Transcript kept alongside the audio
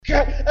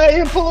Hey,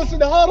 he pull us in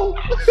the huddle.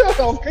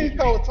 Okay, he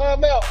called a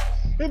timeout.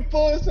 He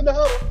pull us in the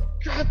huddle.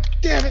 God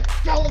damn it,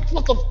 fellas,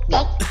 what the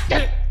fuck?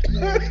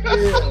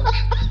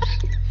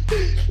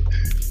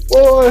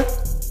 Boy.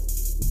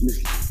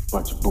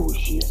 Bunch of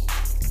bullshit.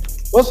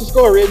 What's the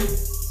score, Reggie?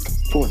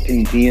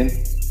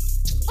 14-10.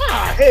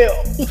 Ah,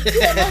 hell.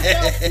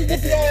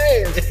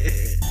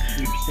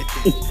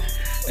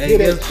 Hey,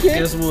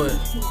 guess what?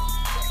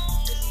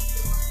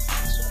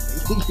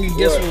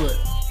 Guess what?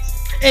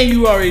 And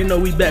you already know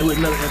we back with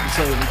another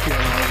episode of the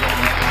Carolina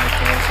Lightning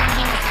Podcast.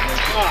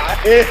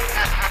 Ah, hell.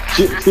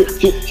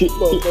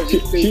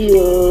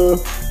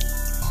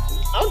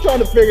 I'm trying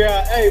to figure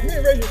out, hey, me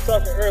and Reggie was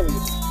talking earlier.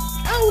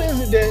 How is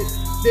it that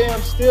damn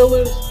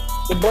Steelers,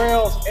 the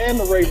Browns, and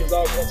the Ravens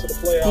all went to the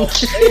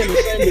playoffs? They in the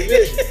same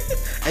division.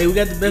 Hey, we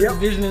got the best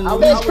division in the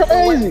That's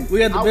crazy. We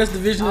got the best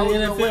division in the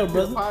NFL,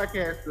 brother.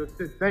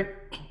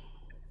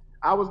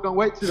 I was gonna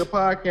wait to the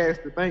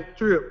podcast to thank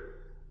Trip.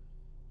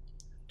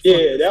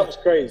 Yeah, that was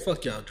crazy.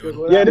 Fuck y'all,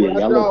 Jordan. Yeah,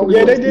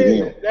 they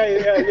did.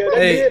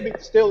 Hey, did beat the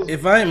Steelers.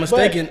 If I ain't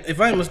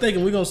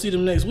mistaken, we're gonna see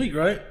them next week,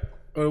 right?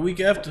 Or the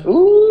week after.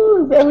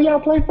 Ooh, is that who y'all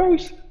play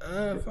first?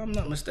 If I'm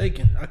not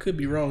mistaken, I could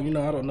be wrong. You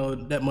know, I don't know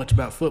that much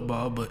about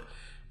football, but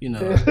you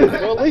know,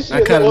 well, at least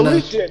you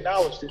acknowledged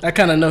it. I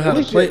kind of know how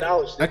to play.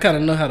 I kind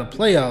of know how the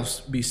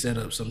playoffs be set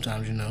up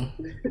sometimes. You know.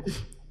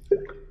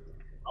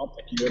 I don't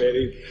think you know that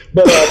either.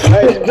 But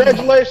hey,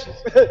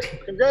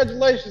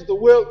 congratulations to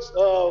Wilkes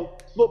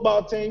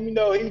football team. You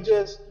know, he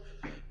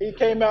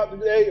came out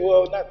today.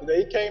 Well, not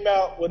today. He came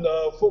out when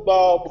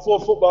before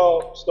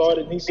football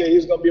started, and he said he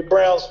was going to be a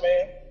Browns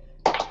fan.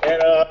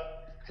 And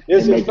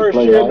this is his first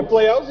year in the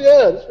playoffs.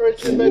 Yeah, this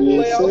first year in the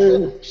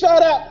playoffs.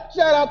 Shout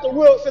out to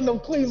Wilkes and them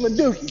Cleveland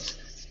Dookies.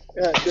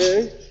 God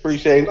damn.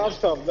 Appreciate it.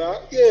 That's what I'm talking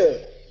about. Yeah.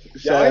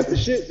 Y'all ain't the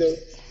shit though.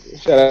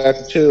 Shout out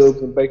to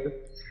Chubbs and Baker.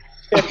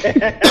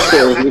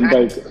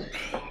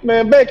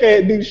 Man, Baker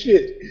ain't do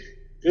shit.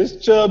 It's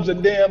Chubbs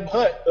and damn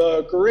Hunt,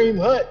 Kareem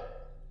Hunt.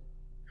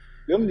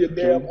 Them your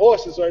damn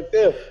horses right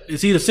there.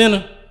 Is he the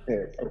center?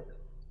 Yeah.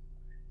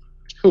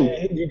 Who? Man,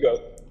 here you go.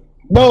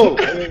 No,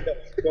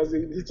 because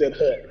he said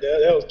Hunt.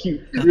 That was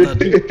cute. I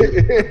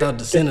thought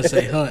the center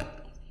say Hunt.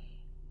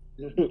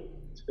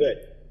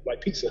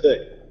 Like Pizza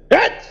Hut.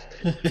 That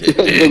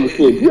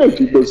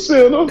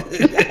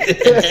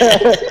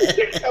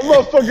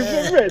motherfucker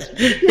said Rich.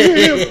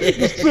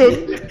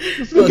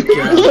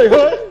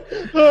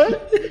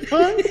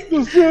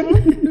 The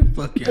center.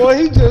 Fuck yeah. Boy,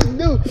 he just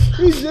knew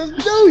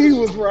he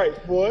was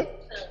right, boy.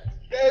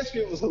 That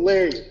shit was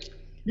hilarious.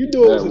 You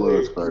knew it was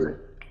hilarious. Funny.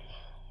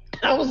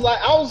 I was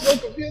so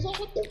confused. Like,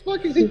 what the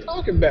fuck is he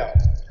talking about?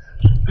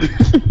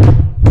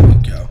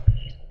 Fuck y'all.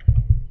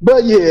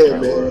 But yeah,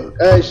 man.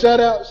 Hey, shout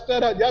out.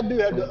 Y'all do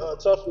have the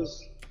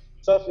toughest.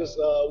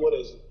 What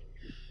is it?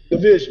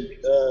 Division.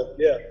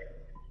 Yeah.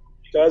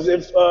 Because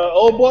if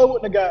old boy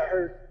wouldn't have got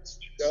hurt,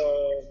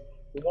 the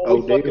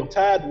one we fucking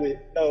tied with.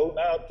 No,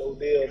 not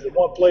Odell. The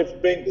one played for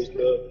Bengals.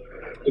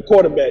 The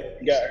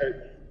quarterback got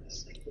hurt.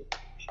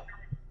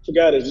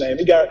 Forgot his name.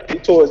 He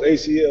tore his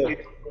ACL.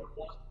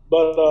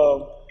 But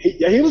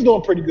he was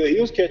doing pretty good.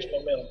 He was catching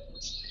momentum.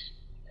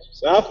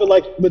 So I feel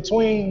like it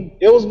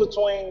was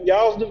between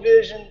y'all's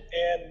division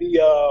and the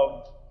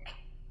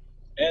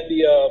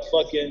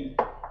fucking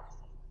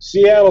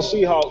Seattle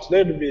Seahawks,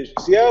 their division.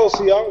 Seattle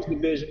Seahawks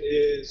division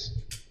is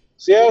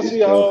Seattle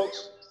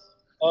Seahawks,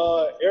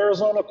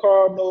 Arizona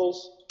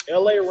Cardinals,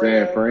 LA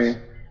Rams,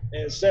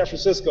 and San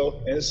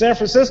Francisco. And San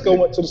Francisco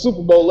went to the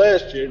Super Bowl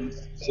last year.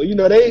 So you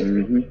know they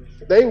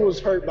was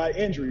hurt by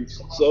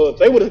injuries. So if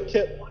they would have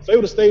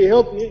stayed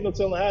healthy, ain't no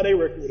telling how their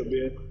record would have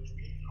been.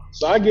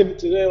 So I give it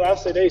to them. I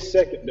say they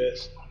second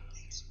best.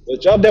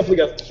 But y'all definitely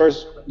got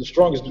the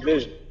strongest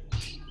division.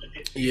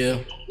 Yeah.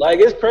 Like,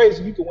 it's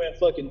crazy. You can win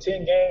fucking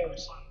 10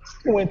 games.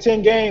 You can win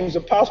 10 games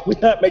and possibly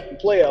not make the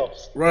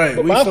playoffs. Right.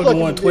 But We fucking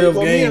won 12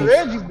 games. Me and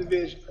Reggie's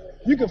division,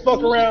 you can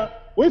fuck around.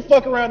 We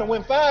fuck around and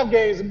win 5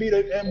 games and be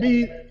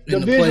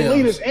division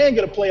leaders and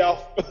get a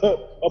playoff, a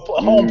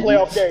home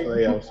playoff game.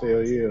 Playoffs,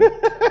 hell yeah.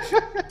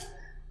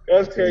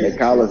 That's crazy. They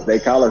call us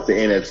the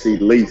NFC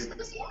least.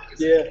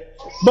 Yeah.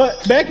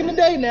 But back in the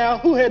day now,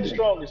 who had the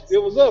strongest? It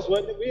was us,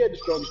 wasn't it? We had the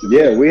strongest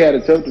division. Yeah, we had a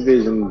tough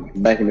division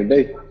back in the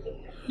day.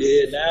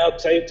 Yeah, now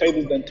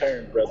tables done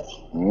turned, brother.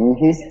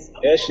 Mm-hmm.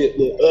 That shit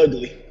look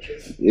ugly.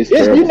 It's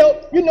you know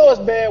it's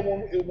bad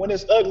when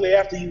it's ugly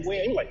after you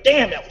win. You're like,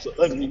 damn, that was an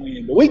ugly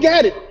win. But we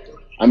got it.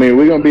 I mean,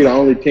 we're gonna be the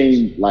only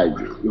team, like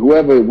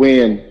whoever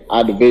win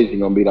our division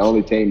gonna be the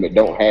only team that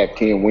don't have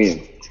 10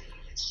 wins.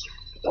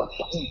 What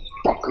the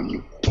fuck are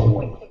you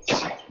doing?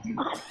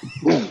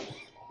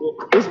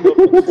 This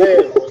motherfucker's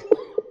bad, bro.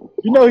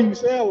 You know who you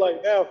sound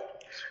like now.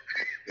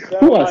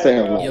 Who I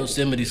sound like?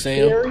 Yosemite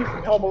Sam. Gary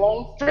from Home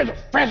Alone.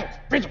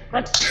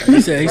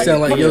 He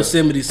sound like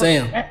Yosemite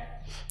Sam.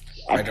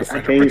 I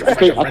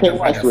can't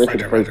watch the rest of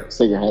the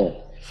second half.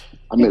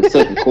 I meant the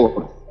second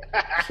quarter.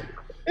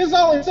 It's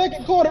only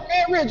second quarter,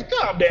 man. Reggie,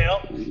 calm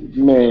down.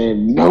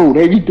 Man, no,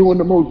 they be doing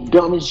the most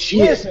dumbest shit.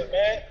 Listen,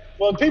 man.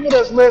 Well, people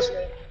that's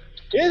listening,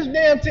 his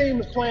damn team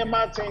is playing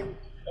my team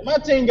My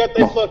team got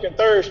their fucking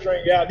third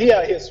string out. He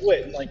out here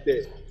sweating like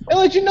that. And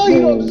let you know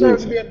you don't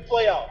deserve to be in the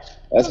playoffs.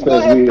 That's Just go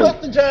ahead and we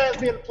let the Giants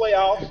be in the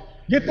playoffs.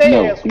 Get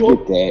their ass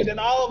whooped, and then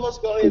all of us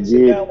go ahead and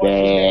sit down and watch the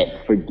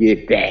game.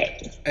 Forget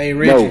that. Hey,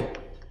 Richie. No.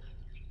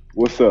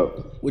 What's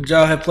up? Would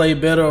y'all have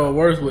played better or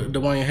worse with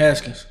Dwayne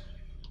Haskins?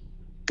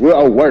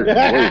 Well, worse.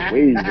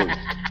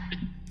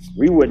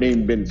 We wouldn't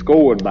even been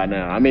scored by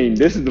now. I mean,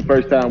 this is the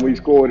first time we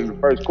scored in the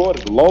first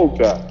quarter in a long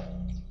time.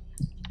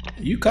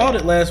 You called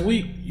it last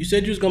week. You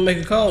said you was gonna make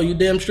a call. You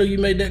damn sure you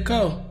made that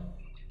call.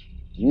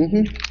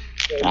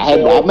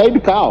 I made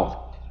the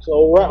call.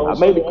 I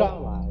made the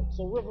call.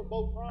 So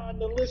Riverboat Ron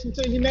to listen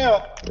to you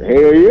now.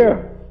 Hell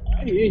yeah.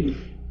 I hear you.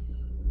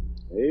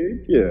 Hell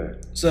yeah.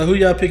 So who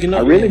y'all picking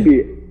up? I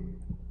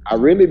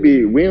really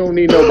be. We don't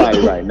need nobody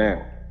right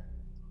now.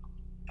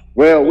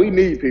 Well, we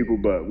need people,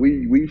 but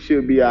we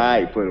should be all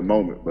right for the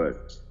moment.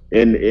 But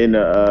in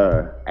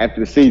after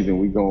the season,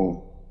 we're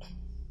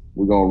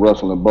gonna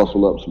rustle and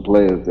bustle up some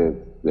players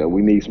that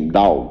we need some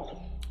dogs.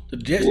 The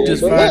Jets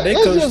just fired their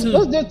coach too.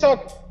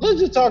 Let's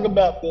just talk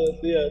about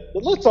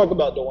let's talk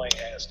about Dwayne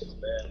Haskins,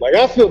 man. Like,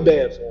 I feel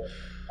bad for him.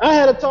 I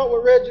had a talk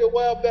with Reggie a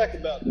while back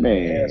about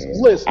Dwayne Haskins.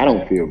 Listen, I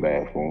don't feel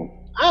bad for him.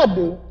 I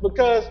do,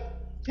 because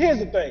here's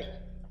the thing: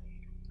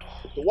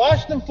 the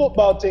Washington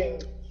football team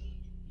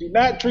do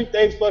not treat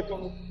their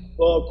fucking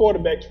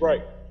quarterbacks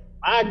right.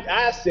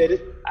 I said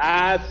it.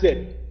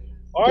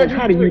 RG3,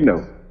 how do you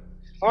know?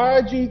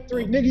 RG3,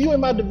 nigga, you in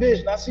my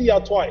division. I see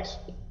y'all twice.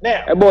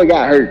 Now, that boy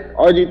got hurt.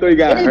 RG3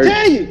 got hurt.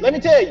 Let me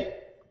tell you.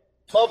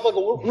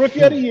 Motherfucker,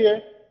 rookie of the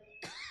year.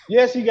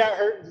 Yes, he got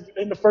hurt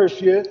in the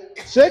first year.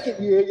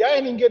 Second year, y'all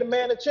ain't even get a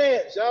man a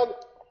chance.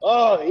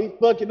 Y'all, he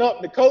fucking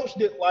up. The coach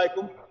didn't like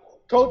him.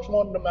 Coach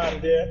wanted him out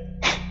of there.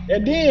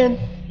 And then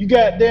you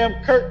got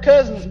damn Kirk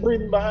Cousins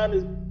breathing down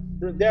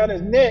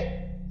his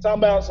neck, talking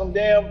about some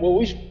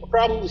we should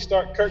probably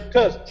start Kirk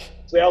Cousins.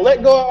 So y'all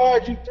let go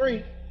of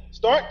RG3,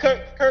 start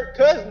Kirk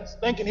Cousins,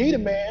 thinking he the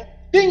man.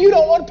 Then you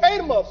don't want to pay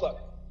the motherfucker.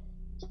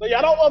 So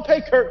y'all don't want to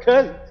pay Kirk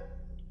Cousins.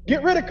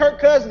 Get rid of Kirk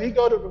Cousins, he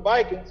go to the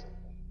Vikings.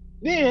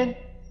 Then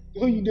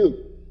who you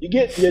do? You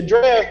get your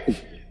draft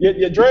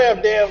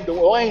damn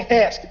Dwayne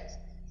Haskins.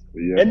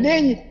 Yeah. And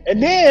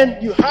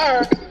then you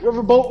hire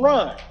Riverboat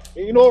Ron.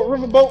 And you know what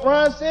Riverboat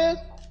Ron says?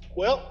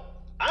 Well,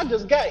 I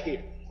just got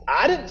here.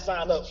 I didn't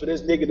sign up for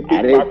this nigga to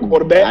be my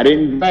quarterback. I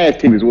didn't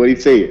draft him, is what he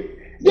said.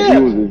 Yeah.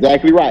 He was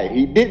exactly right.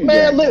 He didn't.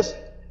 Man, listen,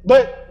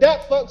 but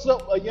that fucks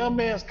up a young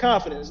man's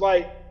confidence.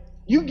 Like,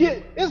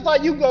 it's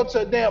like you go to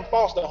a damn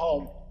foster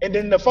home, and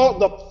then the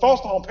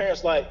foster home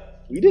parents like,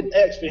 we didn't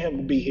ask for him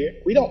to be here.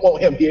 We don't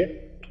want him here.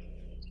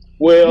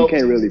 Well, you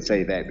can't really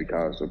say that,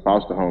 because the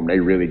foster home, they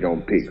really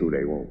gonna pick who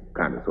they want,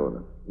 kind of, sort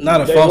of.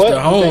 Not a foster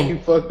home.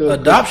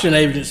 Adoption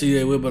agency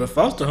they will, but a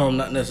foster home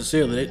not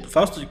necessarily.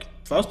 Foster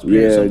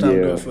parents sometimes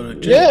do it for the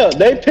children. Yeah,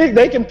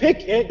 they can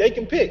pick.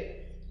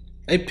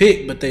 They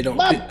pick, but they don't.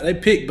 They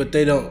pick, but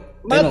they don't.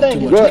 They don't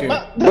too much care.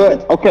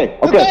 But okay.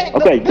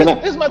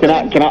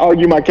 Can I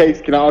argue my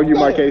case? Can I argue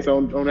my case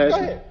on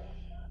that?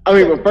 I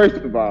mean, but first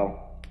of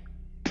all,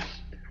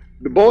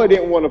 the boy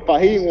didn't want to follow.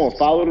 He didn't want to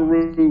follow the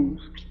rules.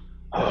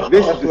 That's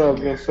what I was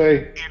gonna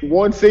say. In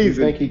one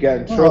season, I think he got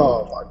in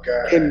trouble. Oh my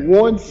god! In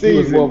one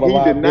season,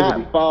 he did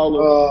not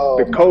follow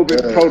the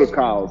COVID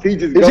protocols. He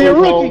just goes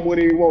home when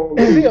he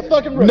wants. Is he a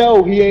fucking rookie?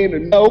 No, he ain't a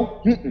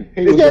no. This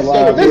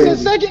is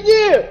his second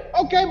year.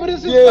 Okay, but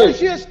it's his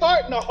first year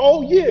starting the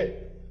whole year.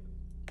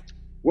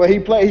 Well, he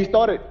played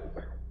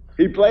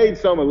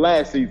some of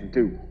last season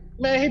too.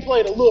 Man, he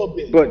played a little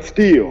bit. But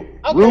still,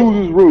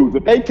 rules is rules.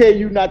 If they tell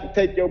you not to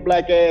take your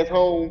black ass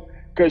home,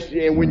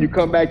 and when you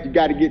come back, you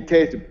got to get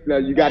tested.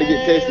 You got to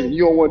get tested, and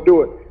you don't want to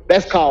do it.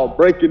 That's called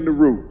breaking the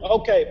rules.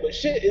 Okay, but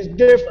shit is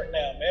different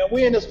now, man.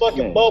 We in this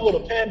fucking bubble,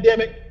 the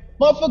pandemic.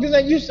 Motherfuckers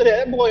ain't used to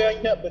that. That boy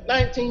ain't nothing but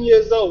 19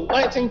 years old,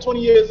 19, 20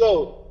 years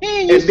old. He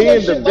ain't used to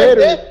that shit like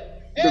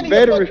that. The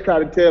veterans try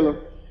to tell him.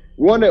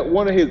 One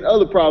of his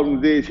other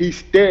problems is he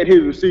stared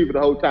his receiver the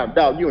whole time.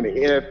 Dog, you in the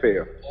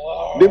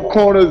NFL. Them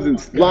corners and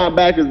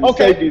linebackers and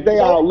safeties, they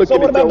all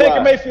looking at your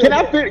eyes.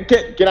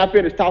 Can I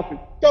finish talking?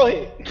 Go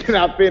ahead. Can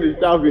I finish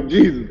talking?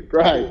 Jesus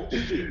Christ.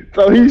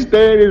 So he's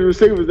staring his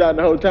receivers out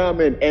the whole time,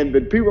 and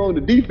the people on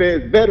the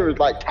defense, veterans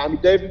like Tommy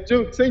Davis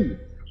Sr.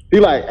 He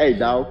like, hey,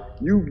 dog,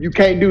 you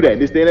can't do that.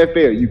 This the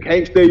NFL. You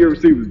can't stare your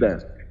receivers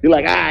down. He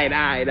like, all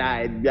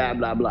right, blah,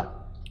 blah, blah.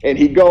 And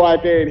he go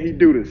out there and he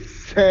do the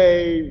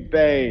same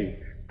thing,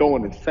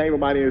 throwing the same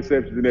amount of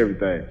interceptions and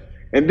everything.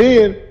 And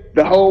then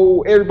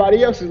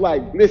everybody else is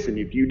like, listen,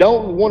 if you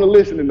don't want to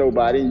listen to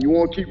nobody and you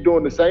want to keep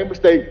doing the same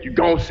mistake, you're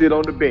going to sit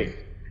on the bench.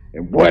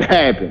 And what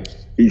happens?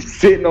 He's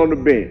sitting on the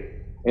bench.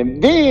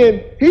 And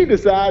then he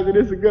decides that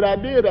it's a good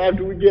idea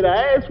after we get our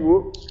ass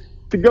whooped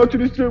to go to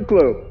the strip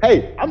club.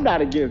 Hey, I'm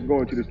not against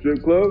going to the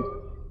strip club,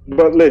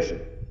 but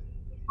listen,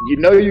 you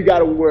know you got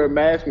to wear a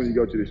mask when you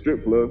go to the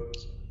strip club.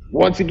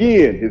 Once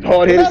again, his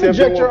hard-headed self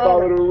don't want to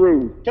follow the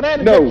rules. Can I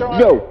interject your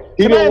No,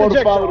 he don't want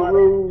to follow the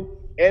rules.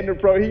 and the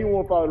pro, he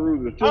won't follow the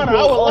rules. Honor,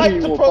 I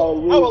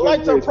would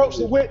like to approach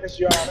the witness,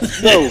 Your Honor.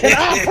 No. Can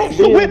I approach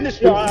the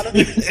witness, Your Honor?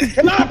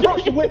 Can I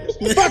approach the witness?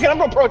 Fuck it,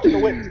 I'm approaching the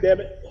witness, damn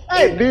it.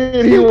 Hey, and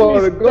then he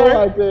want to go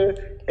out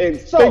there and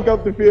stink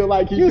up the field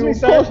like he's doing.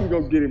 Of course, we're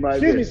gonna get him right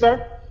there. Excuse me,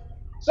 sir.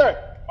 Sir,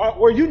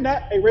 are you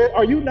not a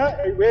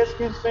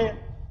Redskins fan?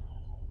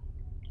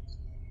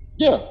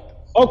 Yeah.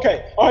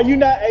 Okay. Are you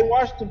not a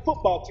Washington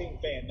football team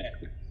fan now?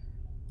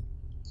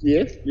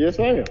 Yes,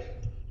 I am.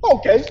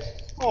 Okay.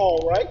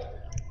 All right.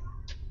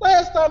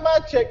 Last time I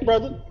checked,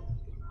 brother,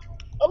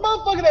 a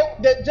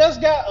motherfucker that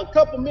just got a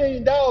couple $1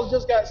 million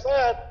just got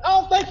signed. I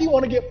don't think he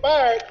want to get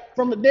fired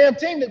from the damn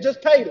team that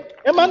just paid him.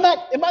 Am I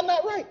not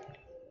right?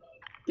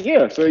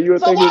 Yeah. So you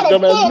would think it's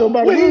dumbass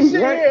nobody would he lose,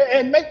 sit right? here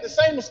and make the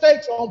same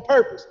mistakes on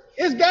purpose?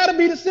 It's got to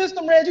be the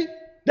system, Reggie.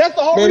 That's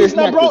the whole Man, reason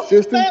it's I not brought the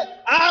system.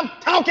 that. I'm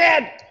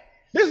talking.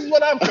 This is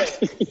what I'm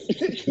saying.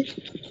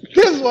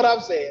 This is what I'm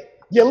saying.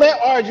 You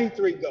let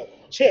RG3 go.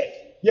 Check.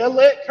 You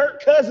let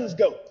Kirk Cousins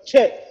go.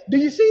 Check. Do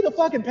you see the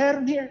fucking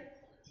pattern here?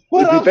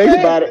 What if you think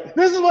about it,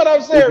 this is what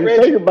I'm saying, if you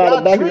Reggie. think about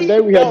it, back in the day,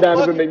 we had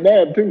Donovan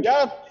McNabb too.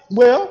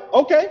 Well,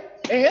 okay.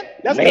 And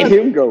that's let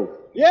him go.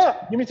 Yeah.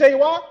 Let me tell you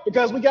why.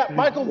 Because we got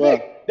Michael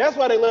Vick. That's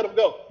why they let him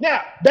go.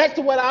 Now, back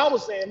to what I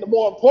was saying. The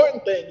more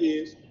important thing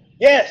is,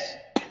 yes,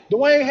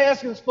 Dwayne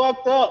Haskins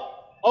fucked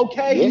up.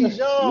 Okay, he's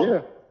young.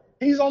 Yeah.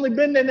 He's only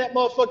been in that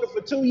motherfucker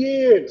for 2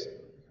 years.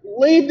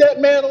 Leave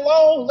that man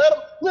alone. Let him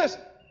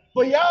listen.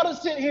 For y'all to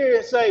sit here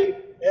and say,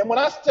 and when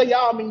I say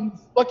y'all, I mean you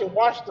fucking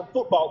Washington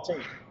football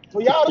team.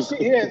 For y'all to sit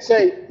here and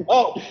say,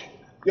 oh,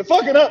 you're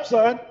fucking up,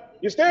 son.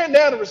 You're staring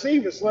down the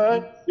receiver,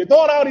 son. You're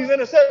throwing all these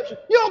interceptions.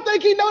 You don't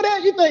think he know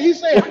that? You think he's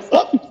saying,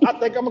 oh, I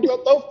think I'm going to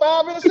go throw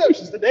 5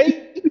 interceptions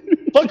today.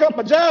 Fuck up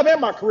my job and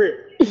my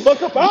career.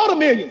 Fuck up all the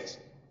millions.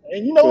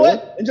 And you know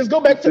what? And just go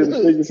back to the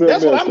hood.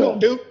 That's what I'm going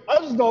to do.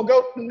 I'm just going to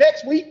go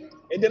next week,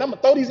 and then I'm going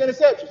to throw these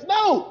interceptions.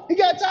 No, he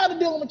got tired of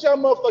dealing with y'all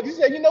motherfuckers. He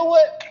said, you know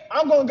what?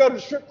 I'm going to go to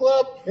the strip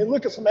club and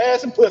look at some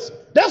ass and pussy.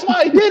 That's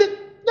why he did it.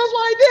 That's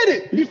why he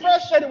did it. He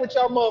frustrated with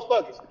y'all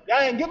motherfuckers.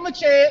 Y'all ain't give him a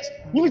chance.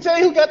 Let me tell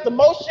you who got the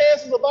most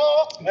chances of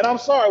all. And I'm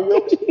sorry,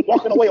 Wilkes,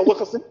 walking away with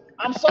Wilkerson.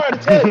 I'm sorry to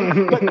tell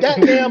you, but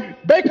goddamn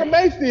Baker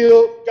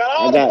Mayfield got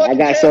all the fucking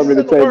chances in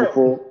the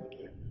world.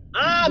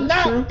 I'm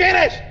not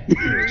finished.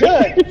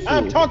 Judge,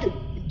 I'm talking.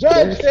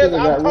 Judge says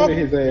I'm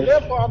talking.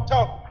 Therefore, I'm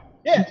talking.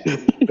 Yeah.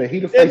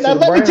 Now,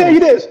 let me tell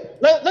you this.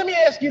 Let me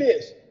ask you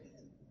this.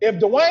 If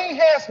Dwayne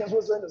Haskins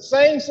was in the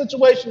same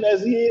situation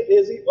as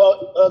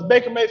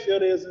Baker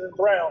Mayfield is in the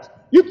Browns,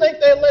 you think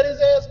they'd let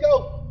his ass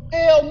go?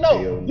 Hell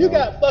no. You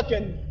got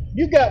fucking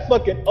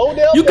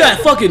Odell. You got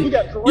fucking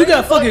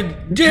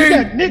Jerry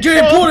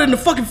Porter in the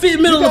fucking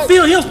middle of the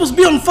field. He was supposed to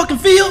be on the fucking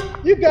field.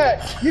 You got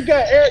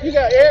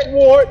Eric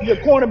Ward, your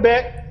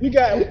cornerback. You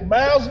got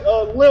Miles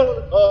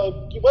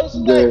what is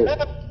his name?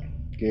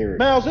 Garrett.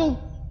 Miles who?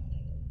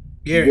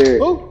 Garrett.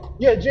 Who?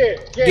 Yeah,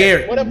 Jared.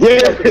 Garrett.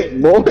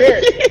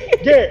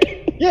 Garrett.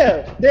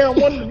 Yeah, damn,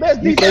 one of the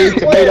best defensive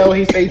players.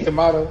 He say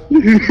tomato.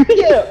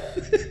 Yeah.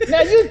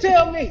 Now you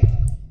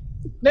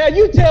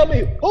tell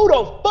me who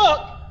the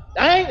fuck?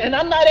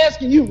 I'm not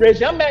asking you,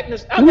 Reggie. I'm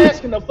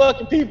asking the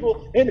fucking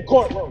people in the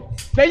courtroom.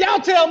 Now y'all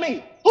tell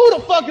me who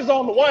the fuck is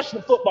on the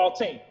Washington football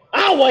team?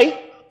 I'll wait.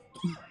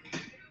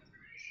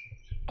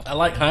 I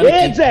like Heineke.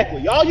 Yeah,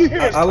 exactly. All you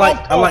hear is I like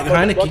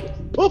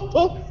Heineke. Poof,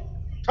 poof,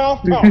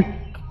 cough.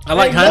 I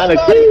like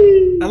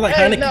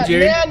Heineke,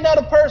 Jerry. Now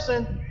another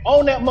person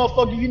on that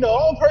motherfucker, the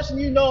only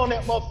person on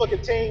that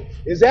motherfucking team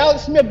is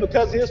Alex Smith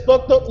because of his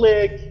fucked up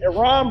leg and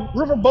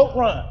Riverboat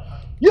Ron.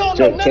 You don't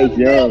know none of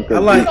them. I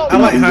like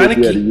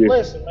Heineke.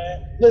 Listen,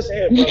 man.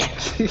 Listen here,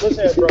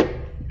 bro.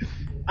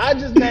 I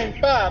just named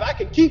 5. I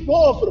could keep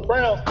going for the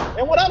Browns.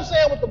 And what I'm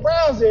saying with the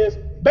Browns is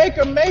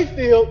Baker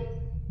Mayfield,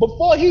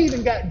 before he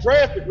even got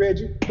drafted,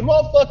 Reggie, the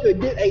motherfucker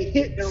did a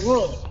hit and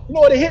run. You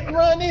know what a hit and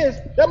run is?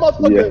 That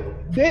motherfucker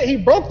he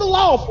broke the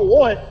law for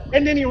one,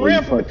 and then he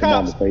ran from the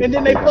cops, and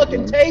then they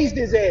fucking tased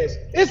his ass.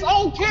 It's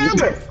on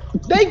camera.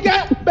 They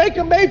got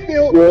Baker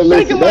Mayfield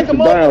shaking like a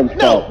motherfucker.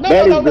 No.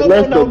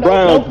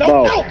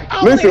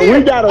 Listen,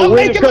 we gotta win. I'm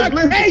making my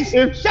case.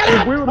 Shut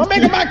up. I'm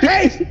making my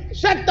case.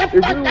 Shut the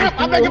fuck up.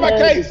 I'm making my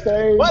case.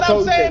 What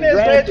I'm saying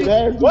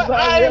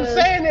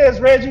is,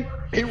 Reggie,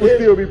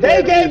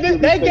 they gave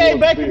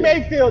Baker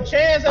Mayfield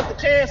chance after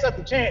chance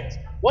after chance.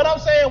 What I'm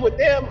saying with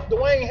them,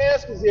 Dwayne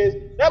Haskins, is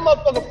that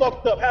motherfucker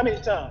fucked up how many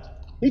times?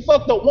 He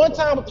fucked up one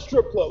time at the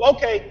strip club.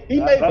 Okay, he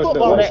made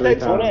football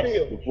mistakes on the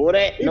field. Before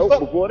that.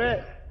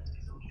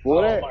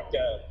 Oh my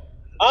God.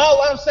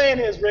 All I'm saying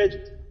is,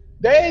 Reggie,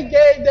 they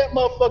gave that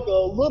motherfucker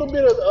a little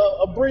bit of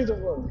a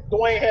breathing room,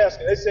 Dwayne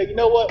Haskins. They said, you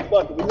know what,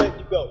 fuck it, we let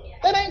you go.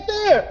 That ain't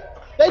fair.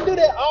 They do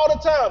that all the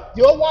time.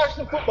 Your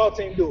Washington football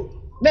team do it.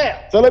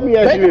 Now, so let me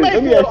ask you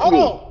this. Hold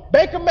on.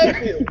 Baker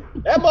Mayfield,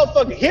 that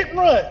motherfucker hit and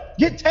run,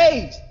 get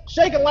tased,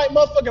 shaking like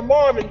motherfucking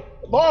Marv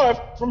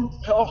from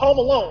Home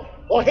Alone.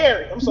 Or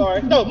Harry, I'm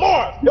sorry. No,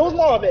 Marv. It was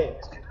Marv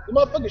ass. The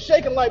motherfucker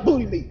shaking like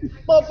booty meat.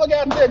 Motherfucker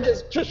out there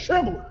just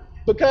trembling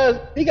because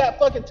he got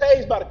fucking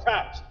tased by the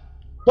cops.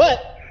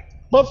 But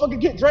motherfucker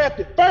get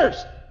drafted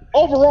first.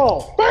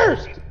 overall,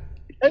 first.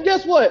 And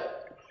guess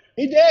what?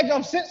 He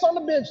sits on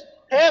the bench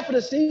half of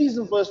the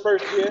season for his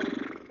first year.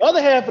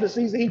 Other half of the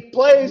season, he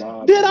plays,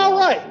 did all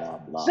right.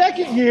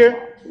 Second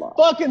year,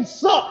 fucking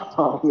sucked.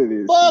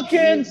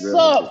 Fucking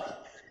sucked.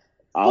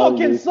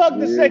 Fucking sucked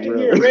the second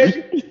year,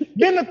 Reggie.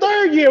 Then the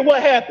third year,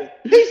 what happened?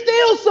 He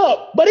still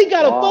sucked, but he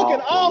got a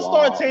fucking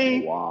all-star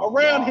team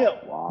around him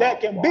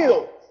that can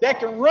build, that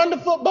can run the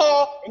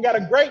football, and got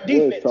a great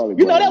defense.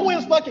 You know that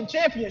wins fucking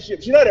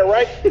championships. You know that,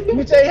 right? Let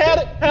me tell you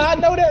how I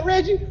know that,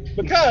 Reggie.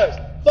 Because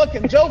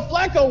fucking Joe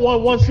Flacco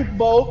won one Super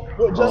Bowl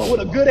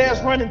with a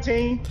good-ass running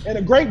team and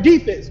a great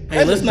defense.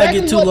 Hey, let's not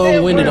get too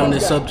long-winded on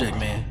this subject,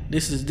 man.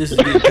 This is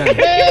getting kind of...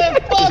 Man,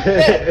 fuck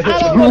that. I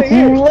don't want to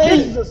hear it.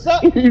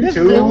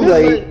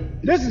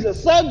 This is a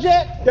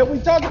subject that we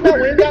talked about.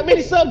 We ain't got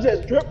many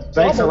subjects, Drip. So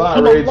Thanks a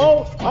lot, Reggie.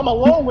 I'm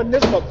alone with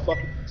this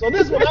motherfucker. So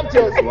this is what I'm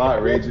telling you. Thanks a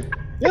lot, Reggie.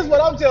 This is what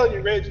I'm telling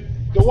you, Reggie.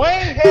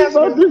 Dwayne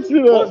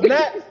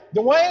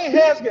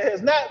Haskins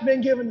has not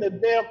been given the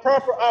damn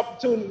proper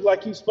opportunity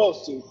like he's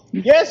supposed to.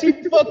 Yes, he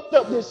fucked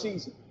up this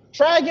season.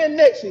 Try again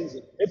next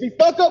season. If he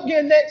fuck up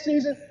again next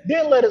season,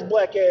 then let his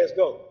black ass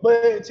go.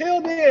 But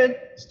until then,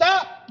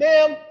 stop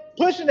damn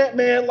pushing that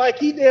man like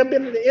he damn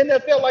been in the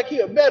NFL like he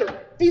a veteran.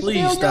 He's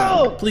Please still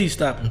young. Please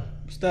stop him.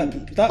 Stop.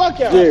 Fuck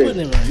y'all. Jared, let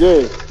me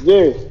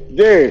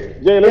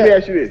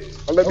ask you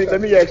this.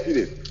 Let me ask you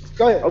this.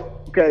 Go ahead.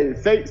 Okay,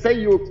 say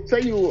you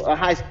a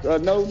high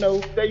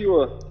say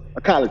you a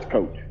college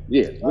coach.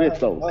 Yeah,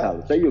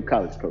 college. Say you're a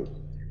college coach.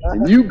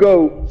 And you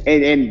go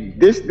and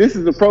this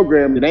is a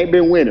program that ain't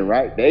been winning,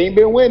 right? They ain't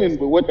been winning,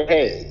 but what they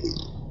had.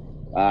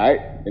 All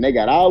right, and they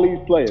got all these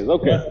players.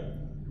 Okay,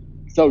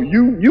 so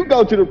you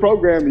go to the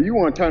program and you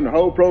want to turn the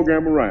whole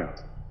program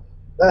around.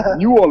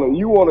 You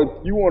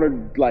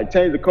wanna like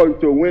change the coach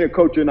to a winning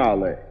coach and all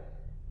that.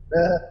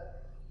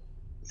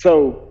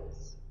 So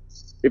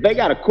if they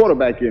got a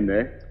quarterback in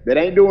there that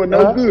ain't doing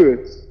no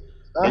good,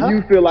 and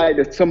you feel like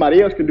that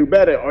somebody else can do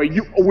better,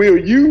 will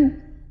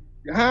you,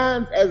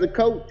 Hines, as a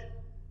coach,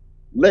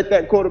 let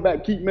that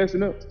quarterback keep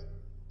messing up?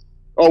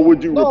 Or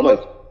would you replace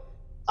him?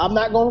 I'm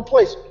not going to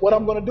replace him. What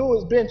I'm going to do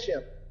is bench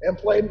him and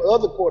play the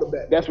other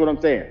quarterback. That's what I'm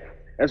saying.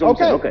 That's what I'm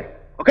saying.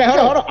 Okay,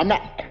 hold on.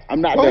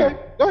 I'm not done.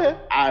 Go ahead.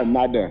 I'm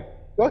not done.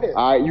 Go ahead.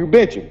 All right, you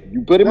bench him.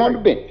 You put him on the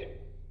bench.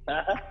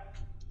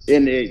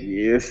 And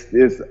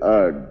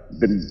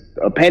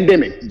a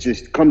pandemic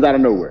just comes out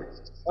of nowhere.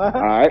 All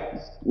right.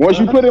 Once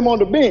you put him on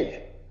the bench,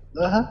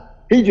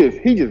 he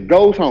just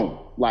goes home.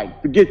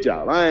 Like, forget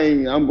y'all.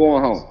 I'm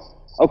going home.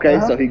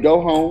 Okay, so he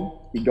go home,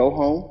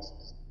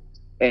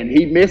 and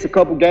he missed a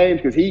couple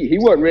games because he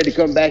wasn't ready to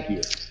come back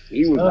yet.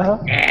 He was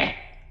like,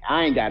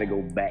 I ain't got to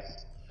go back.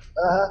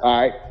 All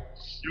right.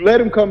 You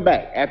let him come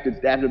back after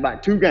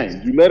about 2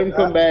 games. You let him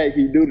come back.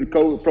 He do the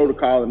COVID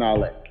protocol and all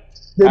that.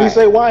 Did he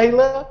say why he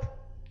left?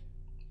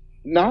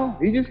 No,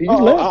 he just left. He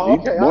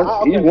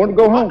wanted to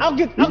go home. I'll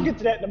get to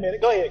that in a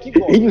minute. Go ahead, keep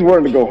going. He just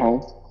wanted to go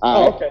home.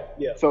 Okay,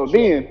 yeah. So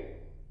then,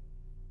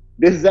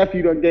 this is after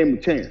you done gave him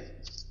a chance.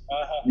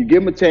 You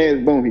give him a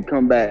chance, boom, he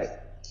come back.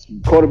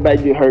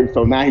 Quarterback get hurt,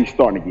 so now he's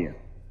starting again.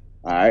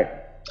 All right,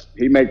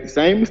 he make the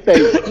same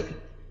mistake,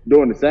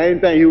 doing the same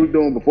thing he was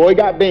doing before he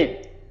got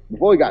benched.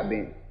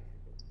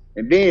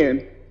 And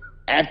then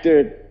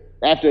after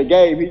a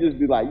game, he just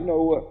be like, you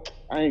know what?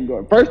 I ain't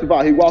going. First of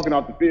all, he walking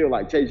off the field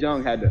like Chase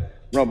Young had to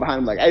run behind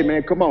him like, hey,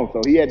 man, come on.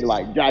 So he had to,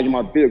 like, jog him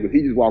off the field because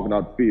he just walking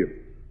off the field.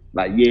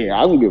 Like, yeah,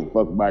 I don't give a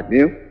fuck about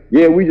them.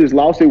 Yeah, we just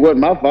lost. It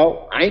wasn't my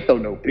fault. I ain't throw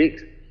no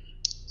picks.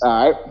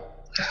 All right.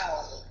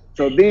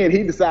 So then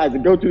he decides to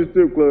go to the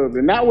strip club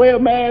and not wear a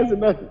mask or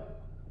nothing.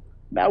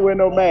 Not wear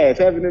no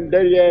mask. Having them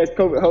dirty-ass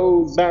COVID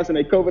hoes bouncing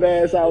their COVID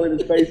ass out in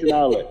his face and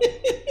all that.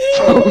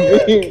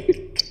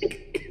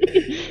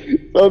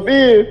 So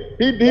then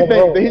he thinks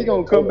that he's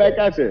gonna come back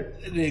out there.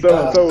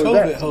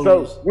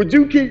 So would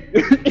you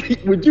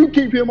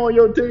keep him on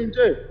your team,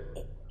 Jay?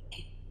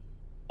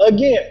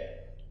 Again,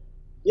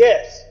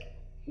 yes.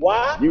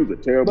 Why? You was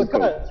a terrible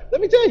coach.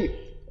 Let me tell you.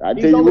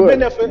 He's only been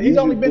there for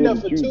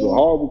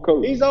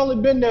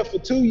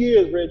 2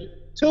 years, Reggie.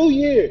 2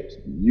 years.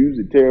 You was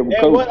a terrible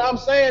coach. And what I'm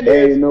saying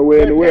is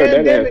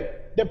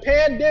the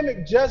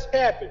pandemic just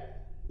happened.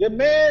 The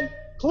man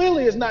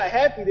clearly is not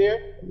happy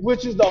there,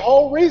 which is the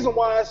whole reason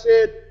why I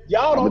said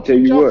y'all don't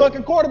treat your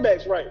fucking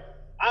quarterbacks right.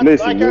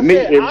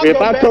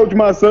 If I coach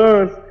my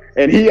son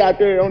and he out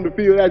there on the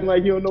field acting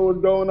like he don't know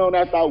what's going on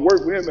after I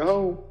work with him at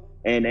home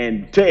and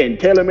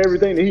tell him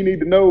everything that he need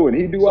to know and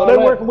he do all that,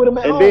 working with him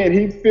at home. Then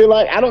he feel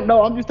like, I don't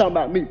know, I'm just talking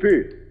about me,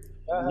 period.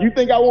 You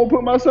think I won't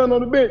put my son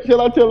on the bench till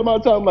I tell him all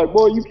the time, like,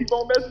 boy, you keep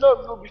on messing up,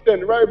 you're going to be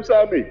standing right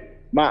beside me.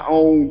 My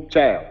own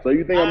child. So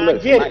you think I'm going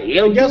to let somebody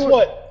else do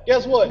it?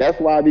 Guess what? That's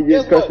why he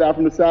gets cussed out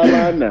from the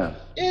sideline now.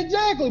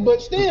 Exactly,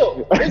 but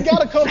still, it's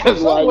got to come from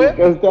somewhere.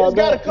 It's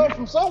got to come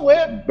from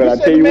somewhere. But I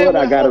tell you what,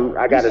 I got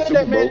a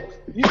Super Bowl.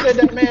 You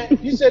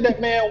said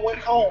that man went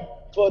home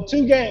for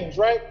 2 games,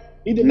 right?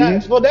 He did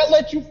not. Well, that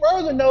lets you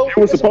further know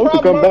he was supposed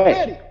to come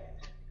back.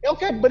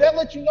 Okay, but that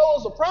lets you know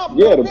it's a problem.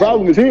 Yeah, the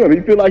problem is him.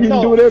 He feel like he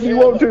can do whatever he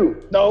want to.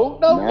 No.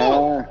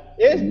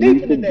 It's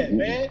deeper than that,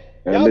 man.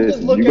 And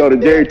listen, you go to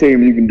Jerry's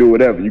team, you can do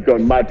whatever. You come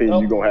to my team,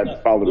 you're gonna have to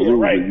follow the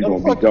rules, or you're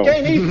gonna be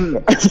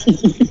gone.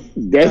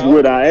 That's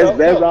what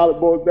that's all it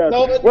boils down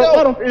to.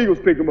 Why don't the Eagles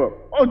pick him up?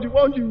 Why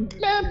don't you?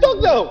 Man, fuck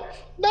no.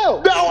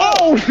 No.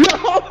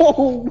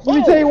 Let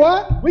me tell you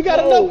why. We got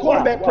enough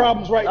quarterback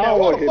problems right now.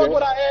 Why the fuck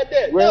would I add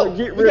that? Well,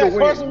 get rid of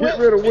Wentz. Get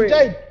rid of Wentz.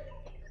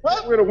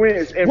 Get rid of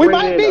Wentz and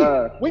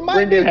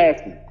bring in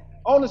Haskins.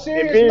 On a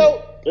serious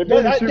note, that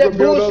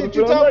bullshit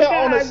you talking about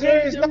on a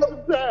serious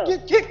note,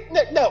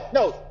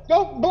 no.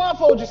 Go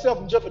blindfold yourself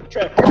and jump in the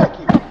traffic. Fuck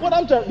you. What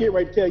I'm trying to get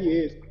ready to tell you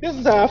is, this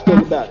is how I feel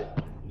about it.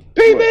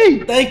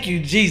 PB! Thank you,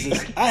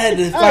 Jesus. I had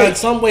to find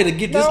some way to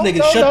get this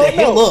nigga shut the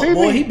hell up, PB.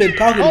 Boy. He been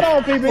talking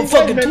for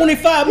fucking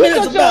 25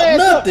 minutes about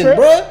nothing,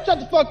 bro. Shut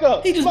the fuck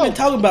up. He just been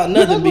talking about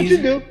nothing, That's what you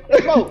do.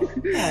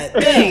 God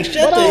dang,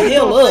 shut the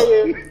hell up.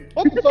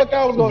 What the fuck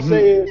I was gonna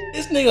say is,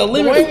 this nigga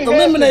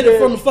eliminated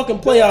from the fucking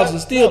playoffs and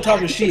still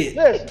talking shit.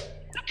 Listen,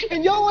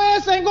 and your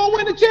ass ain't gonna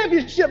win the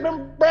championship.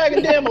 Been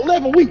bragging damn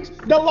 11 weeks.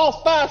 Done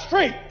lost 5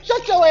 straight.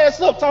 Shut your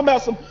ass up talking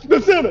about some the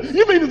center.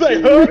 You mean to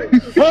say,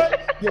 huh?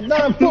 You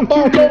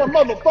non-football going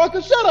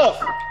motherfucker. Shut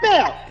up.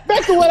 Now,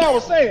 back to what I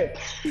was saying.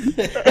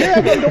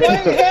 Yeah, but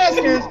Dwayne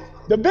Haskins,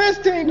 the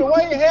best team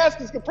Dwayne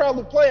Haskins could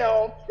probably play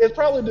on is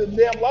probably the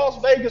damn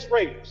Las Vegas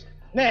Raiders.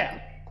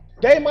 Now,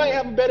 they might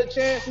have a better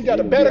chance. He got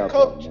a better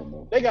coach.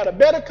 They got a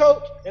better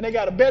coach, and they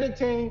got a better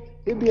team.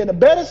 He'd be in a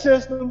better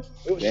system.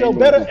 It would show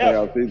better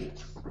effort.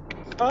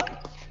 Huh?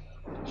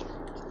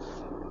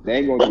 They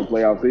ain't going to the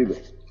playoffs either.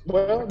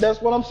 Well,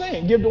 that's what I'm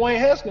saying. Give Dwayne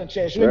Haskins a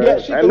chance. You ain't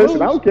got shit to lose.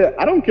 Listen,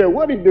 I don't care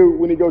what he do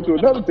when he go to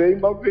another team.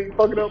 My team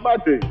fucking up my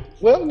team.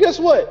 Well, guess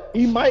what?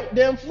 He might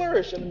damn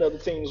flourish in another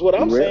team. Is what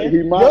I'm saying.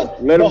 He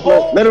might. Let him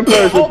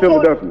flourish in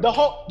Philadelphia.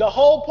 The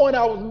whole point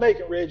I was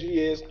making, Reggie,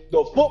 is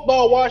the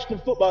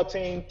Washington football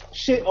team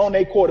shit on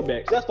their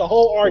quarterbacks. That's the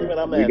whole argument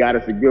I'm having. We got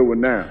us a good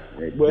one now.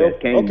 That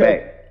came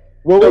back.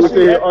 Well, we'll sit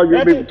here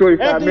arguing for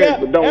 25 minutes,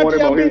 but don't want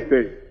him on his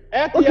team.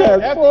 After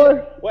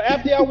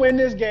y'all win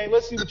this game,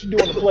 let's see what you do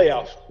in the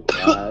playoffs.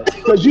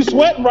 Because you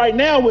sweating right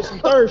now with some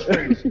third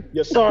strings.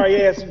 You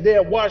sorry ass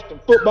damn Washington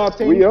football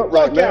team. We up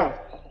right now.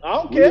 I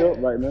don't care.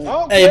 Right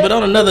now. Hey, but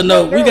on another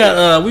note, we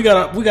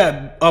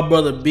got our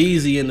brother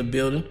Beezy in the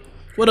building.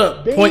 What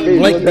up, Point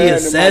Blank the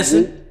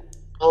Assassin?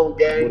 On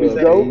game, that's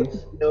the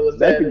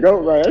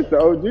GOAT, right? That's the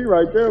OG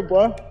right there,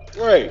 boy.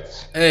 Right.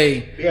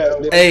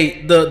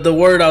 Hey, the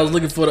word I was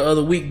looking for the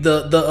other week,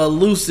 the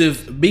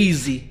elusive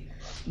Beezy.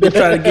 Been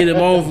trying to get him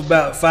on for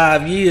about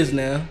 5 years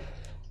now.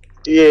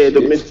 Yeah,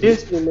 the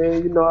magician,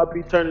 man. You know, I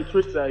be turning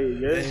tricks out here,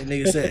 yeah. Hey,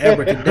 nigga said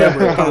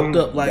abracadabra popped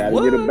up like, gotta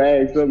what? Get a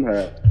bag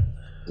somehow.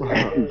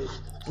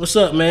 What's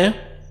up, man?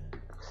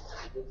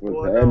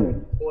 What's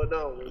happening? What's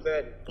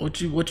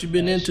happening? What you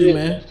been into,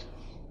 man?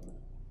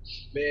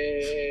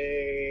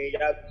 Man,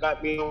 y'all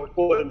got me on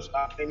recording, so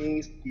I can't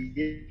even speak.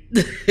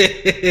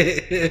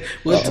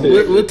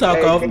 We'll talk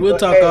off. We'll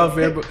talk off.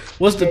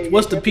 What's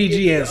the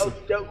PG answer?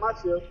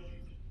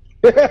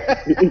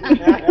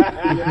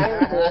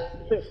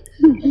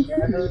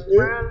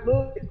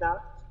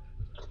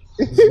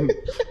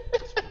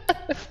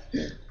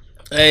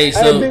 Hey,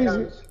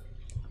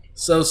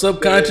 so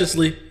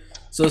subconsciously,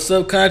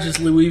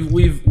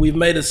 we've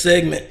made a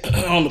segment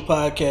on the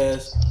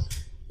podcast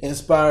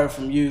inspired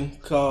from you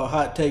called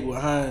Hot Take with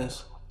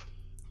Hines,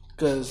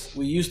 because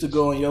we used to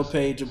go on your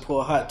page and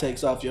pull hot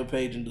takes off your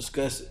page and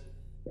discuss it.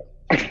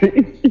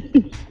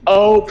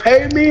 Oh,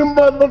 pay me,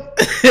 motherfucker!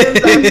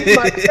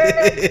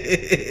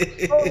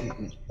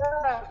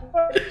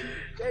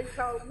 They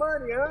talk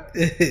money, huh?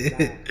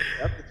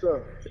 That's what's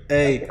up.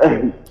 Hey,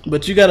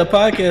 but you got a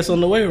podcast on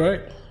the way,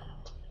 right?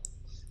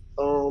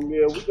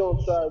 Yeah, we're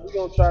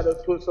gonna try to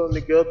put something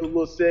together, a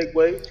little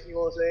segue. You know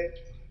what I'm saying?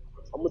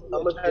 I'm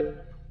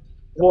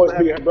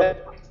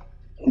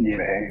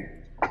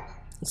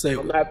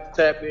gonna have to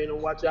tap in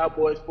and watch our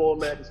boys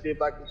format to see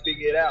if I can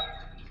figure it out.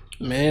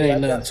 Man,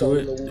 ain't nothing to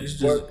it.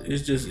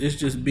 It's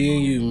just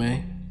being you,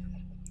 man.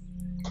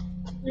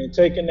 And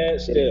taking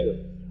that step.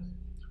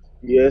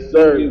 Yes,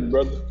 sir. You,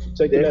 brother.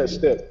 Taking that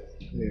step.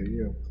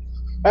 Yeah.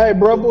 Hey,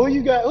 brother, who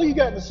you got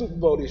in the Super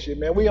Bowl this year,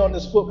 man? We on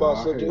this football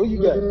subject. Who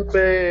you got?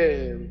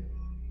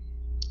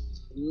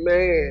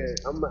 Man,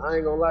 I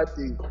ain't gonna lie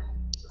to you.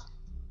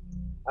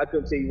 I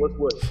couldn't tell you what's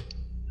what.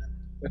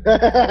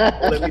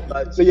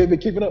 So you been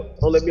keeping up?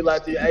 Don't let me lie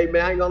to you. Hey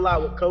man, I ain't gonna lie.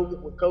 With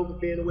COVID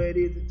being the way it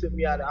is, it took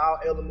me out of all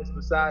elements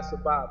besides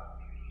survival.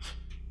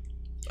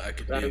 I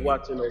ain't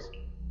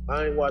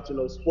watching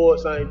no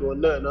sports. I ain't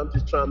doing nothing. I'm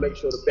just trying to make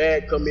sure the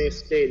bag come in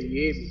steady.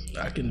 You hear me?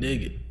 I can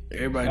dig it.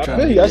 Everybody trying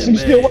to get I see you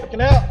still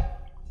working out.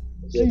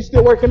 See you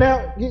still working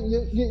out. Get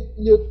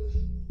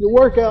your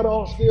workout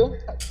on still.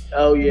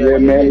 Oh yeah. Yeah,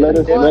 man. Let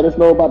us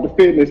know about the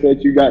fitness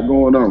that you got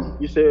going on.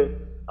 You said.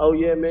 Oh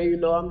yeah, man. You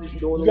know, I'm just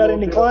doing. You got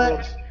any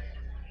clients?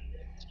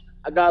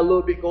 I got a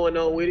little bit going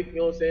on with it. You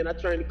know what I'm saying? I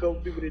trained a couple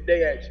people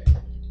today, actually.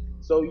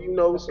 So you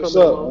know, it's coming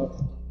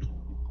along.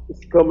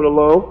 It's coming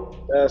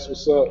along. That's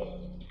what's up.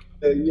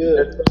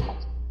 Yeah.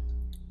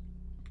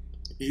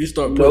 You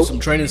start putting some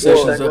training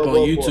sessions up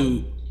on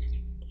YouTube.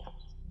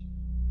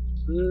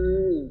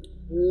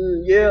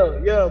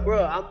 Yeah,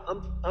 bro.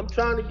 I'm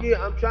trying to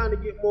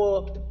get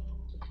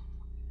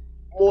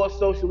more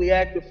socially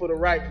active for the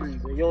right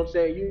reason. You know what I'm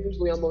saying?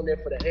 Usually I'm on there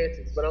for the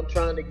antics, but I'm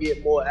trying to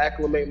get more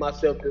acclimate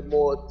myself to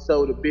more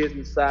so the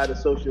business side of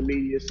social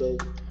media. So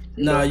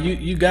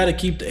you got to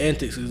keep the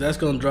antics because that's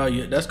gonna draw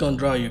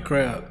your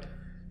crowd.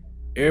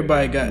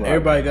 Everybody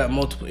got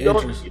multiple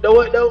interests. You know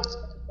what though?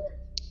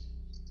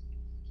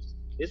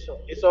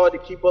 It's hard to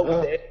keep up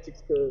with the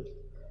antics because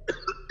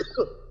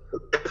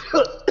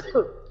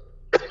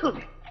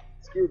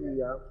excuse me,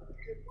 y'all.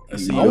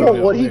 I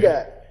want what he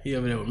got. He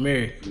over there with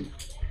Mary.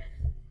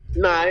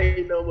 Nah, I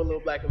ain't know what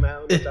little black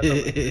man.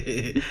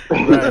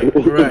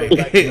 Right.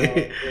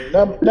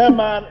 Never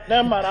mind.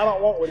 I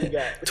don't want what he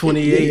got.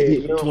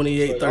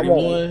 28,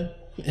 31.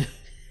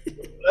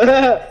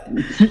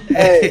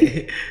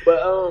 Hey, but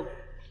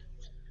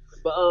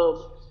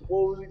what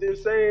was we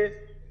just saying?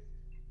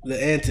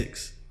 The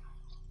antics.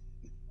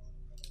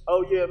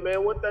 Oh yeah,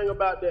 man. One thing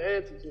about the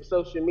antics with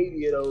social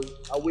media, though,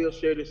 I will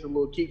share this a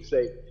little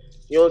keepsake.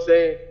 You know what I'm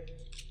saying?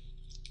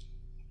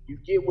 You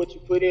get what you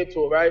put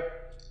into it, right?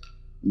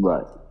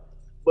 Right.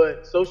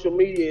 But social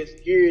media is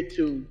geared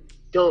to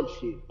dumb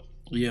shit.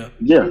 Yeah.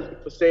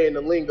 For saying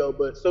the lingo,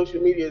 but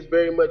social media is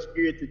very much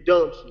geared to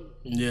dumb shit.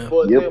 Yeah.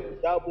 For example,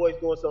 y'all boys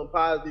doing something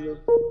positive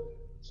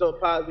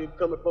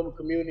coming from a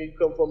community,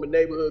 coming from a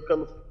neighborhood,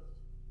 coming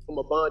from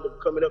a bond of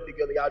coming up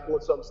together, y'all doing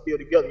something still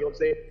together, you know what I'm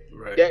saying?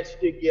 Right. That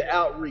shit get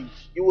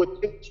outreach. You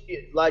would think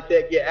shit like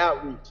that get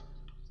outreach.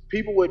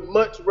 People would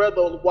much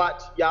rather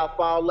watch y'all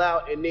fall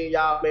out and then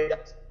y'all make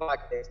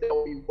podcasts. That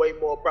would be way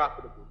more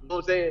profitable. You know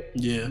what I'm saying?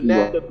 Yeah. And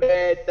that's the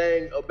bad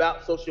thing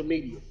about social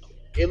media.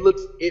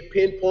 It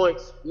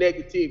pinpoints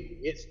negativity.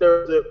 It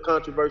stirs up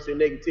controversy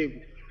and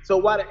negativity. So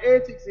while the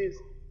antics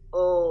is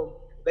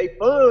they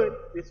fun,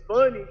 it's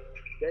funny,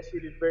 that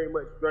shit is very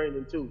much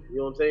draining too. You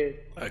know what I'm saying?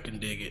 I can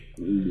dig it.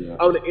 Yeah.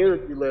 On the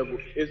energy level,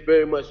 it's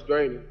very much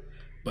draining.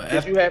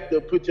 Because you have to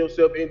put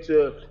yourself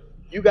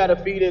you gotta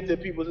feed into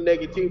people's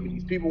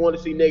negativities. People want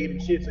to see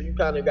negative shit, so you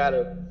kinda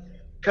gotta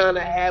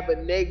have a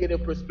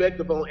negative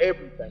perspective on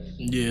everything.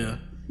 Yeah.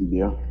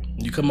 Yeah.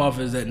 You come off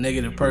as that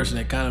negative person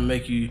that kinda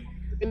make you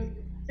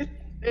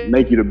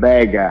the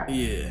bad guy.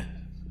 Yeah.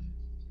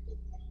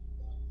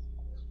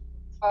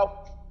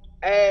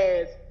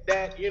 As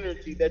that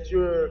energy that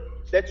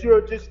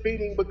you're just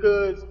feeding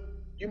because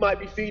you might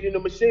be feeding the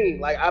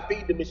machine. Like I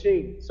feed the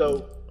machine.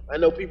 So I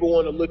know people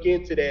want to look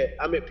into that.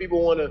 I mean,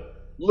 people want to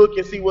look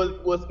and see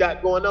what's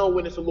got going on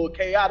when it's a little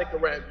chaotic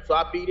around you. So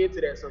I feed into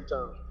that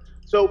sometimes.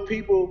 So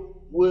people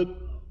would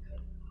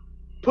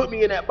put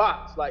me in that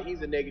box, like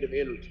he's a negative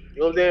energy.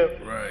 You know what I'm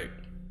saying? Right.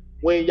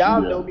 When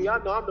y'all know me,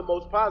 I know I'm the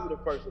most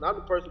positive person. I'm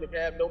the person that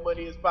can have no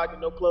money in his pocket,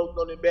 no clothes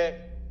on his back,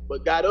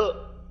 but got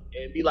up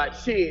and be like,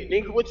 shit,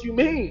 nigga, what you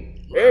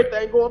mean? Right.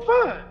 Everything going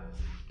fine.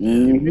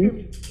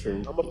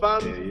 Mm-hmm. I'm gonna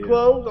find me some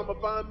clothes. I'm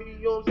gonna find me,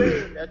 you know what I'm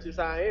saying? That's just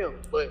how I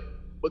am. But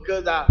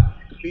because I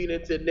feed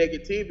into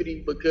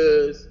negativity,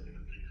 because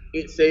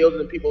it sells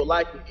and people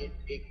like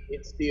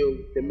it still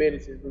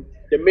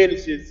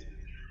diminishes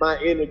my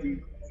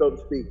energy, so to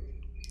speak.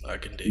 I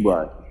can dig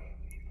it.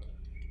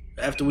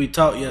 After we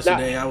talked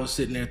yesterday, I was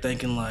sitting there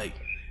thinking like,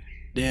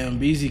 damn,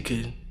 BZ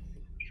could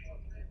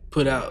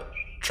put out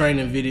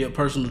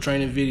personal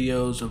training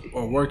videos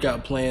or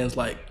workout plans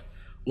like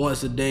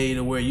once a day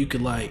to where you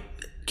could like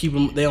keep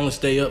them. They only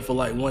stay up for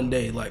like one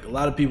day. Like a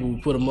lot of people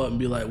would put them up and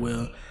be like,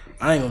 well,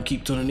 I ain't gonna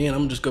keep tuning in.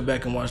 I'm gonna just go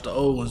back and watch the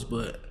old ones.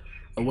 But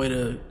a way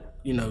to,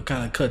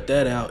 kind of cut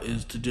that out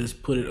is to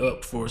just put it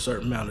up for a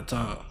certain amount of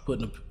time.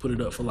 Put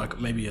it up for like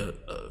maybe a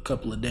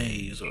couple of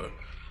days or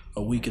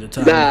a week at a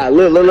time. Nah,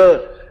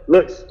 look.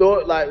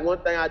 Like one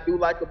thing I do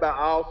like about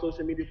all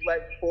social media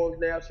platforms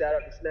now. Shout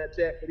out to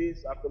Snapchat for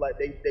this. I feel like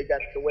they got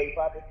the way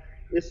popping.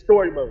 It's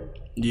story mode.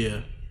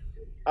 Yeah.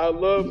 I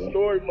love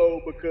story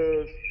mode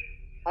because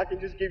I can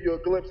just give you a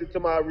glimpse into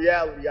my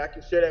reality. I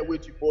can share that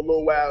with you for a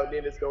little while and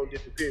then it's gonna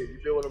disappear. You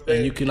feel what I'm saying?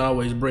 And you can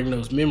always bring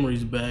those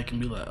memories back and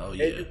be like, oh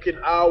yeah. And you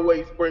can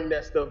always bring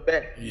that stuff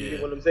back. You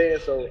get what I'm saying?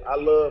 So I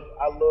love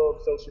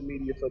social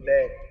media for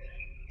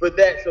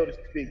that, so to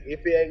speak.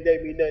 If it ain't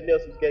gave me nothing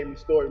else, it gave me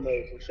story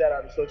mode. So shout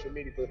out to social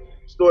media for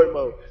story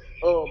mode.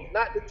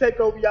 Not to take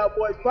over y'all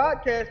boys'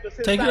 podcast, but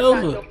since I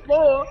got the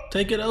floor,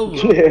 take it over.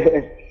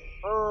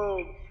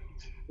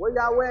 Where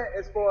y'all at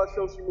as far as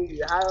social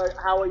media?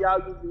 How are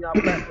y'all using y'all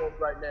platforms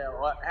right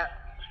now?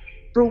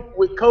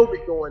 With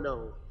COVID going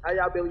on, how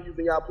y'all been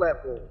using y'all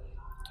platform?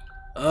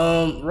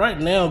 Right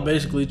now,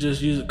 basically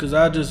just use it because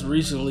I just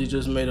recently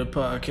just made a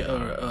podcast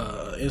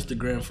or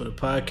Instagram for the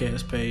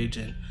podcast page,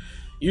 and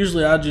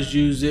usually I just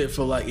use it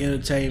for like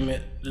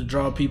entertainment to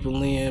draw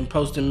people in,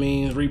 posting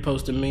memes,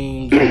 reposting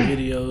memes and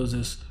videos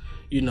is,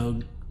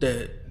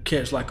 that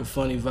catch like a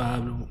funny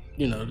vibe,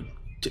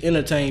 to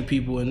entertain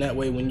people. And that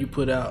way when we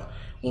put out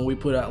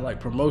like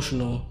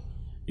promotional,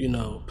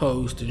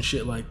 posts and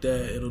shit like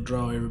that, it'll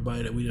draw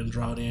everybody that we done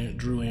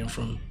drew in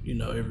from,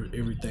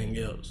 everything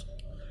else.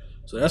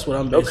 So that's what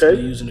I'm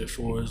basically using it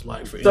for, is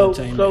like for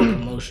entertainment and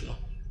promotional.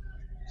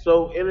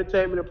 So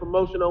entertainment and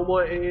promotion on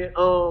one end.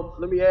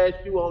 Let me ask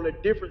you on a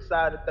different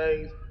side of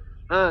things,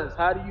 Hans.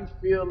 How do you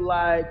feel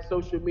like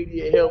social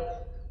media helps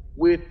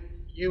with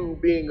you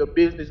being a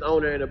business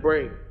owner and a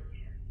brand?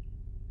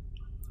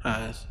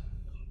 Hans.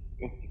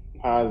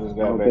 Hans just I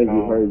got don't back think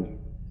you on. heard.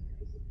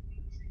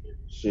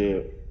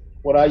 Shit.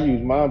 What I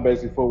use mine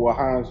basically for what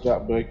Hines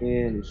dropped back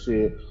in and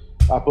shit.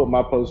 I put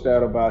my post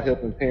out about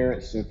helping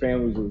parents and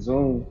families with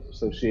Zoom.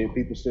 So shit,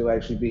 people still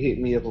actually be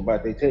hitting me up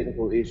about their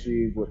technical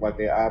issues with like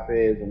their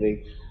iPads and their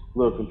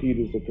little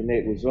computers to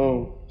connect with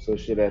Zoom. So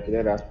shit, after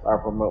that, I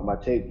promote my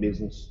tech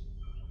business.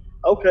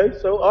 Okay,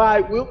 so all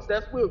right, Wilkes,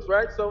 that's Wilkes,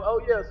 right? So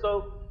yeah,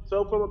 so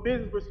from a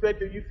business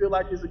perspective, you feel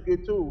like it's a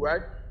good tool,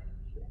 right?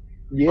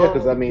 Yeah,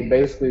 because I Um, mean,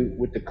 basically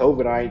with the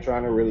COVID, I ain't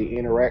trying to really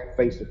interact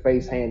face to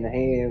face, hand to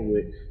hand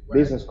with right,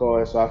 business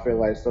cards. So I feel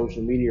like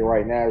social media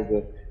right now is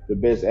the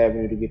best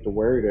avenue to get the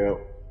word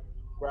out.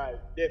 right,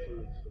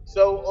 definitely.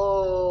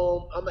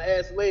 So I'm gonna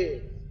ask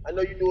Led. I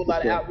know you do a lot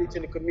What's of up? outreach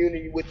in the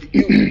community with the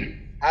youth.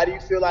 How do you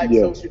feel like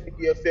Yeah. social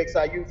media affects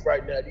our youth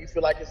right now? Do you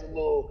feel like it's a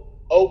little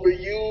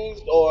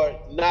overused or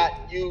not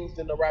used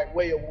in the right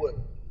way, or what?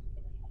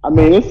 I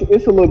mean,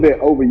 it's a little bit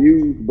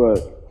overused, but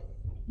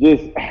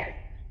just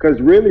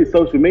because really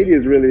social media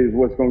is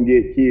what's going to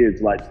get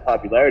kids like the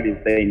popularity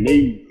that they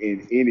need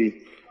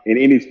in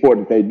any sport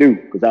that they do.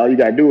 Because all you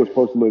got to do is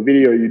post a little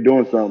video you're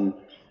doing something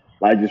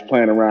like just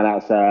playing around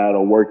outside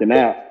or working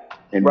out,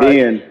 and Right.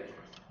 then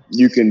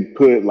you can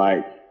put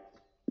like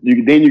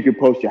you can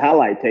post your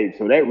highlight tape.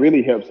 So that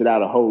really helps it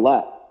out a whole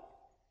lot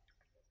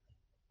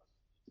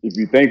if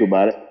you think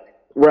about it.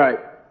 Right.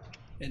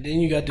 And then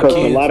you got the Because a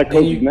kids. lot of Then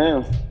coaches you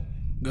now,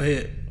 go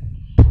ahead.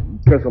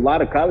 because a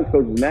lot of college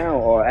coaches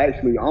now are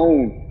actually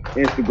on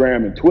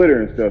Instagram and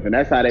Twitter and stuff, and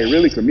that's how they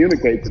really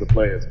communicate to the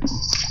players.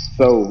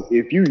 So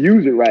if you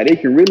use it right,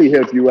 it can really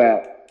help you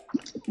out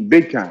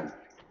big time.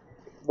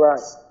 Right.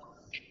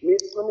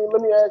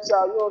 Let me ask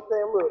y'all. You know what I'm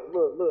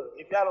saying? Look.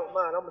 If y'all don't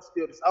mind, I'm gonna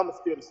steal this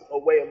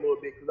away a little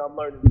bit because I'm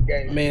learning the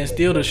game. Man,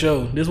 steal the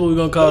show. This is what we're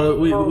gonna call it.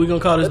 We gonna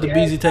call this Let the me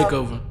BZ ask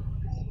y'all. takeover.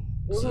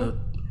 So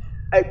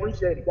Hey,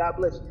 appreciate it. God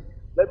bless you. Yes,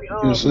 Let me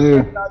ask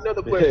sir. y'all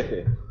another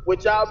question.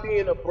 With y'all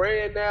being a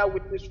brand now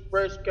with this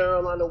fresh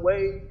Carolina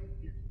Wave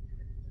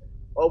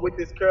or with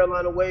this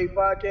Carolina Wave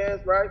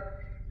podcast, right?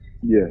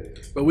 Yeah.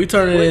 but we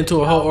turning it What into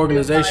do a whole y'all feel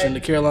organization, the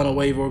like? Carolina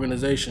Wave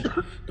organization. The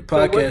So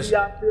what do podcast.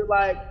 y'all feel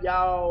like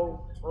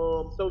y'all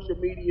social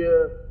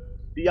media?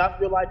 Do y'all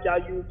feel like y'all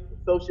use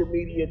social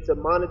media to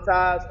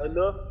monetize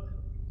enough?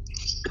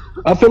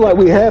 I feel like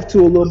we have to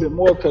a little bit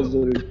more because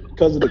of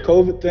the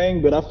COVID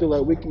thing, but I feel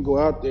like we can go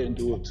out there and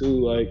do it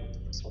too. Like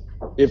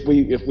if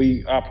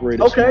we operate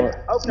it Okay, smart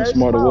in a okay,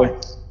 smarter way.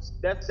 pause.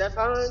 That's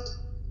Hines.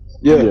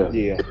 Yeah. Yeah.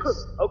 Yeah.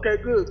 Okay,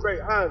 good,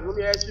 great. Hines, let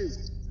me ask you.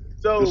 Yes,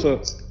 So,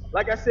 sir.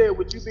 like I said,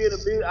 with you being a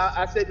business,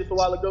 I said this a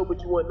while ago,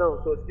 but you weren't known,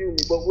 so excuse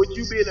me. But with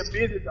you being a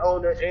business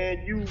owner and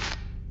you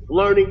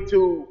learning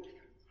to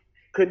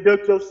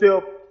conduct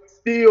yourself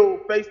still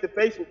face to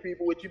face with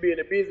people, with you being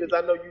a business,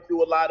 I know you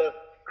do a lot of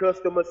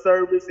customer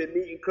service and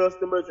meeting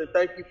customers, and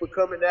thank you for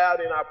coming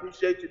out, and I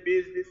appreciate your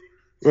business.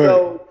 Right.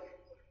 So,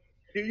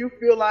 do you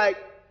feel like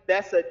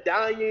that's a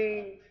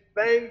dying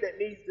thing that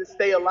needs to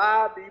stay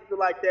alive? Do you feel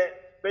like that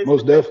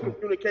Most face-to-face definitely.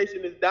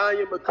 communication is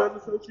dying because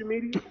of social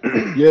media?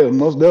 Yeah,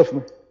 most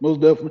definitely.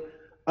 Most definitely.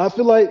 I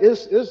feel like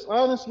it's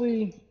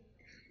honestly,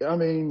 I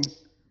mean,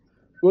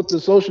 with the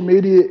social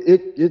media,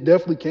 it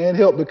definitely can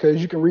help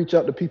because you can reach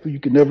out to people you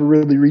could never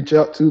really reach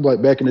out to.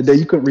 Like back in the day,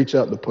 you couldn't reach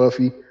out to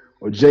Puffy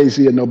or Jay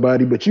Z or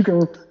nobody, but you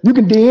can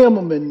DM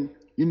them, and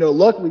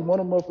luckily one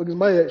of them motherfuckers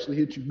might actually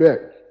hit you back.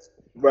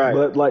 Right.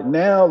 But like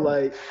now,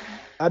 like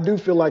I do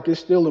feel like it's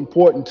still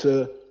important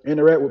to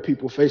interact with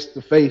people face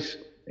to face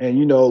and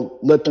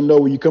let them know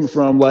where you come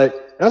from. Like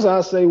that's how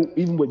I say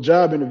even with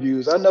job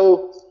interviews. I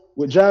know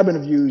with job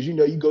interviews, you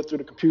go through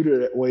the computer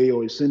that way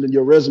or you send in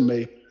your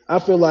resume. I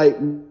feel like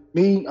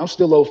me, I'm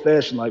still old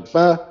fashioned. Like if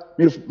I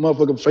meet a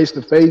motherfucker face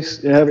to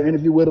face and have an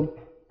interview with him,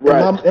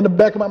 Right. in the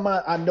back of my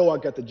mind, I know I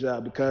got the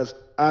job because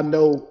I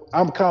know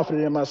I'm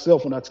confident in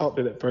myself when I talk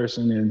to that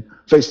person and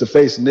face to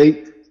face, and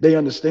they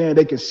understand,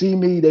 they can see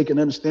me, they can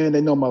understand, they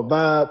know my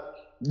vibe.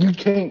 You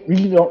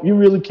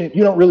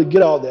don't really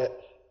get all that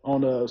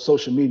on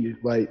social media.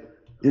 Like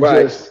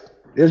Right.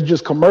 it's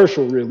just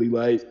commercial, really.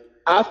 Like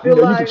I feel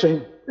you can like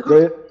change. Go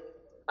ahead.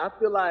 I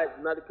feel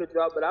like, not to cut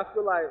you off, but I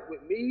feel like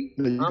with me,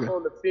 Yeah, you I'm good.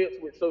 on the fence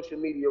with social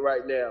media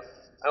right now.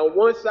 On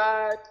one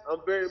side, I'm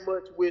very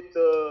much with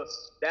the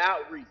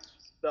outreach,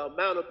 the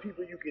amount of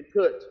people you can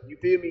touch. You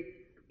feel me?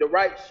 The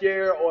right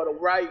share or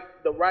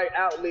the right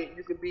outlet,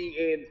 you can be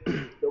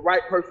in the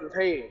right person's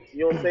hands. You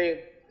know what I'm saying?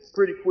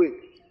 Pretty quick.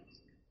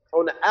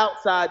 On the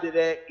outside of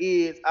that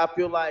is I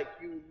feel like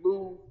you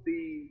lose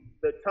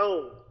the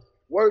tone.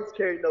 Words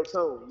carry no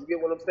tone. You get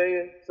what I'm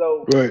saying?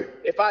 So Right.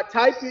 if I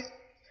type it,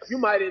 you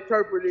might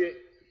interpret it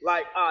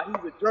like,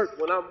 he's a jerk.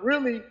 When I'm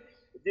really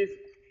just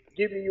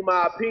giving you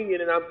my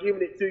opinion and I'm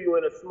giving it to you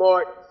in a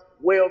smart,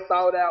 well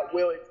thought out,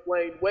 well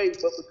explained way,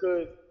 but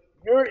because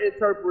you're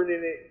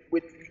interpreting it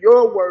with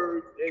your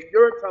words and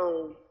your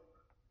tone,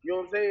 You know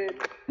what I'm saying?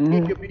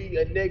 It could be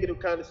a negative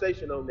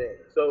connotation on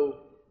that. So,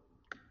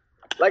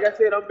 like I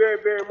said, I'm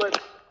very, very much.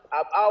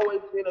 I've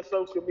always been a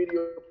social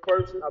media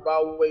person. I've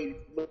always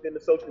looked into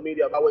social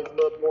media. I've always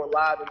loved going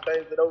live and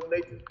things of those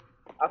natures.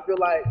 I feel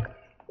like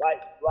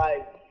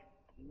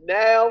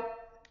now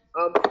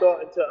I'm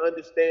starting to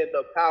understand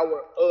the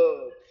power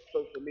of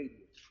social media,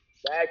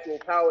 the actual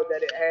power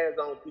that it has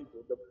on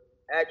people, the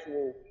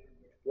actual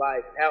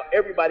like how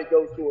everybody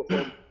goes through it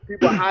from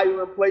people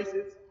hiring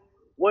places.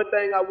 One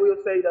thing I will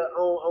say that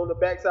on the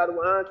backside of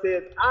what Han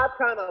says, I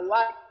kind of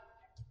like.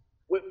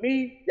 With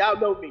me, y'all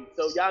know me,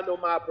 so y'all know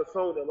my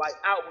persona. Like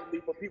outwardly,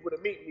 for people to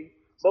meet me,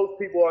 most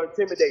people are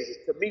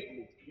intimidated to meet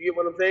me. You get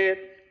what I'm saying?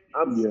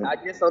 I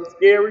guess I'm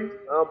scary.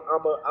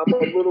 I'm a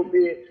little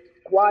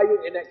bit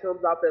quiet, and that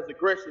comes off as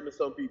aggression to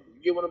some people.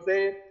 You get what I'm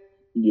saying?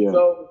 Yeah.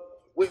 So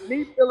with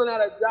me filling out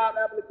a job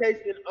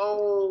application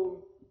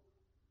online,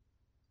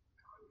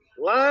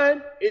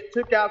 it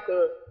took out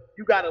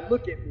you got to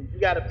look at me. You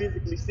got to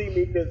physically see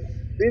me because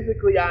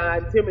physically I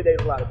intimidate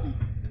a lot of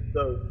people.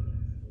 So.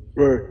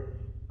 Right.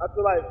 I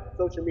feel like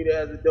social media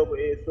has a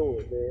double-edged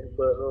sword, man.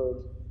 But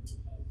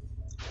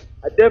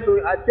I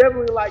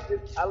definitely like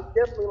this. I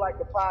definitely like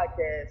the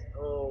podcast.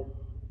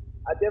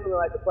 I definitely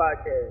like the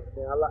podcast,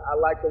 man. I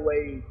like the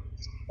way,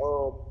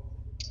 from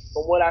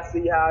what I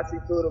see, how I see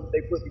through them,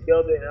 they put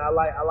together, and I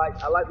like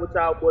what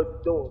y'all boys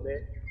are doing,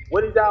 man.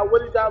 What is y'all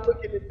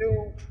looking to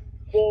do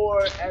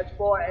as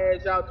far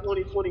as y'all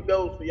 2020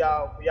 goes for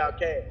y'all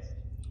cast?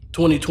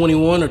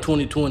 2021 or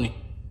 2020?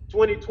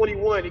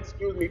 2021,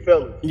 excuse me,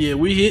 fellas. Yeah,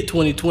 we hit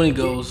 2020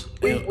 goals.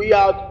 We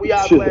all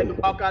glad to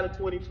walk out of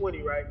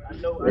 2020, right? I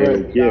know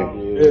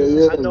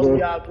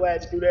we all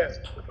glad to do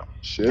that.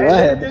 Shit, I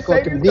had to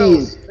fucking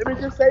dig. Let me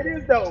just say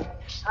this though.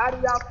 How do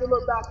y'all feel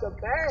about the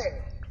mask?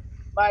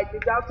 Like,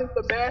 did y'all think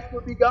the mask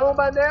would be gone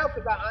by now?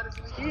 Because I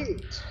honestly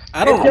did.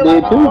 I don't.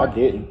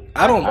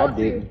 I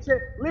didn't.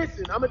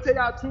 Listen, I'm gonna tell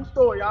y'all a true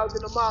story. I was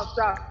in the mall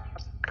shop.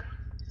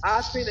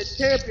 I seen a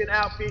champion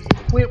outfit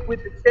equipped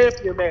with the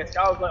champion mask.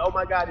 I was like, oh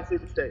my God, it's here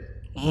to stay.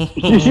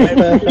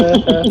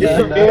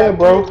 Yeah,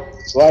 bro.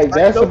 Like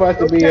that's about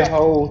to be a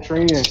whole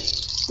trend.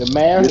 The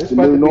mask is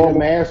about to be the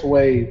mask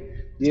wave.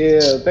 Yeah,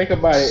 think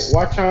about it.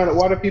 Why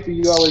the people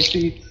you always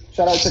see?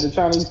 Shout out to the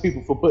Chinese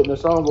people for putting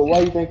us on, but why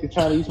do you think the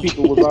Chinese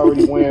people was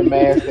already wearing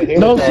masks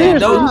ahead of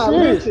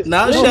time?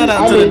 Now shout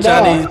out to the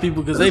Chinese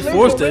people because they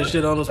forced that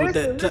shit on us with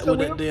that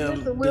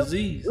damn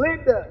disease.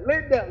 Linda.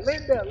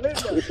 Listen. Let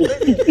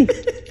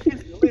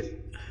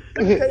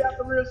me tell y'all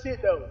the real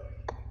shit though.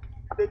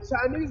 The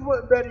Chinese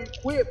weren't better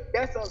equipped.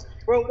 That's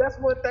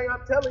one thing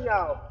I'm telling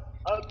y'all.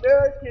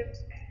 Americans,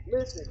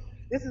 listen.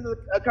 This is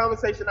a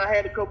conversation I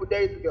had a couple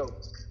days ago.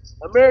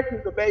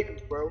 Americans are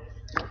babies, bro.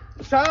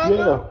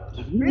 China,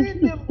 been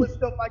dealing with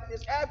stuff like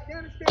this.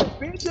 Afghanistan,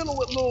 been dealing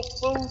with little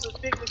flus and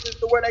sicknesses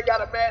to where they got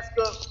to mask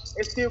up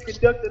and still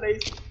conduct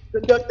themselves.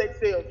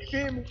 You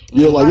feel me?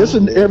 Yeah, like it's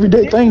an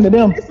everyday thing to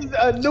them. This is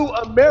a new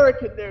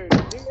American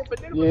narrative. But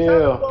then when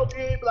China go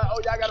in, be like,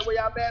 oh, y'all got to wear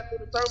y'all mask for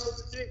the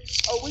thermals and shit.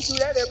 Oh, we do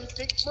that every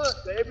 6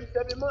 months. Or every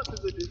 7 months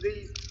is a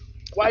disease.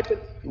 Wiping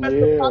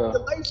the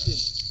population.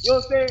 You know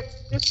what I'm saying?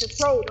 It's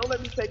control. Don't let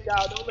me put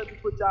y'all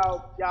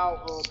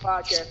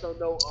podcast on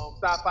no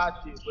sci-fi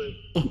shit. But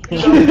you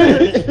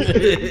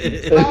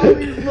know, all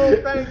these little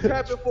things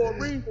happen for a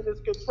reason. It's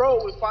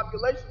control. It's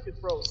population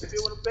control. You see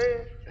what I'm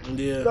saying?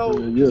 Yeah. So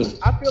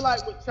I feel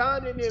like with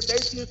China and them, they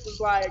just was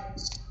like,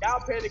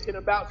 y'all panicking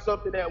about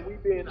something that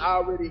we've been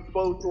already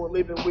exposed to and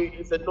living with.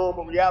 It's a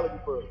normal reality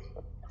for us.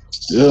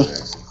 Yeah.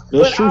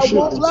 But I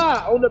won't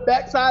lie, on the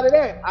backside of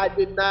that, I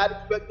did not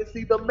expect to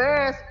see the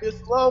mask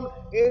this long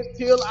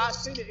until I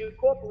seen it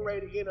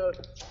incorporated in a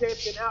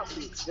champion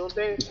outfit. You know what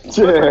I'm saying? When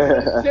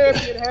the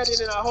champion had it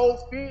in a whole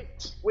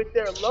fit with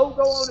their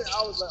logo on it,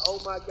 I was like, oh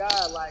my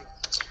God, like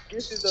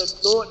this is a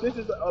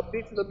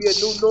fixing to be a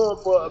new norm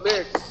for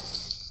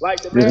Americans.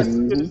 Like the mask is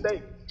to the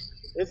state.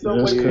 In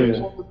some way,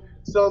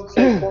 some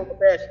form of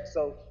fashion.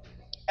 So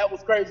that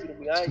was crazy to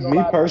me. I ain't gonna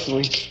lie.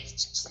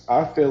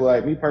 I feel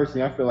like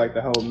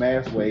the whole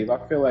mask wave. I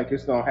feel like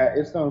it's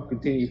gonna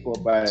continue for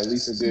about at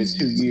least a good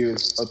 2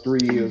 years or 3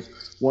 years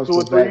once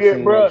the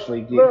vaccine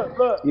actually gets. Look.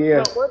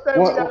 One thing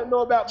you gotta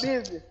know about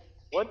business.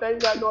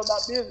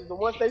 And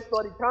once they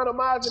start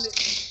economizing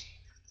it,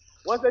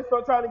 once they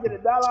start trying to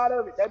get $1 out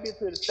of it, that bitch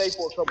here to stay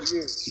for a couple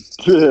years.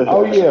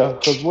 Oh yeah,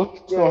 because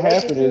what's gonna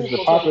happen is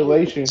the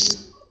population.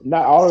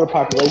 Not all of the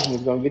population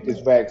is gonna get this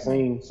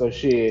vaccine, so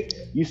shit,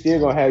 you still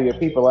gonna have your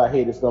people out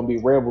here that's gonna be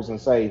rebels and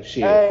say,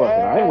 shit, fuck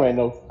it, I ain't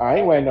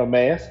wearing no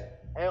mask.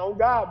 And on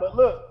God, but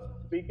look,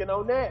 speaking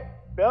on that,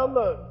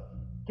 fellas,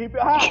 keep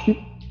it hot.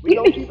 We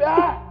gonna keep it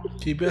hot.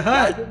 Keep it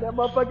hot. Get that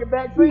motherfucking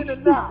vaccine or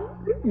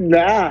not?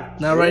 Nah.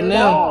 Not right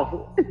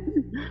now.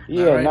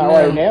 Yeah, not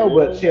right now,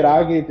 but shit,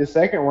 I'll get it the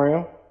second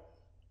round.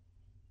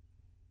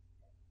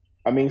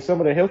 I mean, some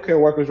of the healthcare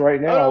workers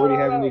right now are already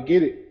having to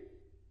get it.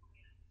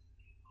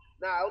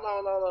 Nah,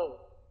 hold on.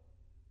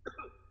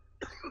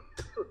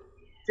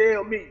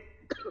 Tell me,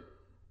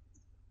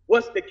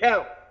 what's the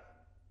count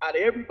out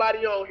of everybody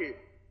on here?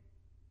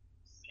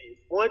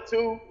 It's 1,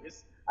 2.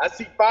 I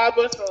see 5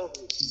 of us on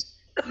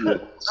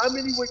here. How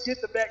many would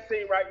get the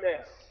vaccine right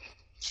now?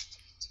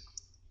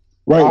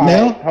 Right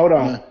now? Hold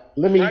on.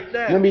 Let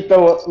me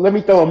throw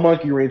a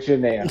monkey wrench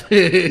in there.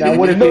 Now,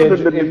 what if your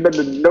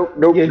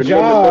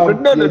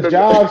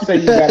job say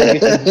you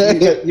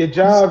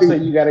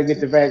gotta get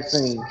the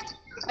vaccine?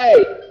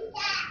 Hey,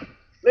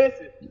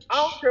 listen. I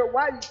don't care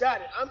why you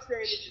got it. I'm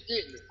saying that you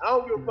didn't. I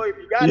don't give a fuck if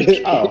you got it.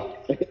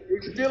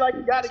 If you feel like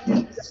you gotta get it,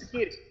 you gotta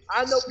get it.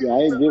 I know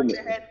people who feel like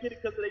they had to get it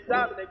because of their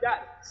job and they got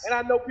it. And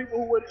I know people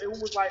who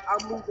was like,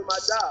 I'm losing my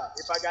job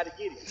if I gotta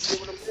get it. You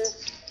know what I'm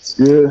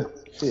saying?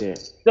 Yeah.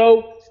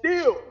 So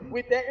still,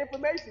 with that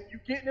information, you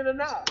getting it or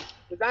not?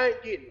 Because I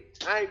ain't getting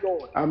it. I ain't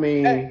going. I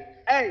mean,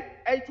 hey,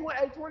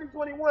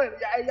 2021.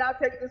 Hey, y'all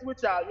take this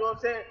with y'all. You know what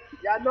I'm saying?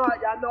 Y'all know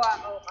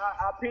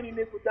I penny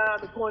this with dime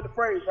and coin the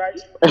phrase, right?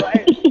 So,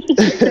 hey,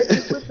 take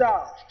this with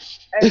y'all.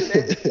 Hey,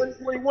 man,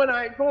 2021,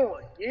 I ain't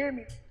going. You hear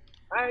me?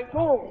 I ain't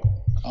going.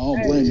 I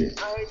don't blame you.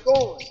 I ain't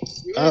going.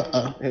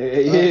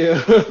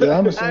 Yeah,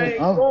 I'm the same. I ain't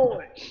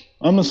going.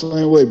 I'm the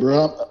same way,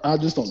 bro. I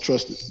just don't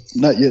trust it.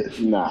 Not yet.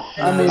 Nah.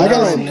 I mean, I I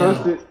gotta don't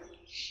trust it.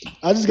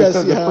 I just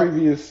gotta see how.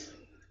 Previous.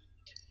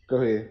 Go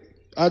ahead.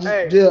 I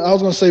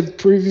was gonna say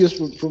previous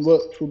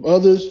from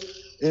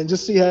others, and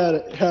just see how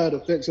it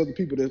affects other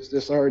people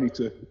that's already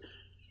took it.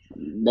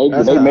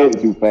 They made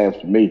it too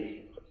fast for me.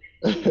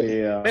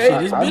 Yeah,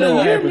 It's been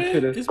a year,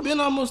 man. It's been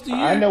almost a year.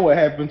 I know what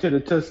happened to the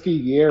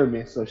Tuskegee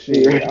Airmen, so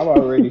shit, I'm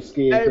already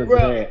scared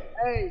because of that.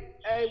 Hey,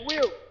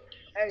 Will.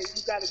 Hey,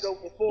 you gotta go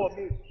before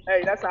me.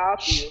 Hey, that's how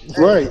I feel.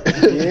 Right.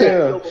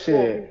 Yeah,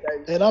 shit.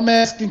 And I'm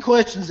asking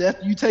questions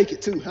after you take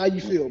it too. How you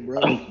feel, bro?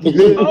 You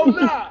good? Oh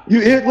nah. You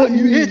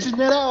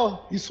itching at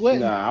all? You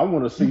sweating? Nah, I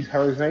want to see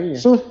her saying.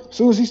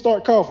 Soon as he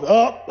start coughing, you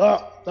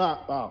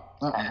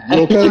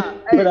okay?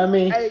 But I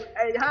mean, hey,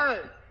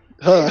 Hines.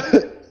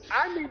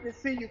 I need to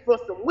see you for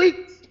some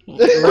weeks.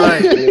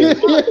 Right.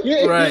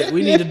 Right. I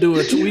need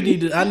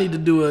to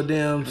do a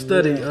damn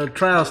study, a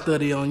trial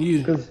study on you.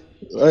 Because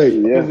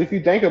if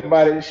you think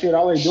about it, shit,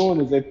 all they're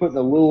doing is they're putting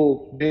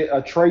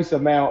a trace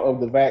amount of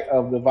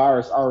the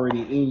virus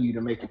already in you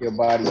to make your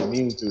body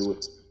immune to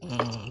it.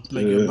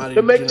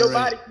 To make your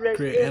body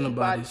create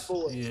antibodies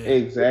for it. Yeah.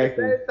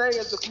 Exactly. It's the same thing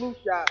as the flu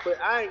shot, but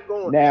I ain't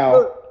going.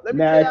 Now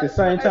at the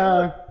same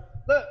time.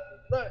 Look.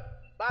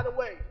 By the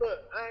way,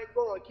 I ain't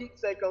going.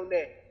 Keepsake on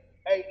that.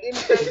 Hey,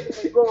 anything you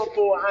ain't going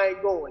for, I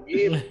ain't going. You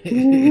hear me?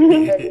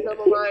 Hey, tell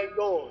them I ain't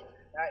going.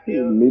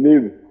 Me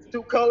neither. It's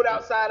too cold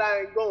outside, I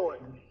ain't going.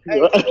 Hey,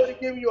 if you want to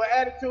give you an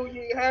attitude,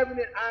 you ain't having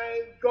it, I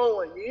ain't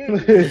going. You hear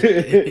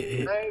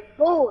me? I ain't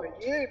going.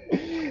 You hear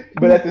me?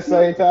 But at the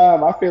same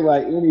time, I feel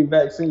like any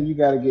vaccine you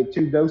got to get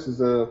 2 doses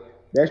of.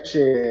 That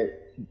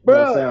shit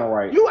don't sound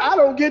right. I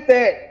don't get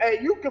that. Hey,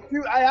 you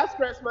confused. I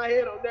scratched my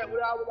head on that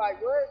when I was like,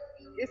 what?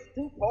 It's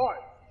 2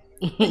 parts.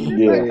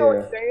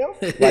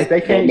 Like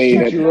they can't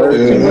shoot you up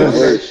too much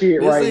of that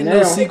shit right now.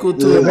 No sequel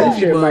to that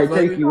shit might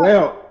take you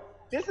out.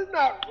 This is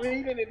not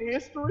reading in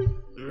history.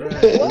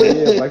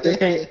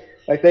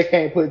 Like they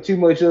can't put too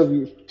much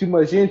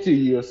into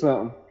you or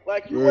something.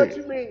 Like what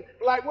you mean?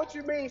 Like what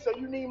you mean? So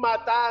you need my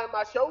thigh and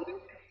my shoulder?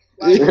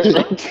 Like,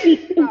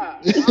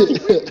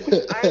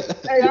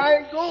 I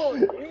ain't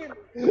going.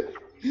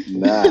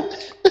 Nah.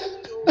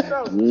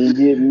 You ain't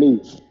getting me.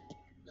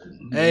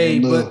 Hey,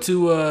 but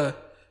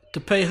to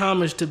pay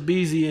homage to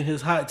Beezy and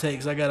his hot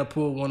takes, I gotta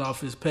pull one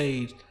off his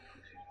page.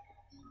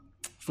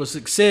 For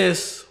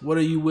success, what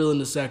are you willing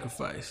to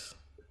sacrifice?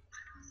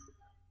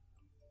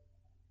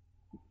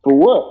 For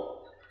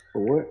what? For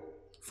what?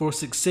 For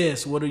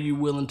success, what are you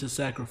willing to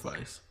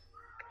sacrifice?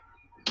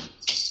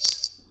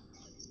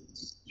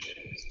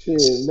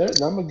 Shit,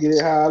 I'm gonna get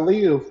it how I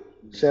live.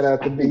 Shout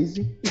out to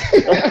Beezy.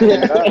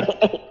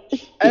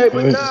 Hey,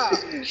 but nah,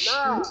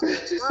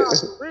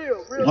 for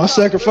real. I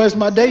sacrificed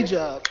my day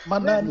job, my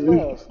 9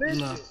 to 5.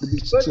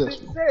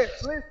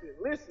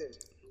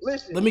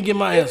 Listen. Let me get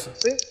my answer.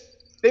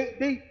 Think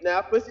deep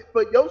now.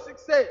 For your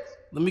success.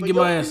 Let me get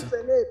my answer.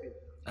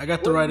 I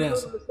got the right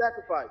answer. What are you willing to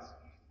sacrifice?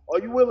 Are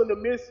you willing to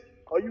miss?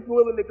 Are you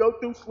willing to go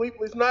through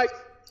sleepless nights?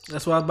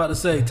 That's what I was about to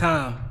say.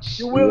 Time.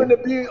 You willing to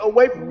be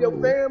away from your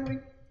family?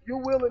 You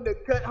willing to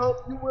cut home?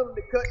 You willing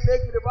to cut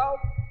negative off?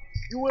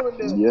 You willing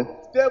to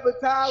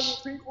sabotage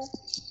with people?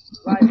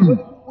 Like, what are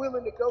you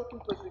willing to go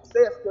through for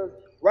success? Because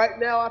right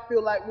now, I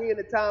feel like we're in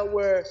a time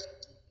where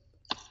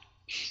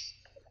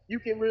you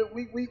can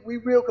we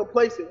real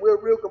complacent. We're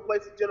a real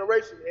complacent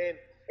generation, and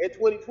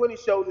 2020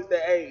 shows us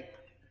that hey,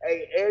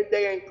 every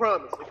day ain't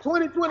promised. If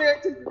 2020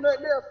 ain't teaching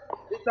nothing else,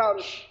 it taught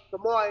us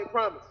tomorrow ain't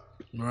promised.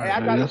 Right. Hey,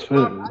 I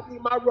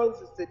need my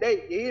roses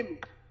today. You hear me?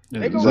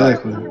 They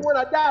Exactly. gonna give me when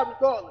I die,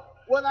 regardless.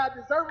 Whether I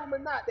deserve them or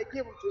not, they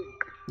give them to you.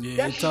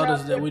 Yeah, it taught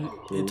us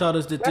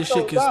that this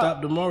shit can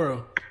stop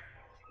tomorrow.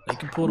 They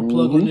can pull the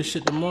plug on this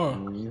shit tomorrow.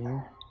 Mm-hmm.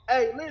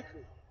 Hey,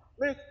 listen.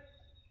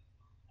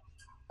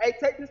 Hey,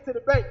 take this to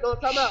the bank. Know what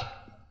I'm talking about?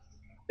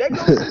 They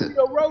gonna give you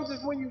your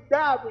roses when you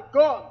die,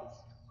 regardless.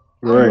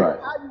 Right.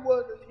 How you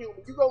was as a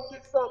human, you gonna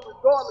get something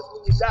regardless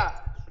when you die.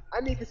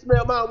 I need to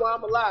smell mine while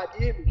I'm alive.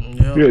 You hear me?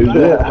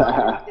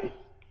 Yeah.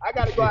 I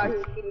gotta go out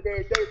here and get it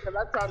every day because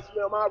I'm trying to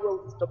smell my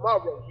roses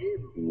tomorrow. You hear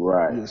me?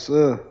 Right. Yes,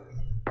 sir.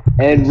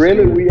 And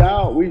really, we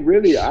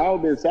really all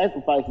been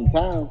sacrificing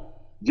time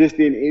just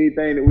in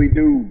anything that we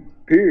do.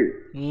 Period.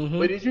 Mm-hmm.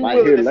 But is you Like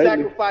willing to lately.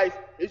 sacrifice?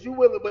 Is you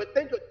willing? But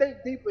think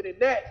deeper than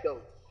that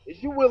though.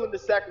 Is you willing to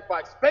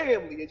sacrifice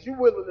family? Is you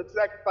willing to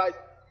sacrifice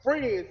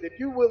friends? If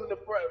you willing to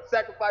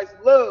sacrifice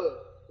love?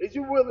 Is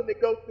you willing to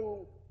go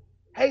through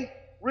hate,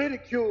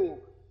 ridicule,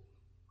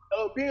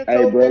 being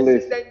told that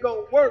shit ain't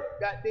gonna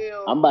work?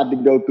 Goddamn. I'm about to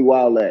go through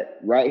all that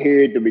right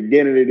here at the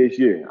beginning of this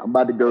year. I'm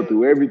about to go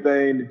through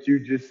everything that you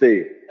just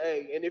said.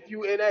 Hey, and if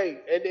you and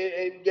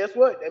guess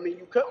what? I mean,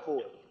 you cut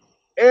for it.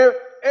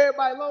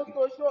 Everybody, long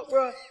story short,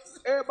 bro,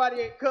 everybody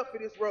ain't cut for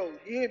this road.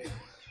 You hear me?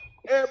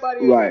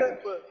 Everybody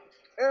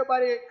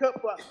ain't cut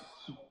for.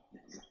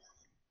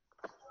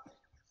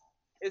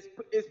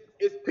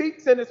 It's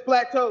peaks and it's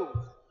plateaus.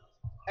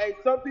 Hey,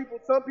 some people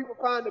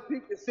find the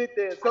peak and sit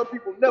there, and some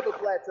people never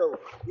plateau.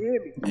 You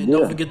hear me? And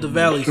don't forget the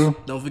valleys.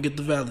 Don't forget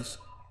the valleys.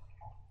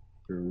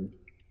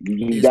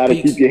 You gotta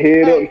keep your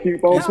head up and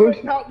keep on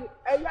pushing.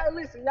 Hey, y'all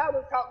listen, y'all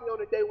done caught me on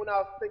the day when I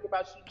was thinking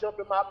about she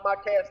jumping my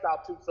cast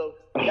off too, so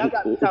y'all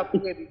got me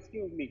talking heavy,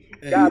 excuse me.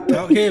 Hey,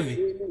 talk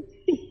heavy.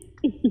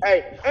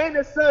 Hey, and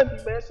it's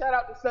Sunday, man. Shout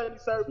out to Sunday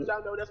service.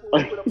 Y'all know that's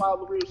when we put up all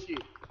the real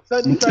shit.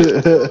 Sunday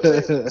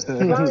service. I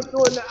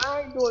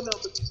ain't doing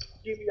nothing but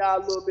giving y'all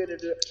a little bit of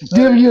the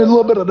Give you a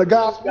little bit of the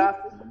gospel.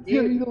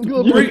 Give you you a little bit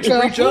of the Preach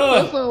gospel.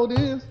 on. That's all it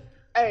is.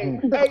 Hey,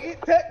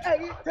 it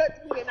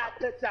touched me and I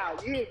touch y'all.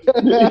 You hear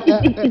me?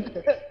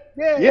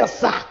 Yeah. Yes,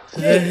 sir.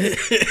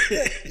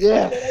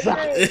 Yes, sir.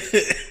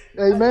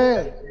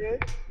 Amen.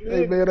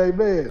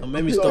 Amen. Don't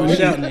make me start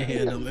shouting in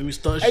here. Don't make me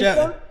start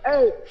shouting.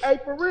 Hey,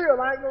 for real,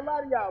 I ain't gonna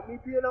lie to y'all. Me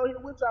being on here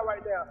with y'all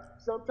right now,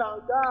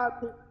 sometimes God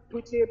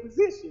put you in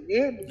position. You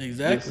hear me?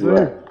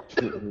 Exactly.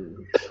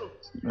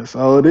 That's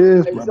all it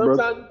is, Hey, my sometimes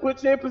brother. you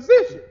put you in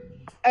position.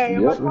 Hey,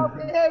 am I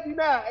talking heavy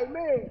now?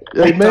 Amen.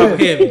 Talk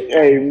heavy.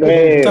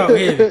 Amen. Talk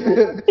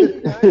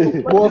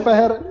heavy. Boy,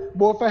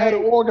 if I had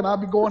an organ,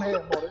 I'd be going ham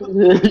on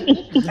it.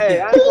 Hey,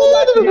 I ain't gonna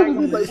lie to you. I ain't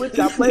gonna play with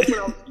you. I played when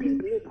I was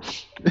speaking.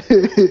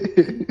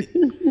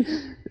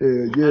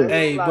 Yeah.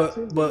 Hey,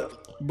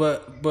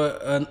 but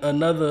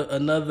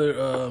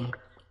another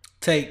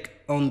take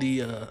on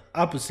the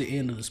opposite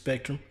end of the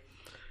spectrum.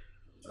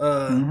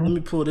 Let me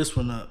pull this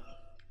one up.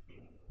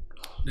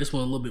 This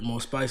one a little bit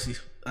more spicy.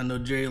 I know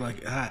Jerry like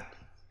it hot.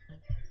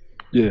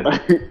 Yeah.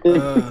 A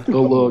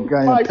little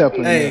cayenne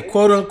pepper. Hey,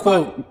 quote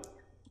unquote.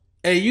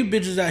 Hey, you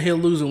bitches out here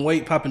losing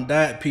weight, popping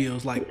diet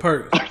pills like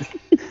perks.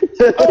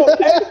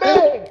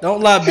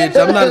 Don't lie, bitch.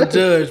 I'm not a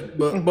judge,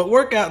 but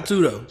work out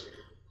too though.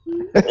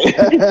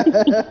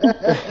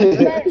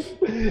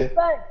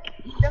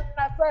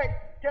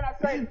 Can I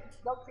say,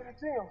 go to the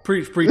gym?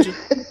 Preach, preacher.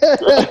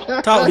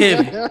 Talk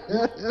heavy. Hey,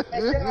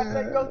 can I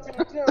say, go to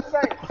the gym?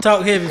 Say,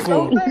 Talk heavy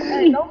for him.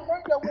 don't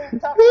think that we ain't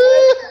talking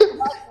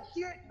about some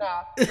shit now.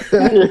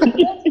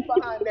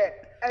 Behind that.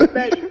 Hey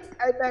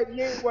baby,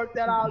 you ain't worked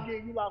that all year.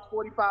 You lost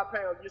 45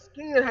 pounds. Your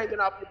skin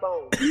hanging off your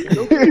bones.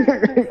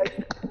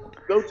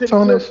 Go to the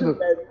gym,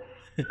 baby.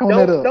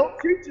 Don't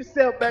treat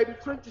yourself, baby.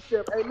 Treat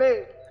yourself.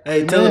 Amen.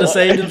 Hey, tell her to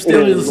save them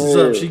stimulus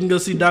up. She can go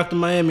see Dr.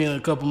 Miami in a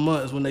couple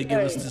months when they give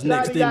us this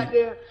next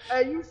stimulus.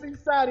 Hey, you see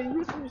Shotty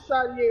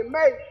in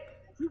May.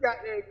 She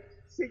got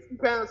 60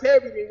 pounds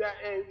heavier than that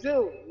in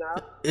June. Now,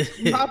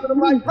 you popping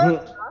them like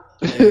perks, now.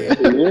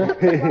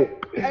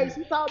 Hey,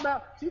 she talking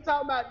about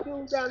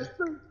dude down the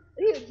street.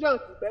 He a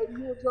junkie, baby.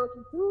 You a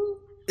junkie too?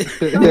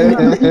 Meth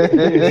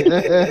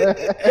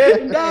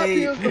and dog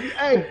pills,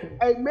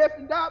 meth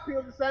and dog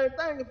pills the same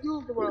thing if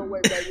used the wrong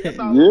way, baby. That's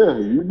all. Yeah,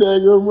 you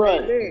dang good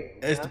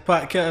right. That's the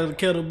pot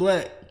kettle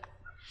black.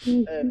 I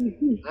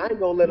ain't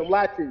gonna let them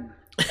lie to you.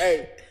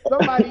 Hey,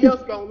 somebody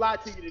else gonna lie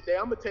to you today.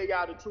 I'm gonna tell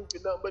y'all the truth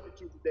and nothing but the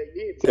truth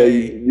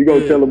today. You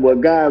gonna tell them what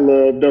God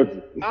love, don't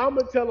you? I'm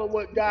gonna tell him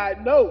what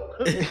God knows.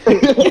 I'm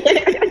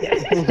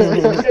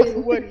gonna tell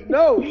you what he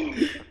knows.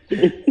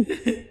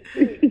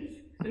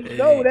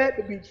 Know that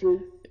to be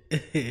true.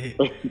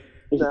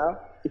 Now,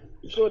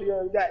 shorty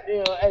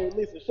goddamn. Hey,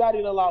 listen,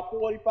 Shotty done lost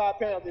 45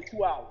 pounds in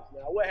 2 hours.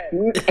 Now, what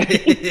happened?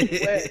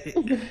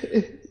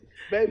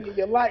 Baby,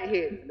 you're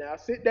lightheaded. Now,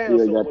 sit down.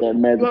 You got that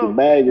magical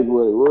bag is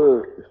what it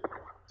was.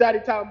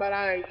 Shotty talking about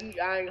I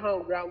ain't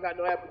hungry. I don't got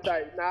no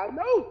appetite. Now,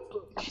 no.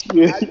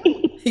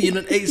 You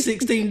done ate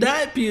 16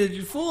 diet pills.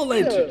 You full,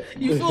 ain't you?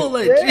 You full,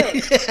 ain't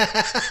you?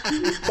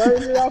 You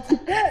burn it off the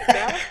back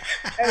now.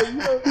 Hey, you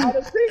know, I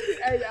done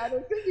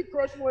seen you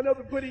crush one up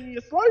and put it in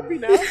your Slurpee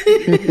now.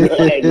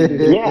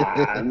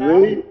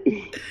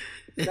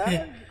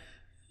 Yeah,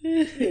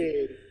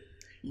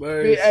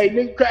 really? Hey,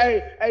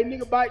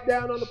 nigga, bite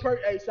down on the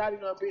perk. Hey, Shotty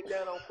done bit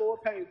down on 4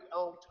 pages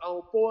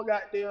on 4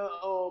 goddamn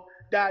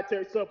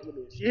dietary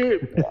supplements. You hear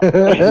me?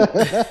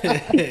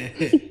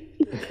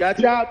 Got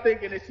y'all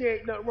thinking that she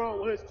ain't nothing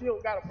wrong with her. She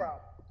don't got a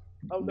problem.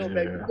 Oh no,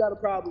 baby, you got a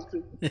problem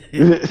too.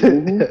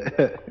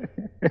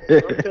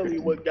 I'm telling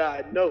you what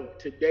God knows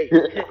today.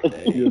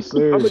 Yes,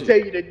 sir. I'm gonna tell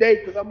you today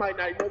because I might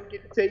not never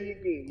get to tell you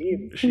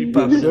again. She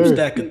popping them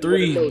stack of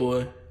threes,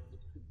 boy.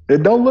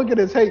 And don't look at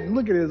it as hate.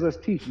 Look at it as us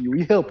teaching you.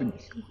 We helping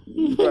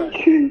you.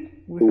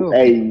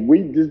 Hey,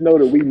 we just know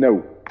that we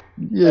know.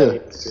 Yeah.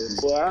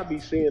 Boy, I be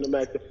seeing them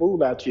act the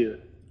fool out here.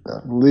 I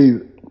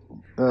believe it.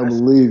 I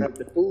believe it. Act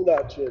the fool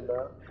out here,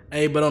 man.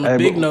 Hey, but on a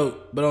big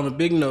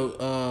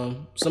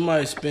note,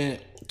 somebody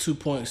spent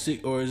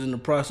 2.6 or is in the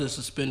process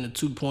of spending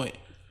 $2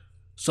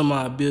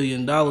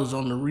 billion on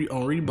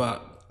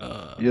Reebok.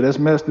 Yeah, that's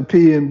Master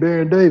P and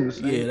Baron Davis.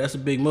 Yeah, that's a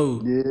big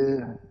move.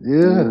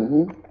 Yeah.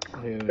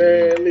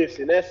 Man,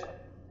 listen, that's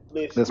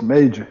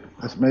major.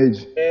 That's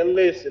major. And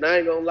listen, I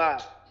ain't gonna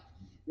lie.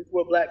 This is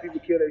what black people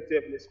kill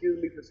themselves. And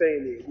excuse me for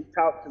saying it. We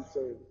talk too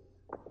soon.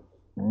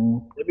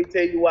 Let me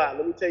tell you why.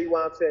 I'm saying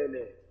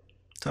that.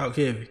 Talk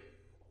heavy.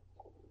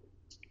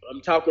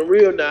 I'm talking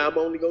real now. I'm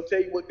only gonna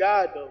tell you what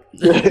God knows.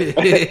 I'm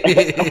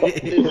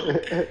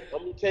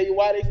gonna tell you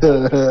why they still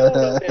on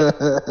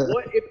that.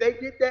 What if they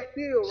get that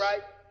deal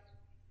right?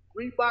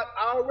 Reebok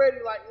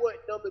already like what,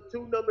 number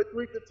 2, number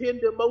 3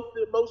 contender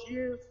most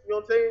years. You know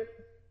what I'm saying?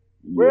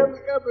 Rarely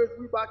ever is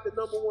Reebok the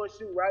number 1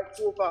 shoe, right?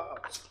 True or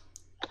false?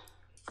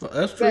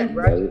 That's true.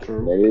 Right? That is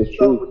true.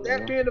 So with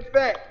that being the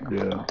fact,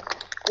 Yeah.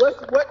 what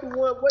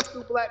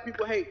do black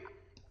people hate?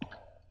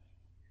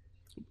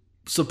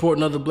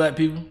 Supporting other black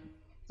people.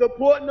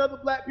 Supporting other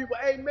black people.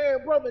 Hey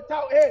man, brother,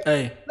 talk head.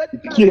 Hey. Let the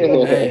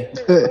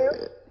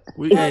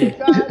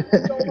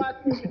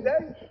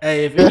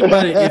Hey, if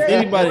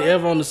anybody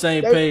ever on the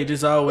same page,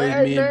 it's always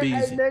me and Beezy.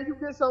 Hey man, you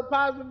get some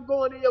positive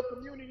going in your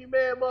community,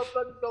 man,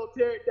 motherfuckers gonna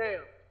tear it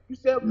down. You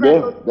sell crack Yeah,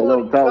 on the they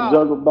corner, gonna talk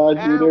junk about you and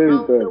I don't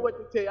know everything. what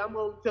to tell you. I'm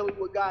gonna tell you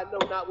what God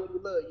knows, not what He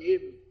love. You hear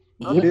me?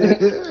 I'm telling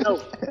you what He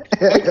knows.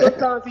 Hey,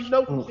 sometimes He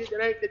knows some shit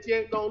that you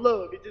ain't gonna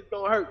love. It's just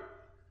gonna hurt.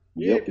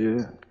 You hear me?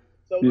 Yeah.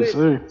 So Yes,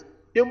 listen, sir.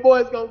 them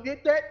boys gonna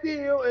get that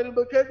deal, and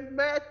because it's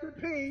Master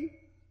P,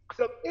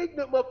 some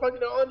ignorant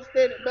motherfucker don't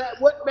understand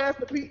what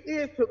Master P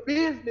is to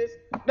business,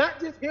 not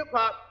just hip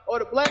hop or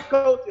the black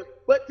culture,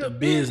 but to The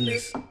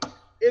business.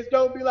 It's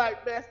gonna be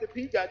like Master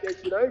P got that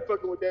shit. I ain't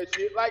fucking with that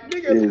shit. Like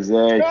nigga,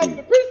 Exactly.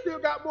 Master P still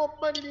got more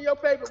money than your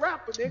favorite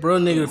rapper, nigga. Bro,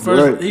 nigga,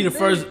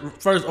 the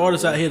first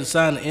artist out here to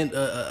sign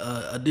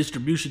a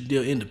distribution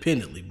deal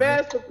independently, bro.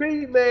 Master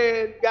P,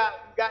 man,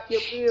 got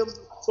them M's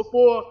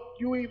before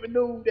you even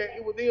knew that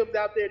it was M's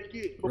out there to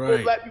get. Before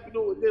black people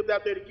knew it was M's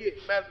out there to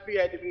get, Master P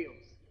had them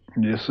M's.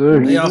 Yes, sir.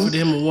 They offered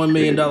him a $1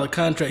 million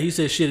contract. He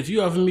said, "Shit, if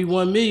you offer me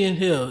 $1 million,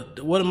 hell,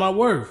 what am I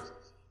worth?"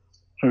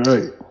 All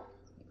right.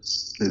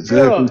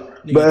 Exactly.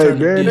 Nigga But hey,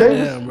 turned the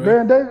deal down, bro.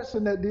 Baron Davis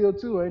in that deal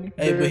too, ain't he?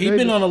 Hey, but he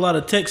been on a lot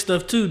of tech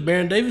stuff too.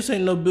 Baron Davis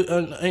ain't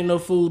no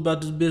fool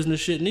about this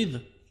business shit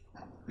neither.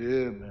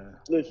 Yeah, man.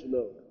 Listen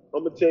up.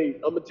 I'm gonna tell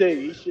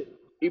you.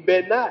 He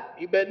better not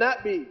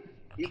be.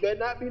 He better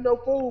not be no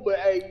fool. But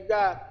hey,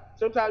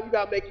 sometimes you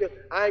gotta make your.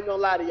 I ain't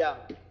gonna lie to y'all.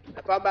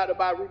 If I'm about to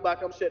buy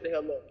Reebok, I'm shutting the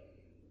hell up.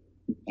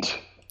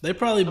 They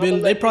probably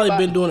been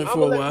doing it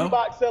for a while.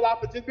 Reebok sell out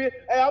for just being.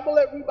 Hey, I'm gonna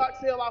let Reebok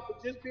sell out for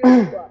just being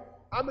Reebok.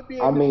 I'm gonna be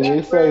in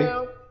the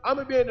background. I'm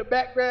gonna be in the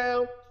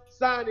background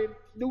signing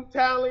new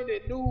talent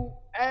and new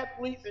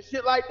athletes and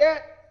shit like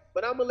that.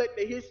 But I'm gonna let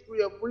the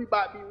history of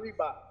Reebok be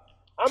Reebok.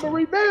 I'm gonna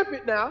revamp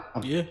it now.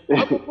 Yeah.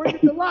 I'm gonna bring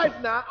it to life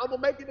now. I'm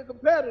gonna make it a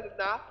competitor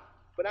now.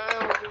 But I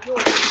don't know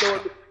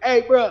it.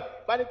 Hey, bro,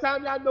 by the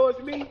time y'all know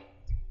it's me,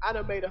 I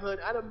done made a B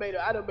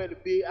out of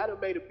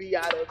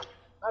it.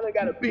 I done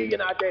got $1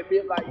 billion out that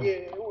bit. Like, yeah,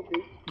 it was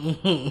me.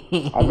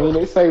 I mean,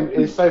 it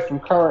say from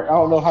current. I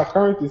don't know how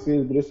current this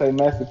is, but it say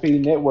Master P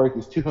net worth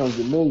is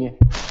 $200 million.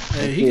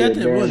 Hey, he got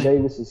that Baron money.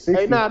 Davis is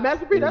 60. Hey, nah,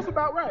 Master P, that's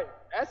about right.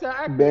 That's how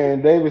accurate.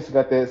 Baron Davis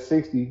got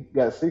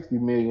 60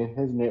 million.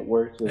 His net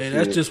worth. So hey,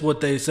 that's just what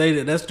they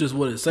say. That's just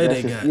what it say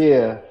they got.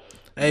 Yeah.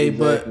 Hey,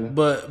 exactly.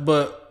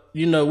 but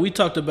you know, we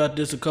talked about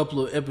this a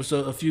couple of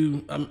episodes.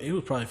 It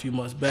was probably a few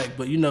months back.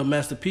 But you know,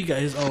 Master P got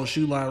his own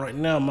shoe line right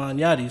now,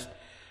 Manyatis.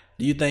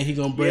 Do you think he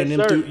gonna brand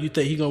them through? You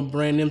think he gonna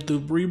brand them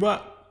through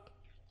Reebok?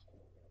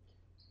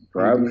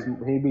 Probably.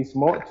 He'd be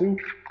smart too.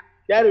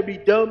 That'd be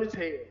dumb as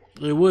hell.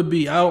 It would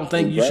be. I don't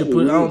think you should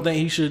put. I don't think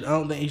he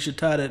should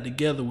tie that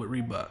together with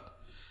Reebok.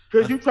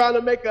 Cause you trying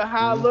to make a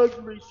high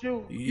luxury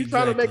shoe. You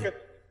trying to make a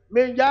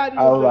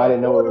Manyatis. I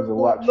didn't know it was a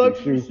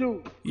luxury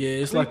shoe. Yeah,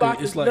 it's like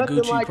Gucci.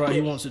 Like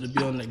He wants it to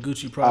be on that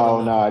Gucci product.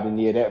 Oh no, I didn't.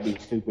 Yeah, that'd be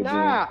stupid.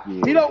 Nah,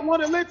 yeah. he don't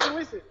want to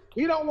listen.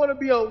 He don't want to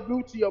be on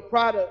Gucci or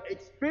Prada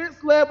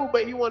expense level,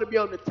 but he want to be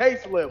on the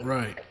taste level.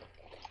 Right.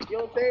 You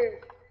know what I'm saying?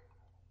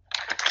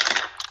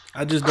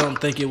 I just don't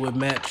think it would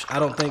match. I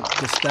don't think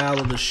the style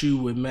of the shoe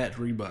would match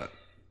Reebok.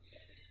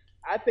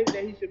 I think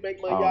that he should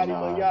make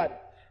Manyatis.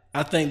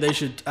 I think they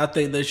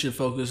should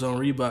focus on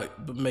Reebok,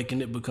 but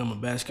making it become a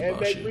basketball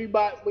and make shoe.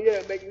 Reebok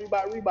again.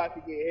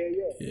 Hell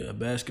yeah. Yeah, a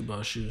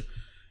basketball shoe.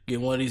 Get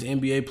one of these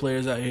NBA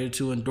players out here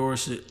to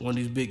endorse it. One of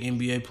these big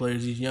NBA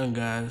players, these young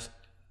guys.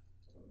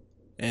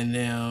 And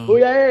then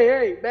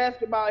hey,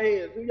 basketball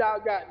heads. Who y'all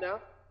got now?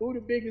 Who the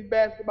biggest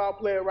basketball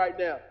player right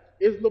now?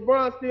 Is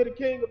LeBron still the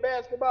king of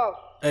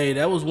basketball? Hey,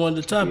 that was one of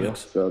the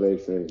topics. Yeah, so they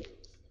say.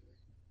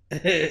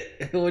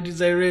 What'd you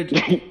say, Rich?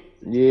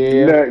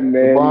 Yeah, nothing,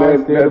 man.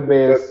 LeBron's still the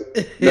best.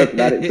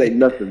 Nothing. I didn't say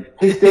nothing.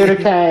 He's still the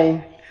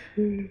king.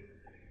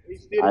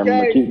 He's still I'm the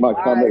gonna king. keep my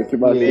comments to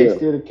myself. Yeah,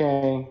 still the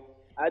king.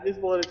 I just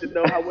wanted to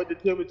know what the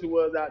temperature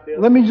was out there.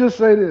 Let me just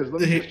say this.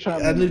 Let me just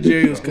chime I in. knew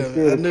Jerry was coming.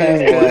 Still I the knew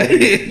king he was right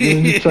here.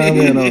 Let me chime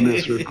in on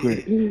this real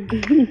quick.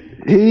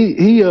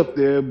 He up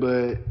there,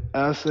 but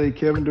I say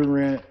Kevin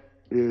Durant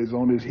is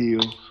on his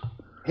heels.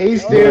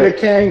 He's still the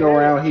king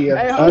around here.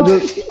 Hey, hold on.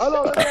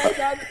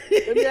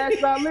 Let me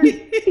ask y'all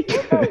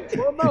this.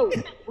 One more.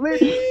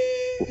 Listen.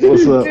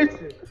 What's up?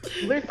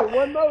 Listen.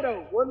 One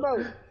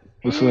more.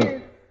 What's up?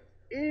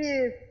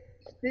 Is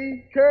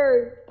Steve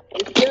Curry,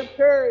 is Steph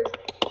Curry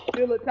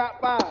still a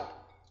top 5?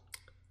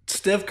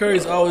 Steph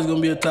Curry's always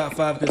gonna be a top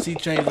 5 because he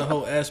changed the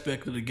whole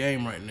aspect of the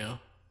game right now.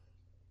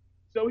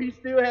 So he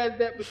still has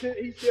that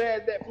potential. He still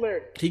has that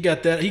flair. He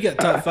got that. He got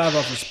top 5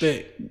 off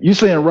respect. You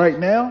saying right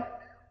now?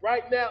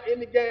 Right now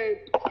in the game,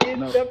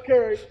 is Steph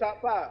Curry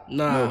top 5?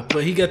 Nah,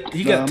 but he got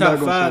I'm top not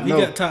gonna 5. say He no.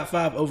 got top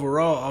 5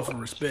 overall off of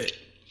respect.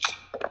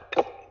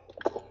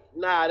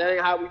 Nah, that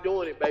ain't how we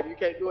doing it, baby. You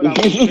can't do it out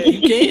respect.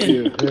 You can.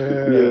 Yeah. You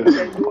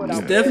can't do it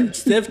out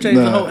Steph changed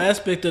the Nah. whole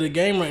aspect of the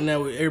game right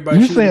now with everybody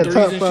You shooting saying threes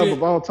top and 5 shit.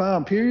 of all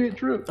time? Period.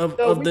 Trip. Of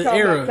No, we the talking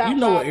era, about top you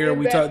know what 5 era in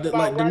we talk.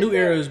 basketball Like the right new now.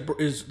 era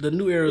is the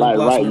new era is Like right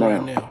blossoming now.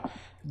 right now.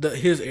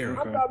 His era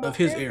I'm talking of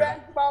his about era.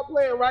 basketball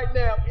player right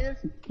now. Is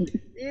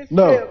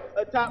No. Steph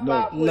a top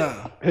 5 player?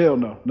 Nah, Hell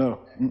no.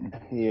 Mm-mm.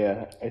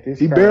 Yeah, at this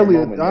He current barely,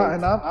 moment, no.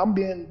 and I'm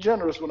being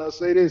generous when I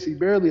say this. He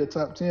barely a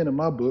top 10 in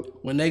my book.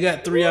 when they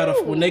got 3 out of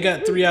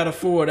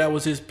 4, that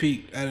was his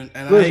peak, and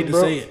I Listen, hate to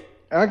bro, say it.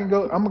 I can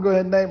go. I'm gonna go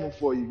ahead and name them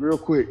for you real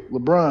quick.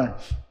 LeBron,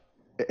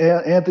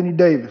 Anthony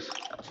Davis,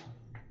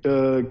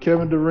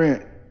 Kevin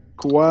Durant,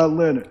 Kawhi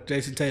Leonard,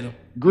 Jason Tatum.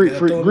 Greek You gotta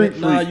freak. throw him Greek in-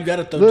 freak. Nah, you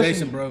gotta throw Listen,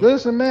 Jason, bro.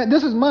 Listen, man,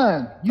 this is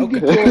mine. You Okay.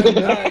 can throw him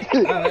in.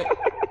 All right.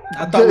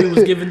 I thought we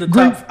was giving the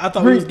top. I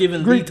thought we was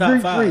giving the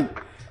top 5.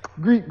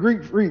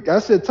 Greek freak. I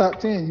said top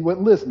 10. You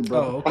wasn't listening,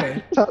 bro. Oh,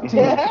 okay. Top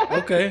 10.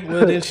 Okay.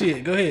 Well then,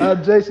 shit. Go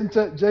ahead. Jason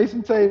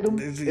Tatum,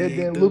 and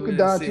then Luka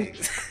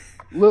Doncic,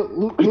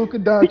 Luka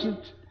Doncic,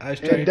 Ice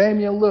Tray. and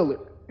Damian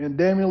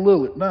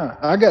Lillard. Nah,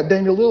 I got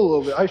Damian Lillard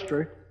over Ice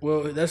Tray.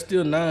 Well, that's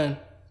still 9.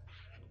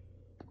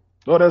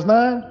 Oh, that's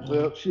 9?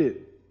 Well,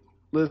 shit.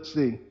 Let's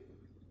see.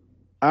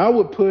 I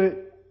would put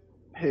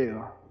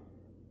hell.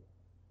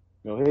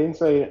 Go ahead and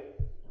say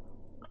it.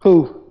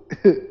 Who?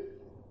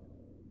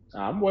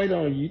 I'm waiting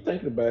on you.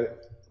 Thinking about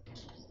it.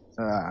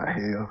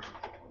 Hell.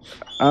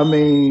 I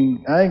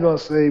mean, I ain't gonna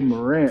say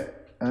Morant.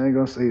 I ain't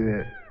gonna say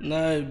that.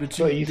 Nah, but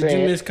So you did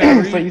saying? you miss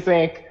Kyrie? So you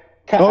saying?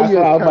 Oh, That's yeah,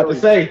 what I was about to Kyrie.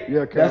 say.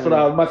 Yeah, That's what Kyrie.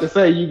 I was about to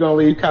say. You gonna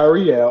leave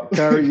Kyrie out?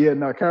 Kyrie, yeah,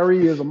 no,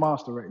 Kyrie is a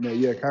monster right now.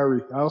 Yeah,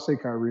 Kyrie. I'll say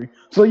Kyrie.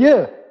 So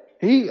yeah,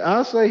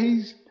 I'll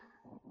say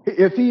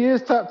if he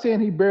is top 10,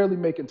 he barely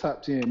making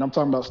top 10. I'm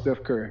talking about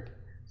Steph Curry.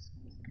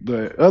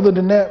 But other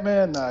than that,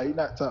 man, nah, he's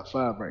not top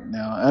 5 right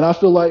now. And I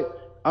feel like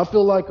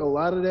a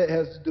lot of that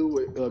has to do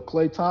with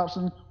Klay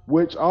Thompson,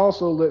 which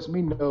also lets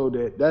me know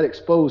that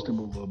exposed him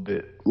a little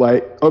bit.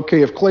 Like,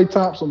 okay, if Klay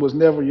Thompson was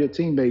never your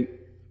teammate,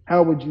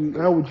 how would you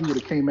would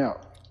have came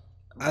out?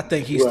 I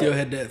think he still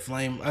had that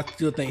flame. I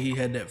still think he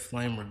had that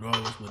flame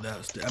regardless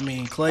without. I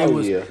mean, Clay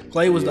was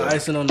the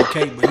icing on the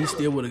cake, but he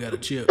still would have got a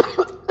chip.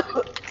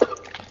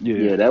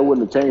 Yeah, that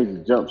wouldn't have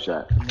changed the jump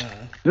shot. Nah.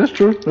 That's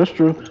true.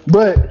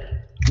 But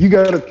you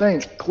got to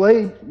think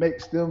Clay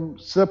makes them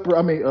separate.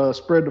 I mean,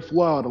 spread the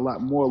floor out a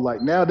lot more.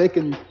 Like now they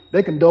can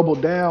double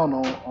down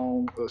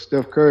on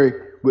Steph Curry.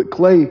 With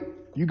Clay,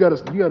 you got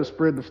to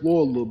spread the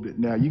floor a little bit.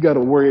 Now you got to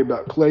worry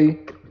about Clay.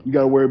 You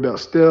got to worry about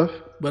Steph.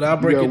 But I'll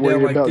break it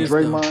down like this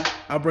Draymond. though.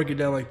 I'll break it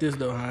down like this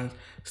though, Hines.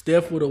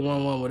 Steph would have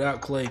won one without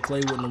Clay. Clay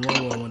wouldn't have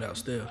won one without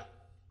Steph.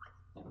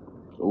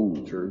 Oh,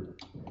 true.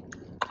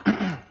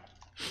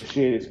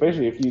 Shit,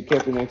 especially if you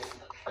kept in the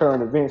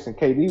current events and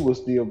KD was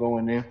still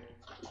going there.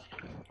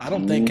 I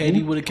don't think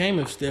KD would have came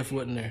if Steph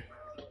wasn't there.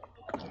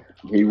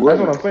 He That's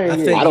wasn't. what I'm saying. I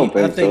think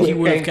he so.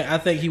 would have. I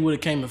think he would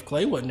have came if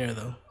Clay wasn't there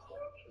though.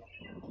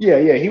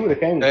 Yeah, he would have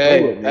came.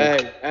 Hey.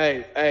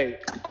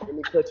 Let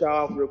me cut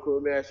y'all off real quick.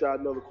 Let me ask y'all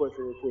another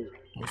question real quick.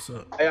 What's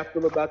up? How y'all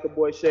feel about the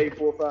boy Shea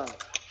 4-5?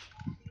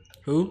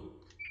 Who?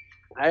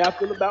 How y'all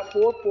feel about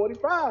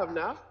 445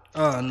 now?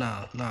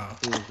 No.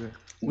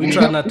 We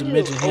try not to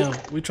mention him.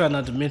 We try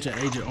not to mention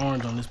Agent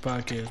Orange on this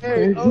podcast.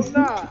 Hey, Bro.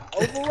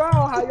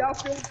 Overall, how y'all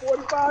feel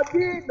 45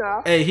 kid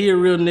now? Hey, he a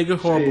real nigga,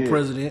 horrible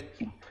president.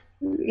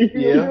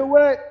 You know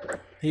what?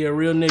 He a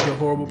real nigga,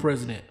 horrible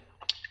president.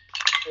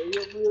 Hey,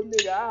 you a real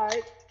nigga, all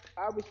right.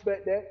 I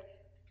respect that.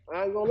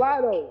 I ain't gonna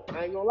lie though.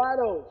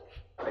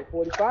 Hey,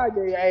 45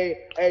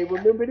 day. Hey,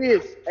 remember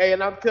this. Hey,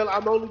 and I'm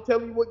only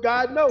telling you what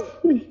God knows.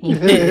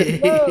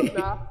 Love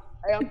now.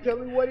 Hey, I'm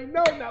telling you what he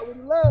knows, not what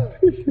he loves.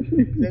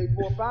 Say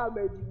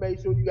 4-5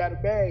 made sure you got a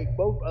bag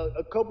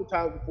a couple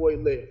times before he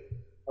left.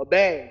 A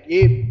bag,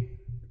 yeah.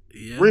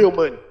 Real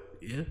money.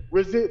 Yeah.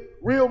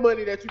 Real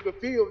money that you can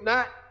feel.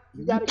 Not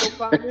you gotta go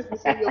find this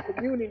in your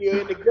community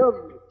or in the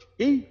government.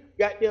 He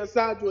got there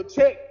signed you a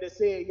check that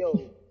said, "Yo,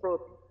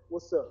 Trumpy,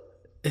 what's up?"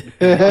 Keep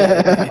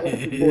that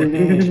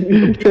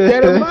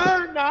in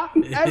mind now.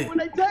 Hey, when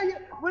they tell you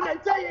he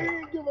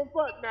didn't give a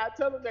fuck, now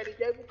tell them that he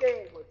gave a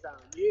game one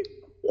time. You hear me?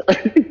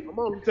 I'm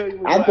only telling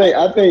you. I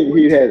think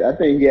he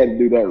had to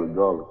do that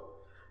regardless.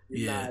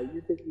 Yeah. Nah,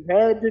 you think he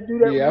had to do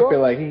that? Yeah, I feel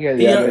like he had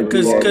to.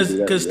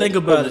 Because think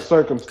about it.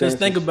 Circumstances. Because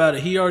think about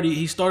it.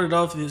 He started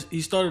off his.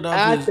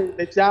 I think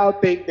that y'all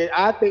think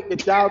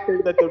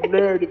that the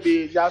narrative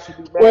is y'all should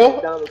be mad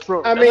at Donald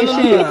Trump. I mean,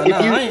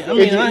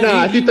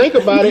 if you think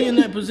about it, he in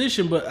that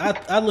position. But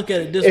I look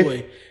at it this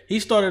way. He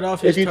started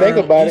off his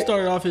term.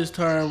 Started off his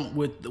term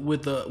with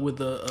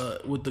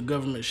the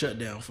government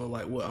shutdown for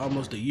like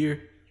almost a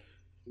year.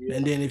 Yeah.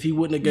 And then if he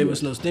wouldn't have gave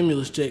us no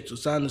stimulus checks or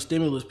signed the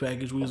stimulus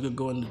package, we was gonna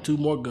go into 2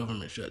 more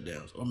government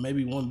shutdowns, or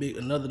maybe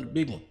another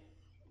big one.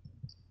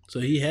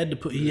 So he had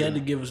to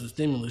give us a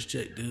stimulus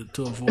check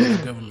to avoid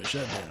the government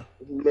shutdown.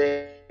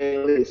 Man,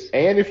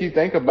 and if you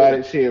think about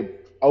it,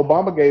 shit,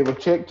 Obama gave a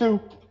check too.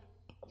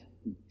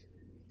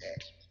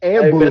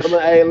 And Bush.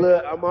 Hey,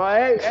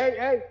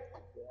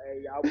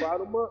 y'all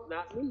brought him up,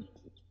 not me.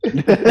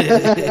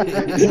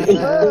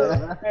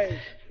 Hey.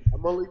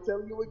 I'm only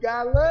telling you what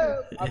God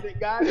loves. I think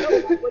God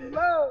knows what He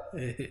loves.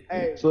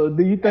 Hey, so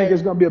do you think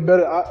it's gonna be a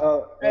better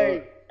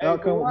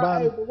outcome with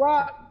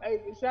Biden? Hey,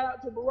 shout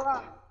out to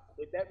Barack.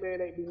 If that man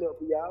ain't doing up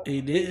for y'all,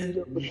 he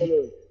did.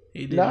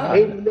 He did. Nah,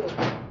 he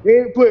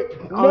didn't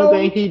put. The only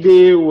thing he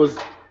did was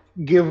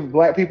give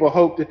black people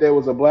hope that there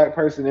was a black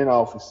person in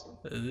office.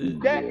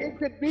 It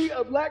could be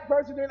a black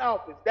person in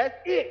office. That's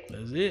it.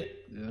 That's it.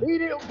 Yeah. He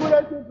didn't put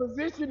us in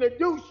position to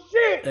do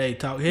shit. Hey,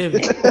 talk heavy.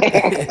 He didn't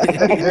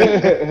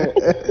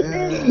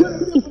put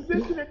us in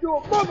position to do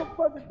a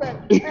motherfucking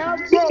thing. And I'm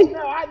grown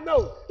now. I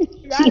know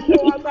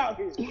I'm out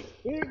here. He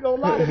ain't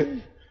gonna lie to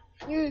me.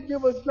 He didn't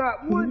give us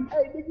not one.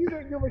 Hey, nigga, you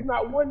didn't give us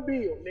not one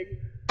bill, nigga.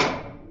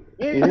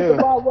 You didn't get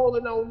the ball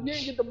rolling on. You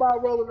didn't get the ball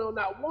rolling on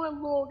not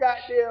one little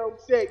goddamn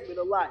segment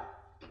of life.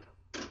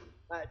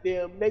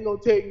 Goddamn, they gonna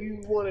tell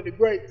you one of the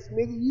greats,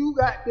 nigga. You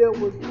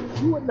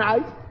you were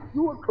nice,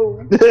 you were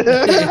cool.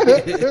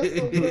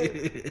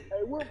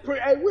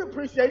 Hey, we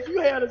appreciate you.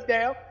 You held us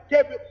down,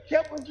 kept us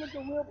with the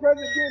real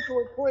presidential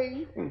and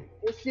queen and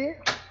shit.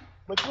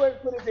 But you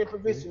ain't put us in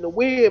position to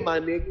win, my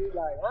nigga.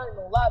 Like, I ain't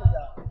gonna lie to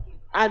y'all.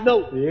 I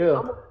know. Yeah.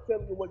 I'm gonna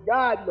tell you what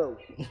God knows,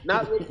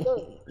 not what He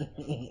does.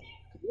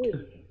 Yeah.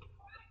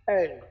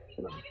 Hey,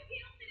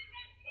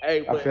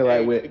 but I feel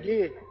like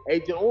again,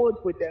 Agent Orange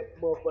put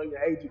that motherfucker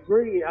Agent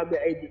Green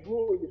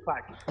Blue in your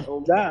pocket. Oh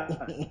God.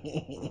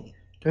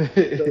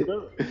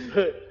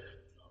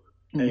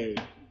 Hey,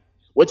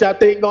 what y'all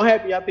think gonna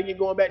happen? Y'all think he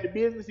going back to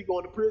business? He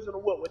going to prison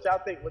or what? What y'all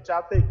think?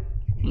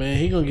 Man,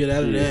 he gonna get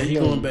out of that. He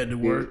going back to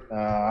work.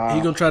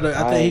 He gonna try to.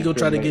 I think he gonna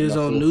try to get his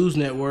own news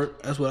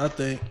network. That's what I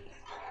think.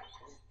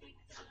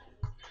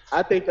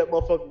 I think that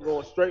motherfucker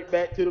going straight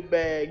back to the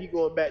bag. He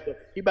about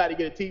to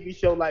get a TV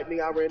show like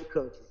nigga, I ran the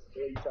country.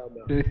 What you talking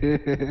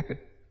about?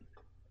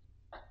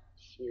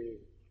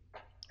 Shit.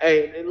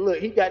 Hey, and look,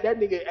 he got that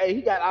nigga. Hey,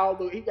 he got all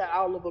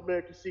of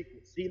American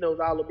Secrets. He knows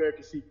all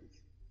American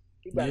Secrets.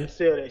 He about to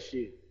sell that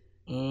shit.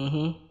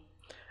 Mm-hmm.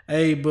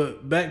 Hey,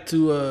 but back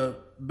to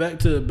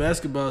the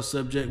basketball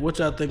subject. What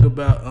y'all think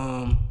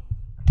about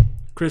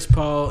Chris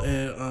Paul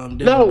and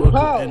Devin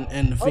Booker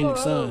and the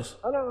Phoenix Suns?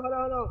 Hold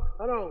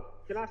on.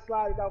 Can I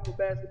slide it off for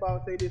basketball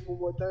and say this one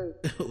more thing?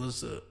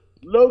 What's up?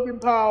 Logan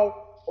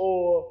Paul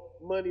or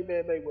Money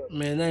Man Mayweather?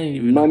 Man, that ain't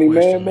even Money no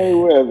question, Man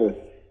Mayweather.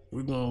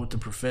 We're going with the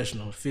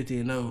professional,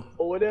 50-0.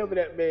 Or whatever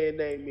that man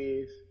name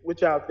is. What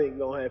y'all think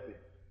gonna happen?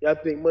 Y'all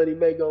think Money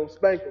May gonna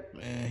spank him?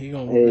 Man, he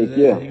gonna whoop his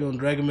ass. He gonna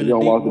drag him in the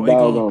deep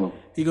water.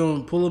 He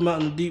gonna pull him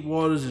out in the deep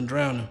waters and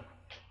drown him.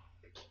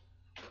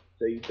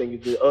 So you think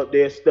he's just up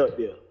there, stuck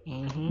there?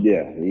 Mm-hmm.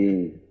 Yeah.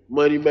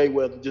 Money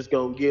Mayweather just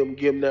gonna give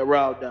him that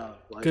raw dog.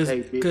 Like,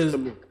 hey, bitch,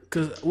 come here.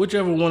 Because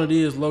whichever one it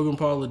is, Logan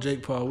Paul or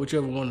Jake Paul,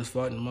 whichever one is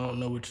fighting him, I don't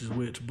know which is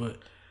which, but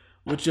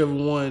whichever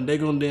one, they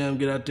gonna damn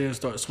get out there and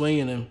start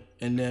swinging him.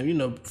 And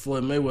then,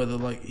 Floyd Mayweather,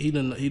 like, he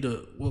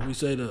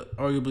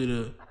arguably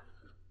the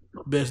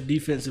best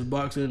defensive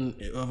boxer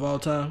of all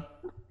time.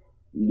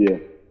 Yeah.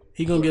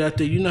 He gonna get out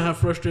there. You know how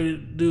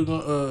frustrated dude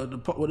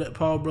that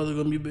Paul brother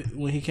gonna be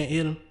when he can't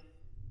hit him?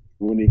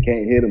 When he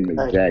can't hit him,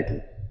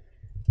 exactly.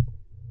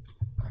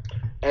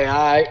 Hey, all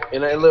right.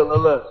 And hey, look.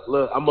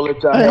 I'm gonna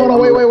let y'all. Hey, hold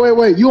on,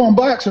 wait. You on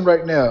boxing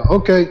right now?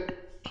 Okay.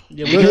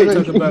 Yeah, we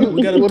gotta talk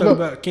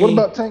about King. What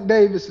about Tank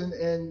Davis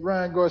and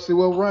Ryan Garcia?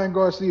 Well, Ryan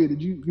Garcia,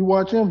 did you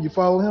watch him? You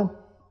follow him?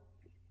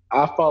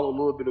 I follow a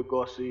little bit of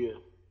Garcia.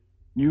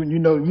 You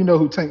know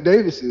who Tank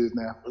Davis is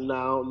now. No,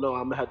 I don't know.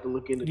 I'm gonna have to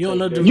look into. You don't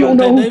know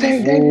who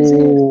Tank Davis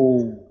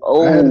is?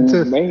 Oh,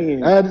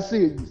 man, I had to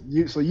see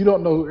it. So you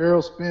don't know who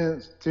Errol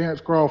Spence, Terrence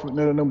Crawford,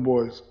 none of them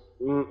boys.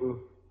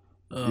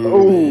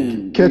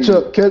 Catch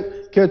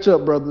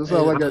up, brother. That's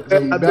all I got to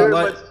say.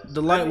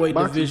 The lightweight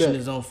division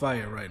is on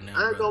fire right now.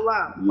 I ain't gonna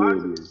lie.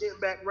 Boxing getting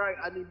back right.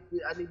 I need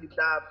to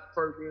dive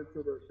further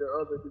into the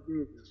other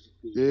divisions.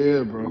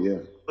 Yeah, bro. Yeah.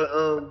 But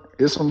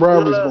there's some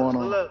rivalries going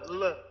on.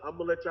 Look. I'm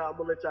gonna let y'all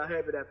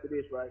have it after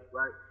this, right?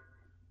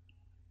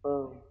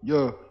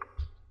 Yeah.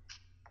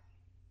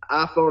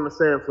 iPhone or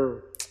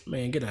Samsung?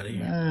 Man, get out of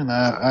here. Man,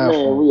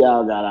 we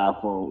all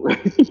got iPhone.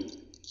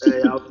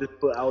 Hey, I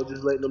was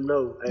just letting them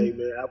know. Hey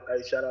man,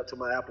 hey, shout out to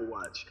my Apple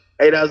Watch.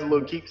 Hey, that was a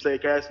little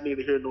keepsake. I just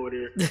neither here nor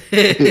there. But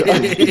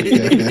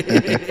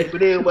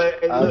anyway,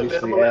 hey,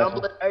 look, man, I'm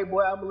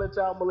gonna let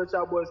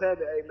y'all boys have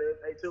it. Hey man,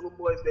 hey, tell them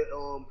boys that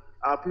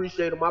I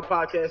appreciate them. My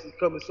podcast is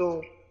coming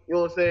soon. You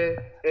know what I'm saying?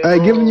 And, hey,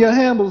 give them your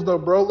handles though,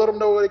 bro. Let them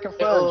know where they can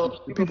find you.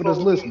 The people that's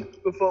listening.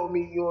 You can follow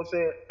me. You know what I'm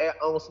saying?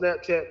 On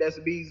Snapchat, that's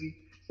Beezy.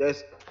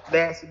 That's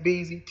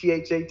Beezy.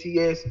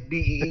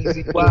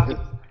 THATSBEEZY.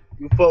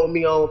 You can follow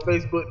me on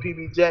Facebook,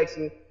 PB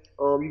Jackson. You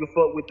can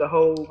fuck with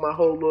my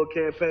whole little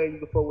campaign. You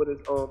can fuck with us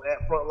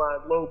at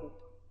Frontline Global.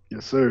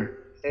 Yes, sir.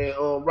 And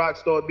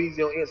Rockstar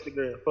Beezy on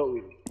Instagram. Fuck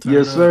with me.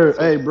 Yes, sir.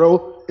 Hey,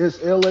 bro, it's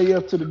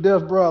LAF to the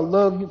death, bro. I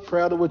love you.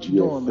 Proud of what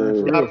you're doing, man.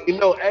 For real. You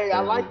know, hey, I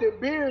like their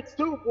beards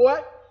too, boy.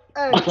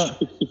 Hey,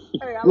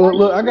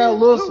 look, I got a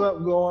little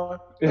something going.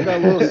 I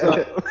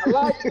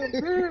like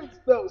the beards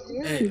though.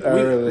 Hey,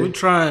 we're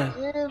trying.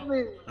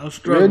 I'm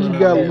struggling. Reggie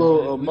got a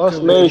little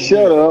mustache. Man,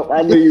 shut up.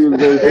 I knew you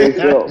was going to say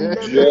something.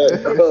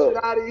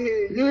 Shut out of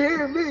here. You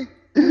hear me?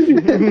 Hey,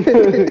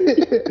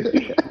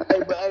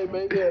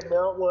 man, yeah,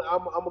 man.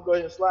 I'm gonna go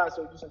ahead and slide,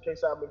 so just in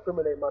case I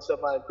incriminate myself.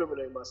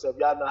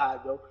 Y'all know how I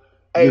go.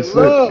 Hey, yes,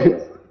 love.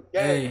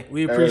 Hey,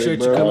 we appreciate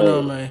you coming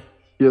on, man.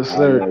 Yes,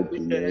 sir.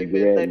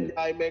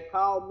 Hey, man,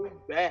 call me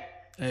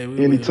back. Hey,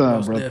 we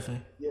anytime, bro.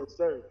 Definitely. Yes,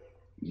 sir.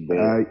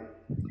 All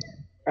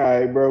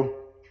right, bro.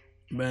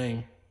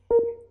 Bang.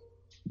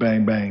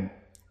 Bang, bang.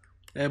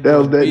 That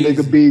was that Beezy.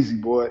 nigga Beezy,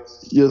 boy.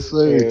 Yes,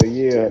 sir. Hell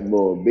yeah. That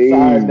boy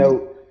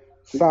Beezy.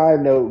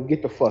 Side note,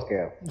 get the fuck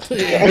out. So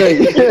he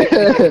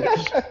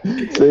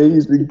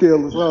used to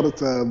tell us all the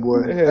time,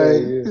 boy.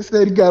 Hey, he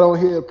said he got on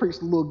here and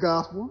preached a little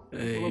gospel.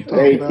 Hey,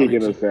 they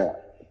kicking us out.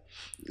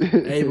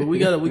 Hey, but we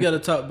gotta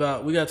talk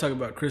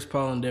about Chris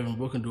Paul and Devin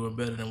Booker doing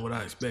better than what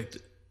I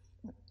expected.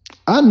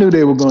 I knew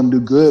they were going to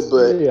do good,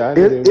 but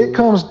it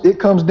comes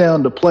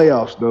down to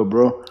playoffs, though,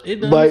 bro.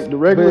 It does. Like the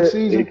regular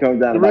season, it comes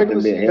down to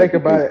regular season. Think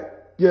about it.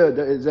 Yeah,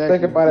 exactly.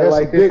 Think about it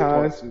like this,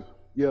 Hans.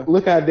 Yeah.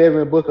 Look how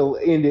Devin Booker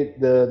ended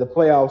the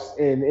playoffs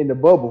in the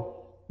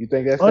bubble. You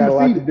think that's got a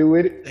lot to do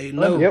with it? Hey,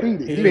 no. Yep.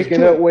 He's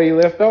picking up where he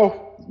left off.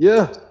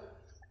 Yeah.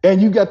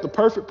 And you got the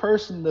perfect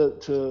person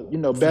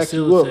to back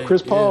you up.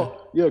 Chris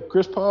Paul. Yeah,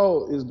 Chris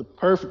Paul is the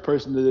perfect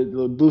person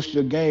to boost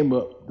your game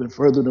up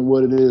further than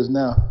what it is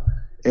now.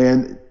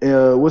 And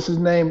what's his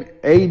name?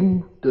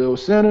 Aiden, the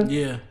center.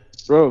 Yeah,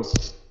 bro,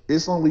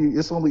 it's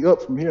only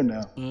up from here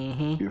now.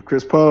 Mm-hmm. If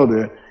Chris Paul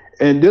there,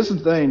 and this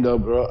is the thing though,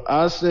 bro.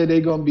 I say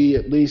they're gonna be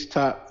at least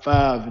top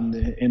 5 in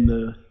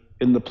the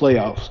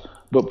playoffs.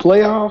 But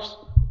playoffs,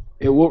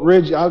 and what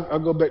Reggie, I'll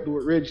go back to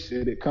what Reggie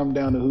said. It comes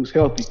down to who's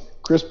healthy.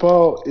 Chris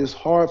Paul, is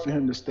hard for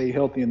him to stay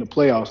healthy in the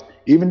playoffs,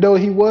 even though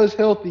he was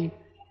healthy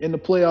in the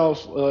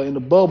playoffs in the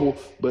bubble.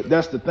 But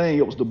that's the thing;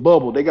 it was the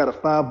bubble. They got a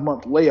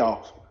 5-month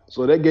layoff.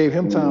 So that gave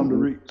him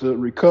time to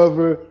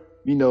recover,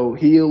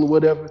 heal or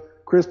whatever.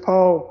 Chris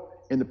Paul,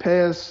 in the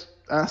past,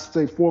 I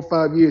say 4 or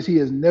 5 years, he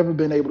has never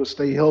been able to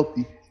stay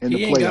healthy in the playoffs.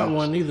 He ain't got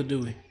one neither,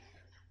 do we?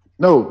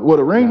 No, what,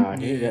 a ring? Nah,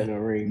 he ain't got no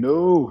ring.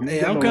 No.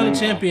 Hey, I'm kind of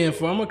champion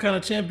for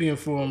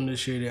him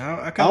this year.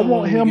 I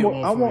want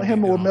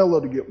him or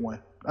Melo to get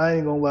one. I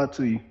ain't gonna lie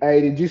to you.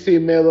 Hey, did you see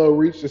Melo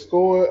reach the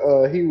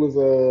score? He was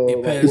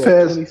he passed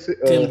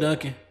Tim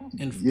Duncan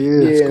in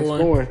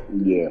scoring.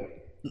 Yeah.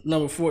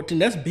 Number 14,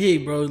 that's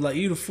big, bro. Like,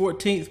 you the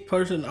 14th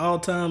person all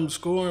time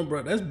scoring,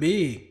 bro. That's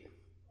big.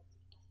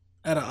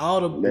 Out of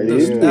all the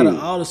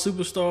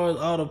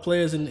superstars, all the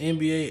players in the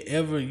NBA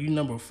ever, you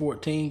number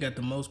 14 got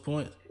the most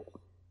points.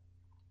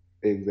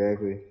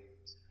 Exactly.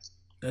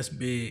 That's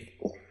big.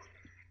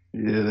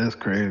 Yeah, that's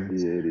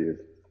crazy. Yeah, it is.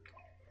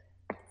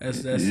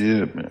 That's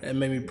man. That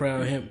made me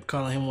proud of him,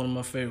 calling him one of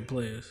my favorite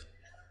players.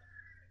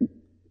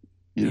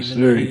 Yes,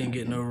 Even though he didn't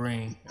get no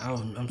ring,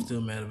 I'm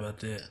still mad about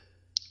that.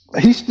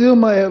 He still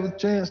might have a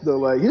chance though.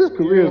 Like, his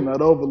career is not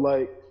over.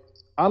 Like,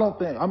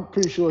 I'm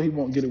pretty sure he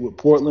won't get it with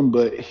Portland,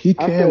 but he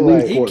can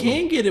leave Portland. He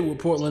can get it with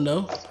Portland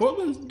though.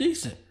 Portland's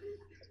decent.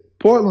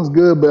 Portland's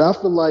good, but I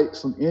feel like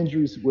some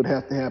injuries would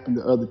have to happen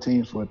to other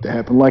teams for it to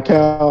happen. Like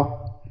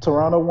how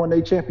Toronto won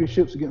their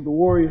championships against the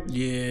Warriors.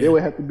 Yeah. They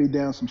would have to be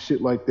down some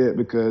shit like that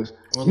because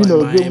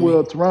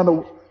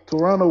Miami.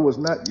 Toronto was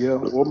not,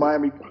 or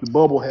Miami, the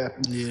bubble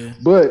happened. Yeah.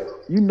 But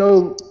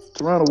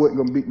Toronto wasn't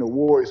gonna beat no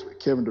Warriors with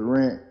Kevin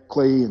Durant,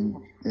 Clay, and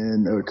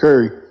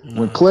Curry.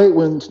 No.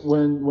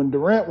 When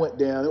Durant went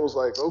down, it was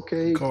like,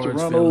 okay, Cards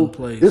Toronto,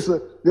 fell in it's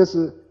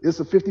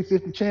a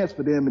 50-50 chance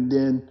for them. And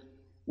then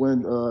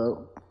when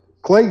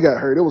Clay got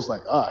hurt, it was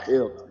like,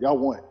 hell no, y'all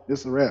won. This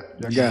is a wrap.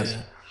 Y'all got it.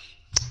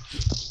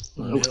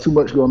 There was too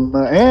much going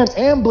on.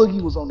 And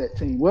Boogie was on that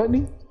team, wasn't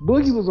he?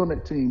 Boogie was on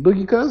that team.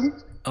 Boogie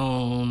Cousins?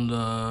 On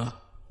the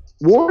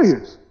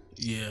Warriors.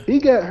 Yeah. He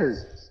got hurt.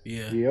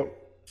 Yeah.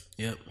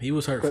 Yep. He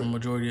was hurt for the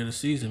majority of the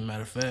season,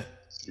 matter of fact.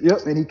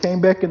 Yep, and he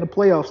came back in the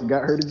playoffs and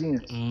got hurt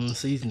again.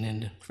 Season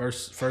ending.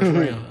 First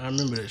round. I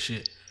remember that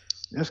shit.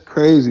 That's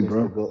crazy,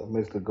 bro.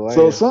 Mr. Glass.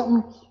 So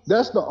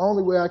that's the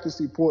only way I can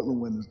see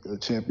Portland win the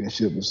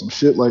championship if some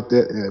shit like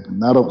that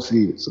happen. I don't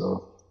see it,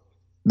 so.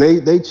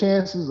 They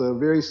chances are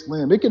very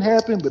slim. It can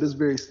happen, but it's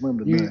very slim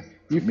to none.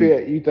 You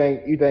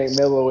think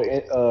Melo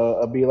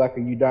will be like a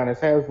Udonis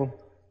Haslem?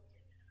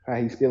 How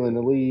he's still in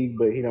the league,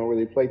 but he don't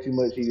really play too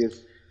much. He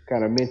just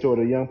kind of mentor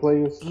the young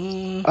players.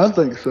 I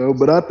think so,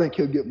 but I think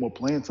he'll get more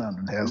playing time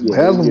than Haslem.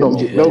 Haslem don't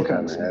get no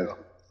kind of stuff.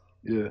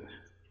 Yeah,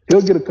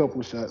 he'll get a couple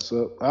of shots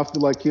up. I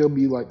feel like he'll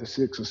be like the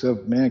 6th or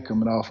 7th man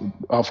coming off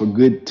a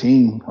good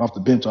team, off the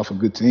bench, off a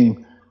good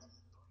team.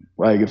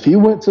 Like if he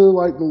went to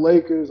like the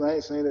Lakers, I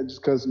ain't saying that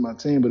just because of my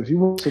team, but if he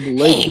went to the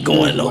Lakers, he ain't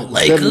going to like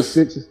Lakers.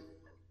 76ers,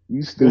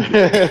 you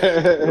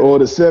stupid. Or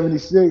the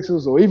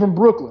 76ers, or even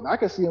Brooklyn. I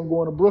can see him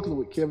going to Brooklyn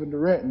with Kevin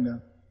Durant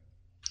now.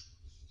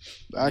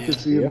 I can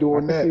see him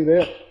doing that. See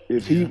that.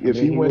 If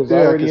he went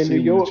there, I could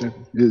see him win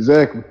the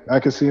exactly. I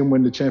could see him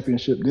win the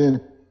championship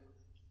then.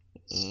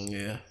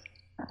 Yeah.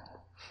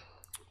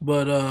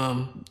 But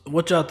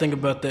what y'all think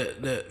about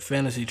that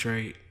fantasy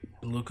trade,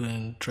 Luka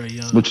and Trae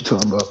Young? What you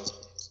talking about?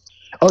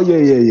 Oh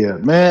yeah,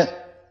 man.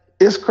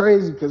 It's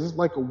crazy because it's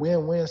like a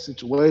win-win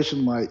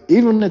situation. Like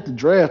even at the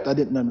draft, I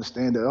didn't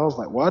understand it. I was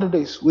like, why did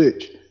they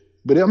switch?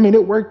 But I mean,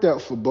 it worked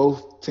out for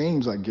both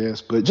teams, I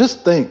guess. But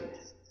just think,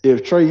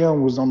 if Trae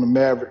Young was on the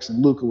Mavericks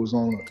and Luka was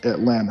on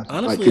Atlanta,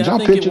 honestly, like,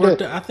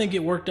 I think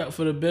it worked out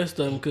for the best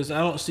of them because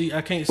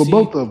I can't see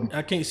both of them.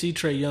 I can't see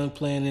Trae Young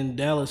playing in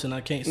Dallas and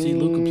I can't see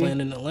Luka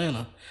playing in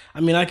Atlanta. I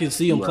mean, I can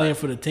see him playing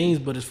for the teams,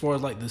 but as far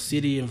as like the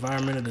city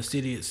environment of the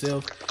city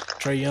itself,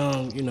 Trae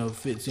Young,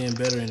 fits in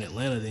better in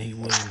Atlanta than he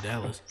would in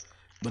Dallas.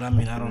 But I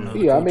mean, I don't know.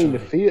 The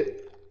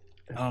fit.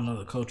 I don't know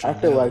the culture. I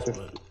feel like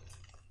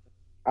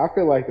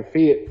the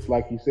fit,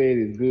 like you said,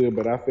 is good,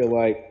 but I feel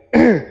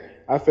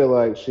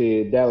like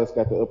shit, Dallas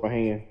got the upper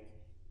hand.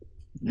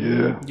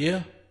 Yeah.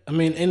 Yeah. I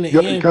mean, in the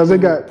end, because they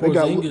got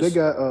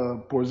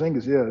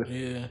Porzingis.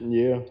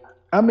 Yeah.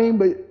 I mean,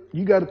 but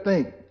you got to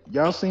think.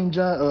 Y'all seen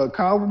John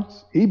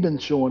Collins? He been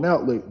showing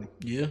out lately.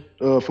 Yeah.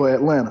 For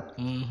Atlanta.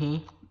 Mm-hmm.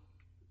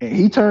 And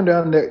he turned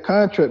down that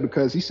contract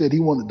because he said he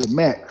wanted the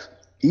max.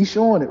 He's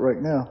showing it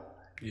right now.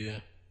 Yeah.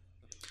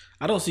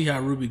 I don't see how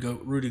Rudy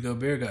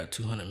Gobert got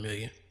 $200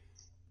 million.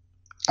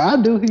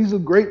 I do. He's a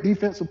great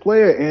defensive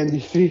player, and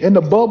in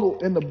the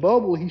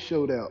bubble, he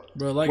showed out.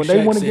 Bro, like when Shaq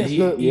they went against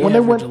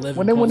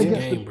when they went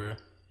against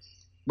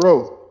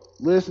bro.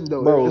 Listen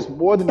though, it's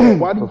more than that.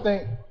 Why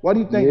do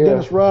you think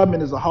Dennis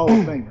Rodman is a Hall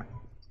of Famer?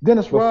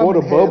 Dennis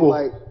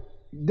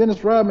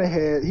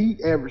Rodman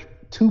he averaged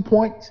 2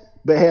 points,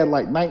 but had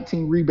like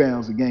 19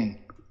 rebounds a game.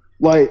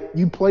 Like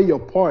you play your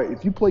part.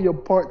 If you play your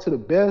part to the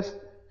best,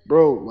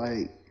 bro,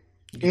 like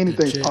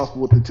anything's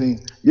possible with the team.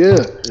 Yeah.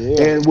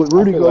 And with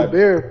Rudy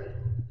Gobert.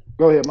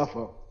 Go ahead, my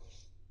fault.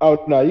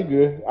 Oh no, you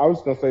good. I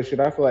was gonna say shit.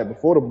 I feel like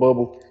before the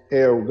bubble,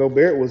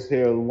 Gobert was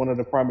one of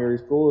the primary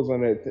scorers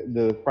on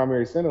the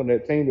primary center on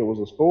that team that was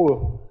a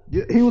scorer.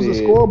 Yeah, he was a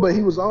scorer, but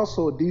he was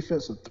also a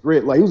defensive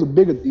threat. Like he was a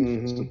bigger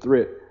defensive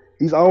threat.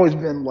 He's always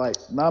been like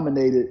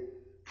nominated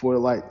for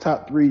like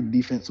top 3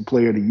 defensive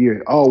player of the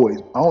year. Always.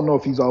 I don't know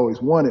if he's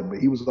always won it, but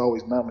he was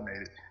always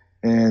nominated.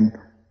 And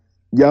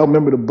y'all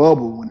remember the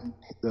bubble when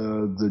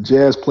the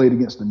Jazz played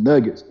against the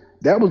Nuggets.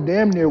 That was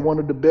damn near one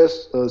of the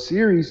best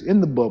series in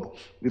the bubble.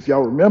 If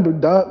y'all remember,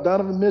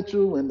 Donovan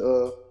Mitchell and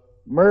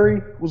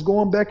Murray was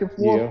going back and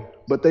forth,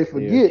 but they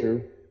forget.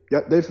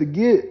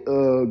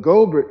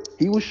 Gobert.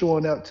 He was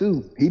showing out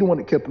too. He the one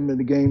that kept him in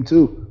the game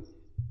too.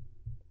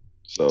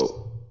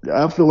 So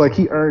I feel like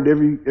he earned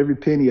every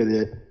penny of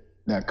that.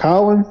 Now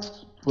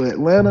Collins for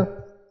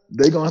Atlanta,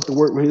 they gonna have to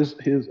work with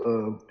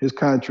his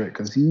contract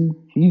because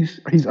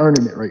he's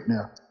earning it right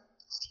now.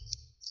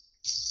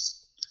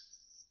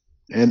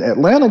 And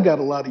Atlanta got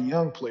a lot of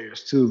young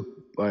players too.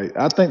 Like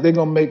I think they're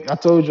gonna make. I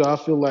told you I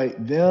feel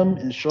like them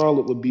and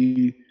Charlotte would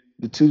be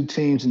the 2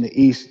 teams in the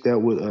East that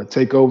would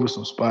take over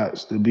some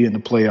spots to be in the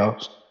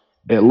playoffs.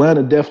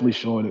 Atlanta definitely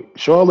showing it.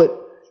 Charlotte,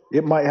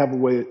 it might have a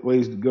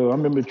ways to go. I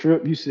remember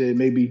Tripp, you said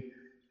maybe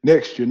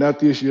next year, not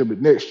this year,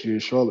 but next year,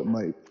 Charlotte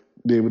might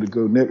be able to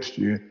go next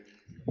year.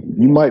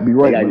 You might be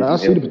right, but I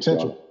see the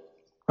potential.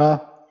 Huh?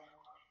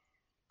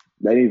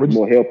 They need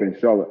more help in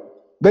Charlotte.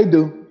 They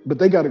do, but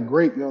they got a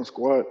great young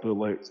squad. So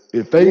like,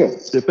 if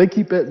they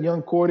keep that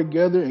young core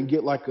together and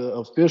get like a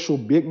official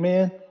big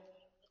man,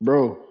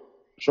 bro,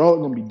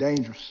 Charlotte gonna be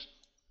dangerous.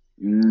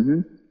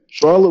 Mm-hmm.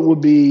 Charlotte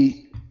would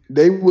be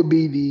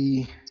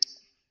the.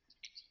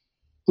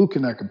 Who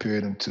can I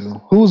compare them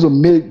to? Who's a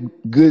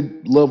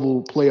good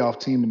level playoff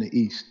team in the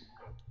East?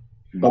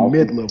 Boston.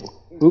 A mid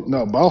level.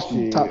 No,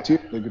 Boston top tier.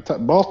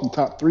 Boston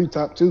top 3,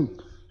 top 2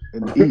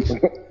 in the East.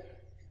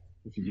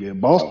 Yeah,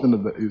 Boston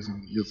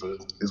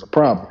is a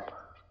problem.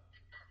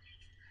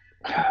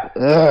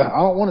 I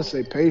don't want to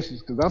say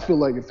patience because I feel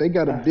like if they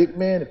got a big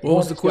man, what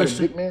was the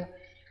question? Big man,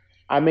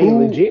 I mean,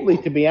 legitimately,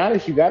 to be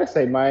honest, you got to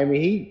say Miami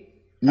Heat.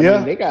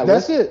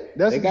 That's it.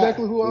 That's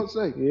exactly who I would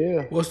say.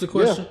 Yeah. What's the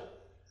question? Yeah.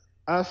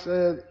 I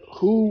said,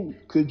 who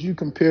could you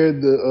compare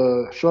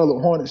the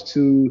Charlotte Hornets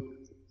to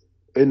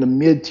in the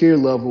mid-tier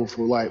level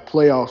for like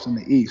playoffs in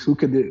the East? Who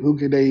could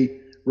they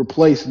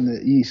replace in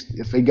the East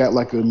if they got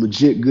like a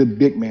legit good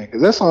big man?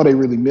 Because that's all they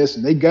really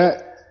missing. They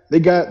got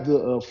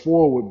the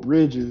forward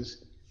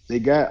Bridges They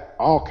got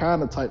all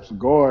kind of types of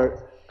guard.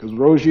 Because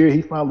Rozier,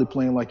 he finally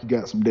playing like he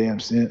got some damn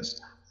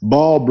sense.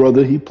 Ball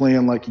brother, he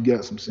playing like he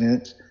got some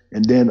sense.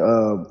 And then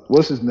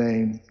what's his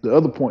name? The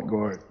other point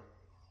guard,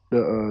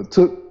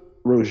 took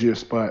Rozier's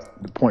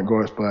spot, the point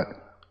guard spot.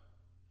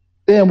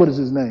 Damn, what is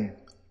his name?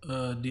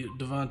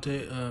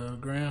 Devontae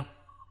Graham.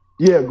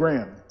 Yeah,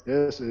 Graham.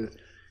 That's it.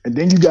 And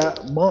then you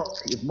got Monk.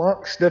 If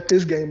Monk step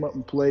his game up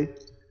and play,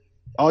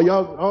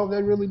 all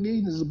they really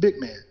need is a big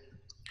man.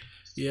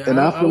 Yeah, and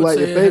I feel like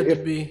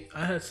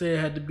I'd say it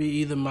had to be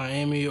either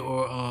Miami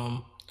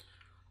or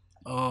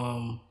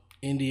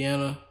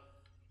Indiana.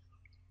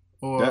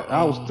 Or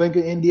I was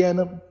thinking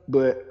Indiana,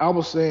 but I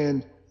was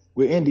saying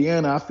with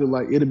Indiana, I feel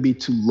like it'd be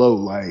too low.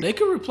 Like they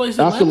could replace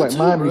Atlanta. I feel like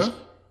Miami's.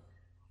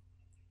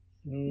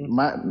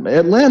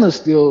 Atlanta's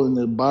still in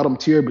the bottom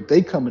tier, but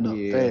they coming up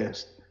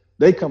fast.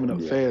 They coming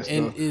up fast.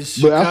 And is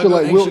Chicago, but I feel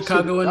like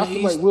Chicago in the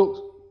East?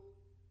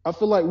 I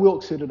feel like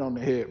Wilkes hit it on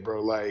the head,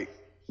 bro. Like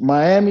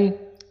Miami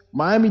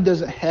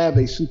doesn't have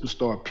a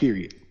superstar.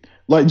 Period.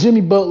 Like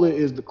Jimmy Butler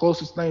is the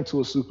closest thing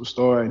to a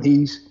superstar, and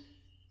he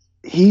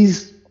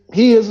is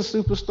a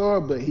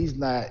superstar, but he's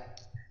not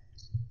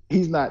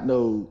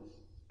no.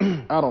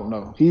 I don't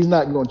know. He's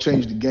not going to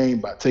change the game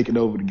by taking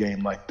over the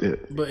game like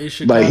that. But is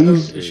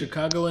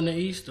Chicago in the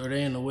East or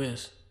they in the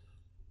West?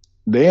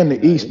 They're in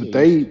the East, but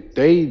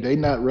they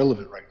not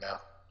relevant right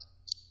now.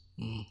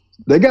 Mm.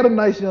 They got a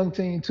nice young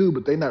team too,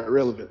 but they not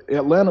relevant.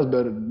 Atlanta's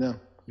better than them.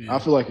 Yeah. I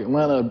feel like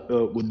Atlanta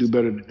would do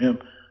better than them.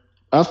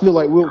 I feel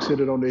like Wilkes hit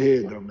it on the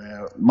head though,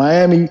 man.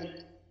 Miami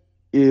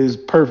is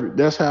perfect.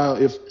 That's how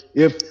if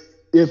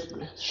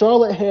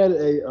Charlotte had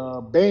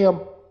a Bam,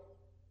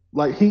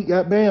 like Heat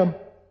got Bam,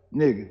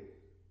 nigga,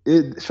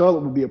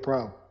 Charlotte would be a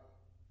problem.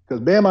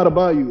 Because Bam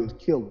Adebayo is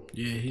killing.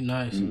 Yeah, he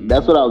nice.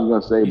 That's what I was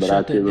gonna say, he but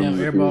shot I that damn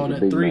airball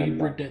that three. He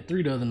bricked that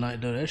three the other night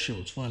though. That shit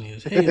was funny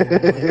as hell.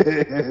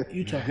 Boy.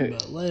 You talking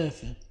about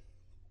laughing?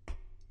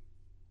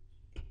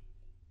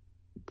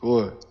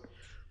 Boy.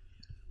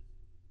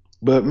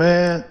 But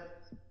man,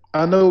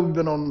 I know we've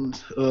been on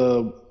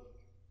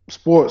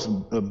sports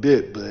a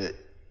bit, but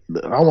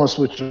I want to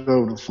switch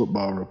over to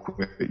football real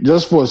quick,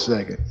 just for a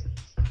second.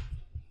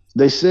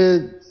 They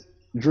said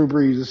Drew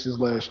Brees, this is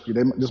last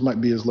year. This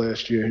might be his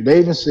last year. They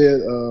even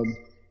said,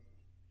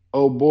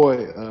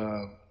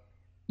 that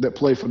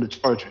played for the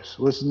Chargers.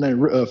 What's his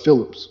name?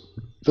 Phillip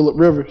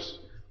Rivers.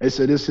 They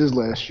said it's his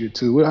last year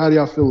too. How do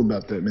y'all feel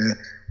about that, man?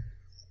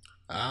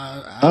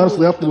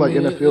 Honestly, I feel like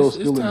NFL is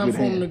still in good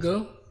hands. To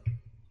go.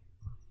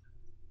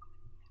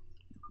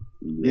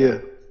 Yeah.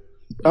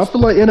 I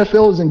feel like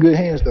NFL is in good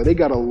hands though. They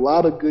got a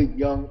lot of good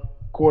young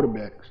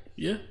quarterbacks.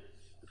 Yeah.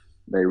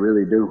 They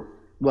really do.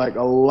 Like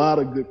a lot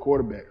of good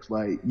quarterbacks.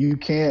 Like you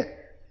can't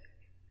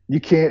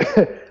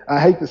I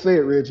hate to say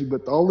it, Reggie,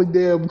 but the only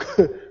damn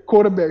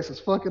quarterbacks that's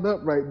fucking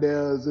up right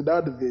now is in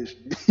our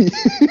division.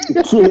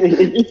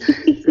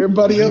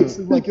 Everybody else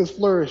is like it's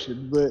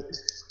flourishing. But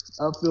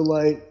I feel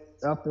like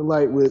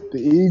with the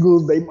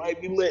Eagles, they might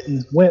be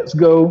letting Wentz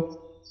go.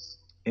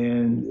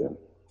 And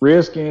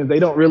Redskins, they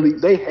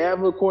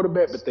have a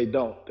quarterback, but they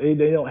don't. They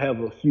don't have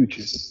a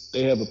future.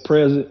 They have a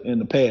present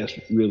and a past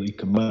really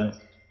combined.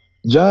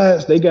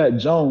 Giants, they got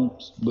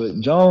Jones, but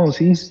Jones,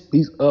 he's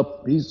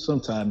up. He's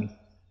sometime.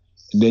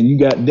 And then you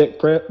got Dak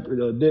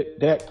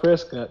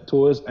Prescott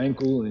tore his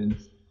ankle,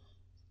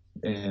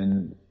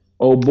 and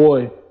oh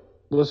boy,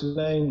 what's his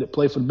name that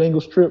played for the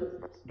Bengals?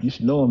 Trip. You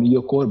should know him. He's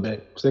your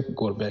quarterback, second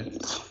quarterback.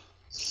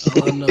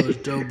 All I know is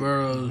Joe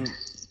Burrow.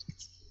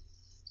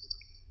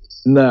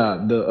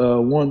 Nah,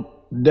 the one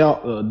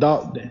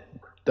Dalton.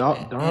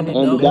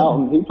 Andy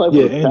Dalton. He played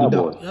for the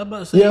Cowboys.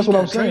 Yeah, that's what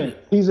I'm saying.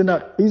 He's in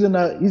our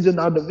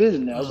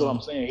division now. That's what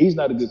I'm saying. He's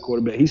not a good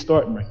quarterback. He's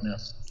starting right now.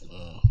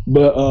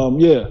 But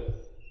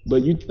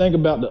But you think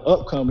about the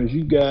upcomers.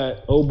 You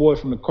got old boy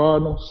from the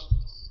Cardinals.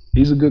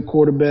 He's a good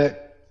quarterback.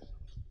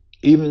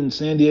 Even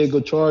San Diego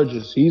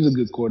Chargers, he's a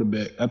good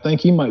quarterback. I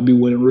think he might be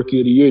winning Rookie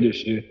of the Year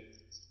this year.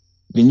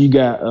 Then you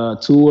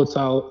got Tua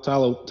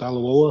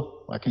Tagovailoa.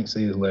 I can't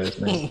say his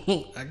last name.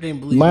 I can't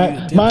believe you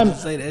attempted to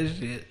say that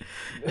shit.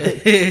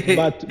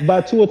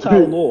 by Tua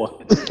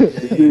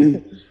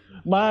Tagovailoa.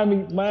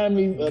 Miami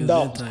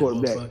Dolphins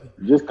quarterback.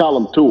 Just call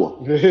him Tua.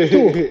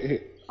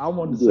 I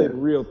wanted to say the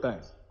real thing.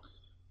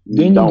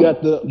 Then you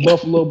got the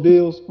Buffalo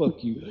Bills.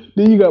 Fuck you.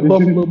 Then you got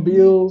Buffalo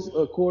Bills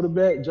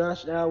quarterback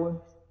Josh Allen.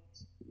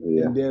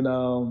 Yeah. And then,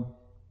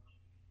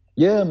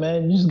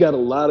 man, you just got a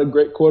lot of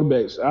great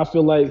quarterbacks. I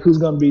feel like who's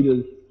going to be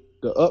the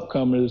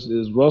upcomers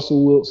is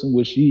Russell Wilson,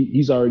 which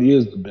he's already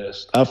is the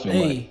best. I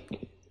feel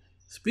like.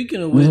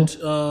 Speaking of which,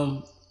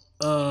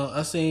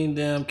 I seen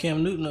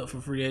Cam Newton up for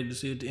free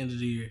agency at the end of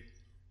the year.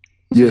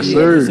 Yes,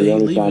 sir. They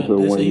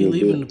say he's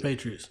leaving the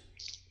Patriots.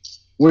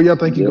 Where y'all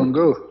think he's going to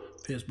go?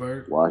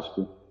 Pittsburgh.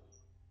 Washington.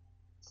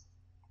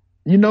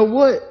 You know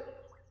what?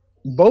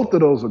 Both of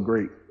those are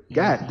great.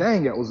 God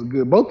dang, that was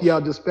good. Both of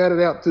y'all just spat it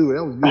out too.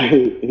 That was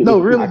good. No,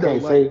 really though.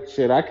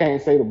 I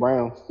can't say the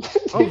Browns.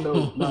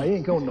 Oh no, he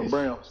ain't going to no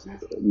Browns.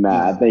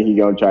 Nah, I think he's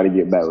gonna try to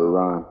get back with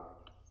Ron.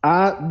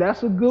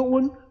 That's a good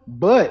one,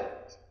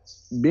 but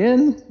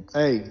Ben,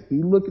 hey,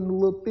 he looking a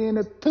little thin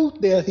at the tooth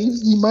there.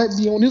 He might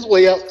be on his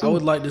way out too. I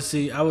would like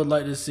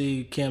to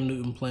see Cam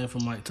Newton playing for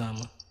Mike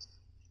Tomlin.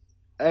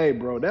 Hey,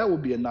 bro, that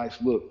would be a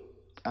nice look.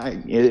 I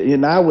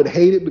would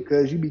hate it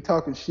because you be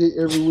talking shit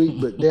every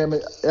week, but damn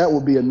it, that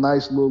would be a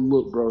nice little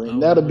look, bro.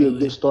 And that'll be a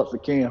good start for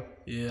Cam.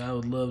 Yeah, I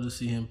would love to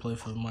see him play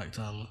for Mike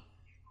Tomlin.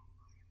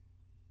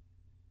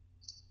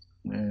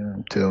 Man,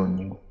 I'm telling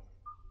you.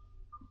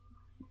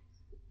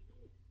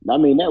 I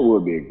mean, that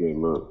would be a good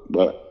look,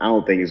 but I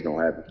don't think it's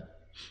gonna happen.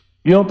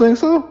 You don't think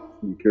so?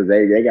 Because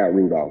they got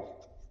Rudolph.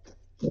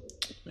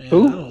 Man,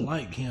 who? I don't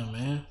like him,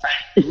 man.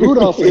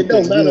 Rudolph It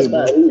don't matter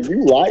about who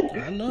you like,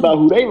 I know. about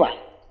who they like,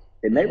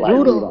 and they like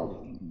Rudolph.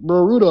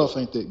 Bro, Rudolph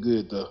ain't that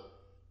good though.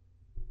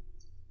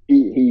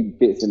 He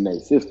fits in their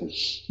system.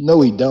 No,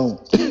 he don't.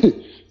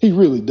 He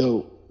really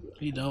don't.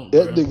 He don't.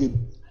 That bro. nigga,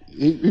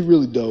 he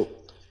really don't.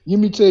 Let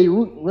me tell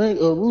you,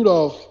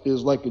 Rudolph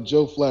is like a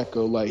Joe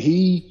Flacco. Like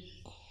he's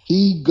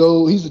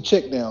a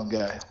check down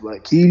guy.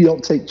 Like he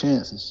don't take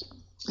chances.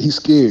 He's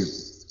scared.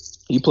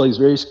 He plays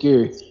very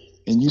scary.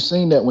 And you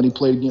seen that when he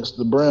played against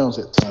the Browns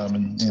that time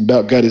and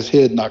about got his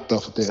head knocked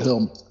off with that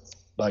helmet.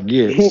 I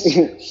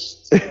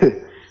guess.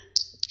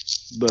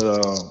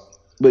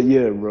 But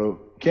yeah, bro.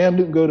 Cam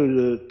Newton go to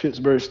the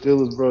Pittsburgh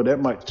Steelers, bro.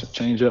 That might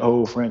change that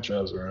whole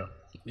franchise around.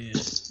 Yeah.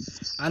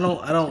 I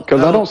don't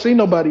Because I don't see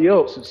nobody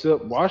else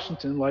except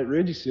Washington. Like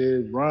Reggie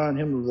said,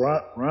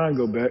 Ryan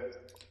go back.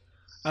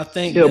 I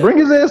think bring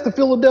his ass to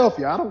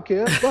Philadelphia. I don't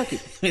care. Fuck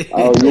it.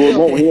 Oh, you would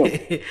want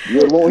him. You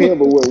would want him,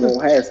 but we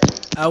won't have to.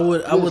 I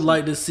would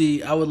like to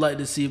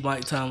see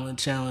Mike Tomlin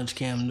challenge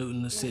Cam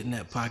Newton to sit in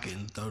that pocket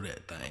and throw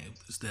that thing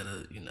instead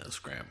of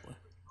scrambling.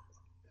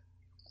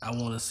 I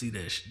want to see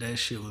that. That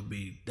shit would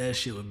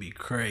be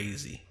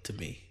crazy to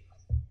me.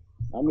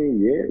 I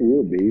mean, yeah, it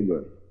will be,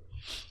 but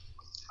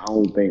I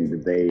don't think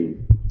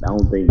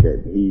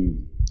that he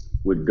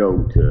would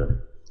go to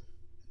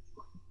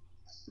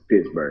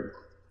Pittsburgh.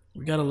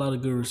 We got a lot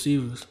of good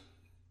receivers.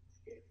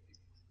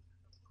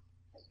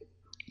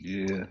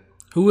 Yeah.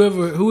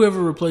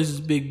 Whoever replaces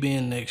Big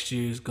Ben next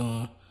year is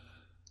gonna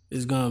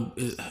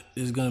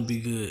be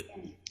good.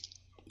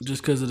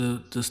 Just because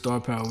of the star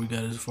power we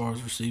got as far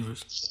as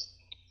receivers.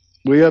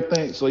 What do y'all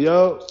think? So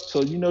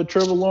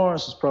Trevor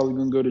Lawrence is probably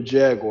gonna go to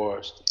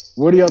Jaguars.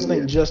 Where do y'all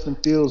think Justin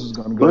Fields is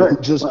gonna go?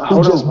 Who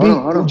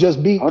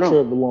just beat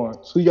Trevor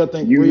Lawrence? Who y'all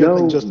think? Where y'all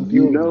think Justin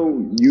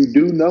Fields? You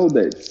do know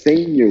that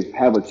seniors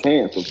have a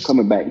chance of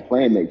coming back and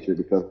playing next year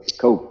because of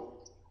COVID.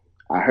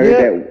 I heard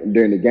that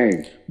during the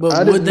game.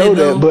 But would they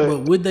though?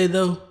 But would they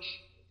though?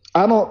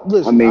 I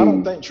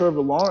don't think Trevor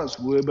Lawrence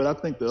would, but I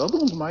think the other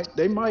ones might.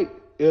 They might.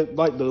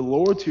 Like the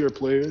lower tier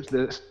players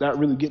that's not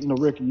really getting no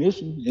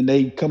recognition and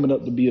they coming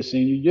up to be a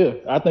senior, yeah,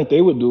 I think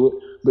they would do it.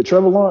 But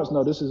Trevor Lawrence,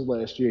 no, this is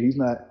last year. He's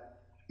not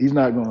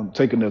going to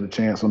take another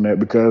chance on that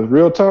because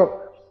real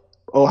talk,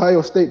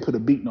 Ohio State put a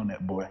beating on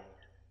that boy.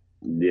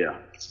 Yeah,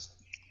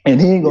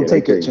 and he ain't gonna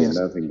take that chance.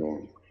 Nothing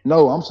going.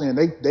 No, I'm saying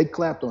they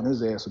clapped on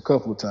his ass a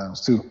couple of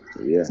times too.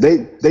 Yeah,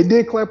 they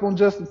did clap on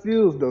Justin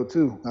Fields though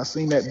too. I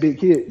seen that big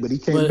hit, but he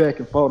came back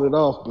and fought it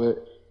off.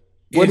 But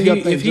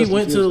if he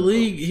went to the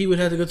league, he would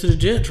have to go to the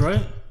Jets, right?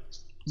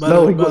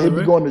 He'd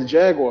be going to the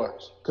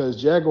Jaguars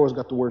because Jaguars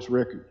got the worst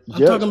record.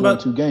 Jets won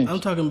 2 games. I'm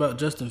talking about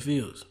Justin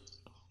Fields.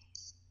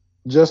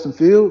 Justin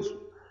Fields?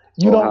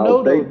 You don't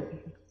know though.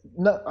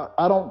 No,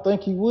 I don't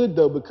think he would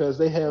though because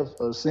they have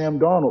Sam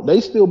Darnold. They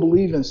still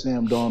believe in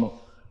Sam Darnold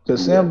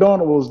because Sam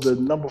Darnold was the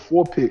number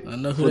 4 pick. I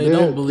know who they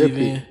don't believe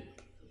in.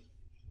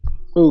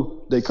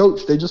 Who? They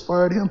coach. They just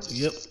fired him.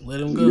 Yep,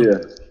 let him go.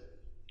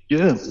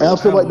 Yeah. I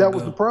feel like that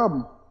was the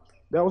problem.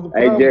 That was the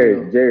problem. Hey,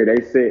 Jerry,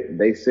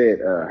 they said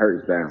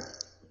Hurts down.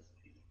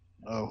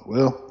 Oh,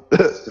 well,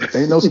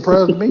 ain't no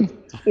surprise to me.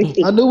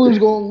 I knew we was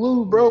going to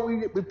lose, bro.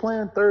 We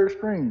playing third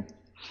string.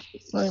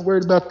 I ain't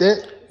worried about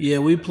that. Yeah,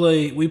 we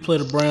play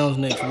the Browns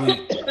next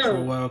week for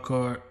a wild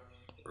card.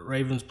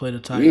 Ravens play the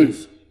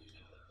Titans.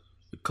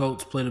 The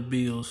Colts play the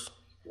Bills.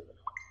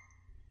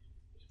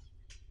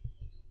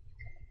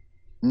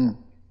 Hold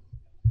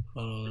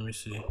on, let me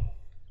see.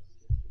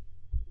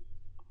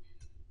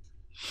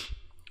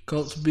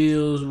 Colts,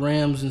 Bills,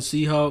 Rams, and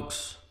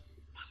Seahawks.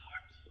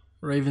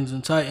 Ravens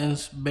and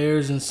Titans.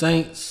 Bears and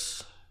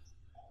Saints.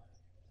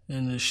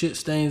 And the shit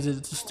stains at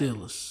the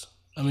Steelers.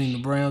 I mean, the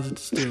Browns at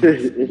the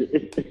Steelers.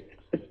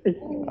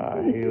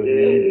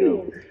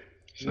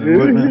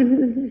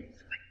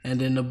 And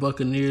then the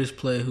Buccaneers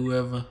play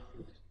whoever.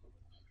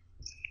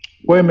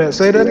 Wait a minute.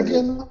 Say that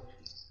again.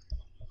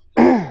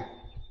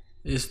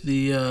 It's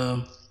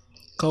the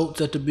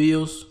Colts at the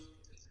Bills.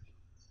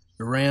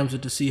 The Rams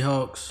at the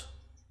Seahawks.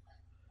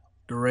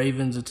 The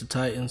Ravens at the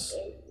Titans,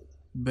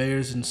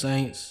 Bears and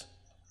Saints,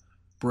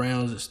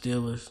 Browns at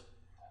Steelers,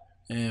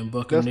 and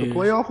Buccaneers. That's the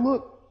playoff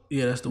look?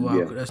 Yeah, that's the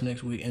wild card. That's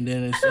next week. And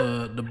then it's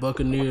the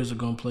Buccaneers are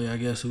going to play, I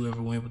guess,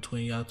 whoever wins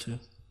between y'all two.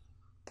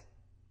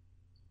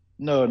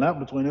 No, not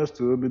between us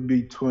two. It would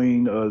be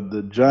between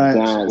the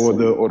Giants or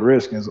the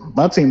Redskins.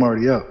 My team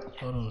already out.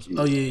 Hold on.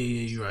 Oh, yeah,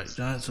 you're right.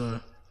 Giants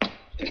are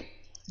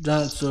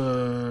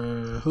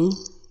who?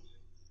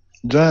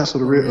 Giants or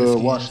the Redskins.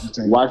 Washington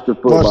team. Watch the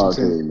football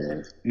Washington. team,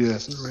 man. Yeah,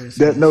 Redskins.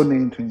 that no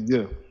name team.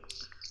 Yeah.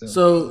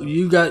 So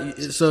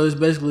it's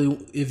basically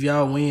if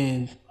y'all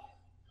win,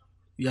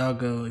 y'all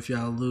go. If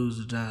y'all lose,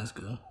 the Giants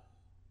go.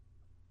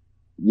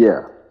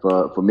 Yeah,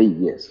 for me,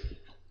 yes.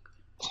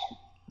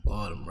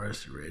 Lord have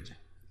mercy, Reggie.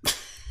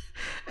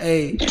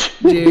 Hey,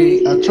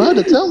 Jerry. I tried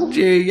to tell him.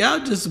 Jerry, y'all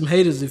just some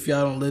haters if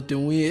y'all don't let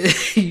them win.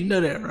 You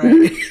know that,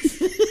 right?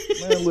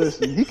 Man,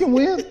 listen, he can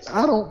win.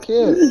 I don't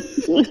care.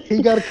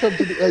 He got to come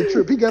to the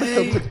Trip. He got to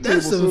come to the table.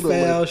 That's some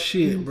foul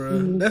shit,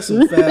 bro. That's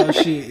some foul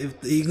shit.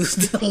 If the Eagles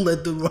don't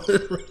let them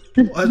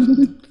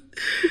run,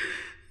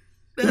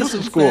 that's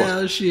some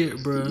foul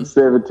shit, bro.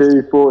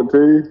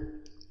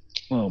 17-14.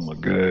 Oh my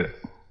god.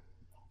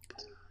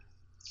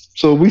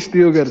 So we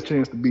still got a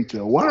chance to beat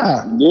y'all.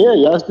 Why? Yeah,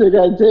 y'all still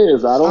got a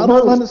chance. I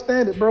don't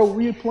understand it, bro.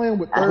 We're playing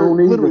with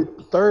literally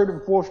third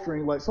and fourth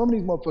string. Like some of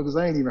these motherfuckers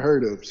I ain't even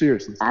heard of.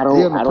 Seriously. I don't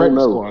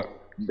know. Squad.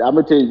 I'm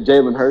gonna tell you,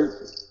 Jalen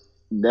Hurts.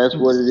 That's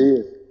what it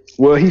is.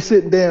 Well, he's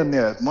sitting down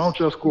there. Mount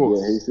your score.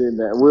 Yeah, he's sitting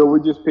down. Well,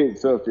 we just picked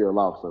Suffield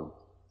off, so.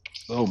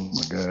 Oh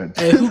my god.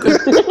 Hey, who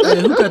got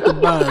the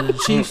bye? The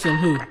Chiefs and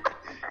who?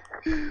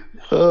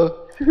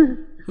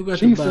 Who got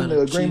Chiefs the bye?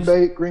 And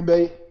Green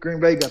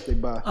Bay got their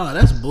bye. Oh,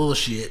 that's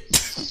bullshit.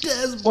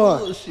 That's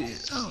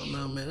bullshit. I don't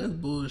know, man. That's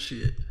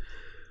bullshit.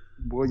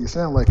 Boy, you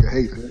sound like a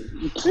hater.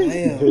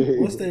 Damn.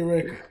 What's their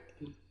record?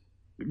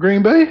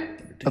 Green Bay?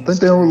 I think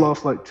they only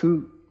lost like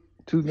two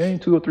or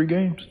three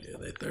games. Yeah,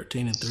 they're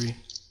 13-3.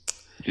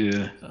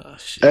 Yeah. Oh,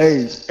 shit.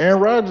 Hey,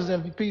 Aaron Rodgers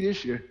MVP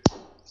this year.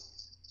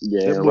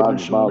 Yeah, Aaron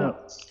Rodgers showing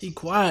up. He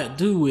quiet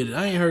dude with it.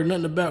 I ain't heard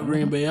nothing about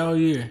Green Bay all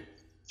year.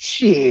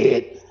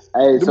 Shit.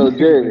 Hey, so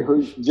Jerry,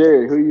 who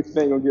you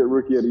think gonna get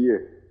Rookie of the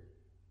Year?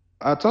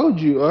 I told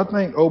you. I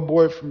think old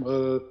boy from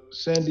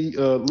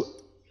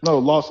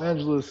Los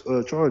Angeles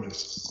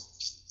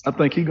Chargers. I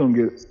think he gonna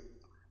get it.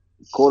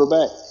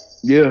 Quarterback.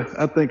 Yeah,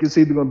 I think it's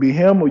either gonna be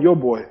him or your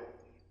boy,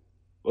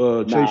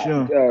 Chase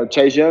Young.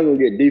 Chase Young gonna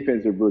get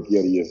Defensive Rookie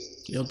of the Year.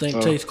 You don't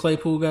think Chase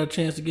Claypool got a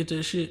chance to get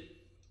that shit?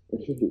 I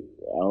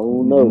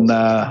don't know.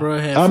 Nah, bro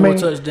had four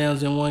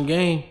touchdowns in one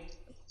game.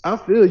 I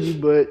feel you,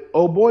 but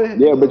old boy.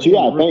 Yeah, but you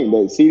gotta think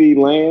that CeeDee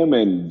Lamb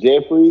and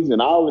Jeffries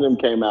and all of them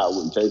came out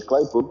with Chase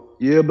Claypool.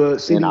 Yeah, but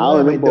CeeDee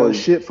Lamb ain't done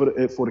shit for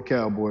the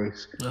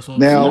Cowboys. That's what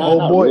now,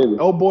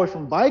 old boy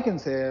from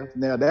Vikings have.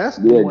 Now that's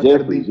the one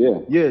Jeffries.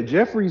 Yeah,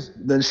 Jeffries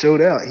done showed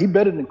out. He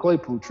better than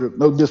Claypool. Trip.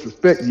 No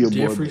disrespect to your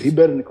boy, but he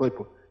better than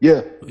Claypool.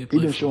 Yeah, he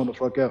been showing the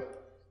fuck out.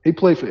 He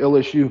played for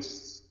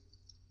LSU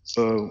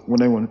when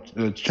they won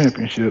the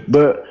championship.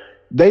 But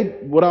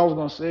what I was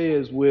gonna say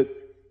is with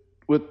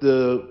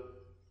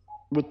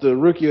the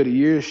Rookie of the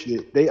Year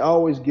shit, they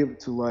always give it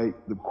to like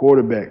the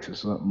quarterbacks or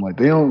something. Like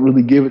they don't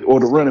really give it, or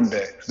the running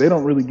backs. They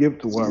don't really give it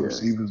to wide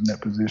receivers in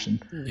that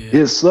position.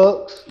 Yeah. It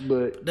sucks,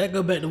 but that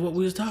go back to what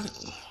we was talking.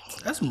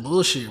 That's some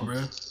bullshit,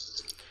 bro.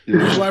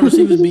 Yeah. These wide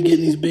receivers be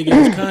getting these big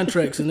ass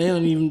contracts, and they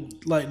ain't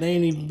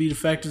even be the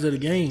factors of the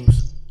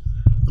games.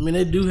 I mean,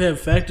 they do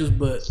have factors,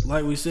 but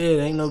like we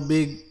said, ain't no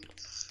big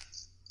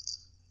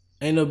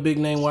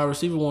name wide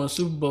receiver won a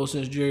Super Bowl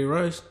since Jerry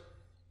Rice.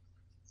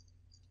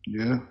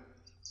 Yeah.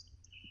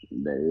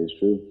 That is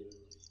true.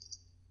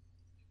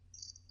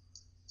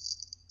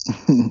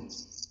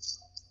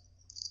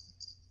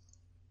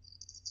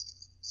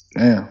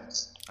 Damn.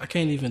 I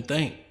can't even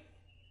think.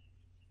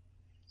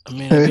 I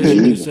mean, I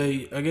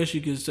guess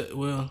you could say,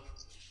 well,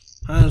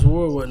 Hines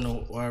Ward wasn't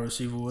a wide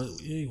receiver.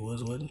 Yeah, he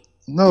was, wasn't he?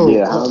 No.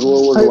 Yeah, Hines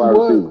Ward was a wide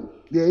receiver.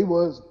 Yeah, he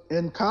was.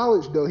 In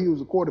college, though, he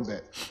was a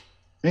quarterback.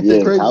 Ain't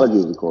that crazy? In college, he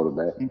was a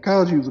quarterback. In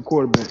college, he was a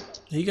quarterback.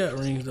 He got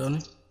rings, don't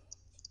he?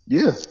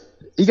 Yeah.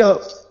 He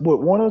got,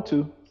 one or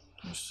two?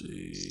 Let's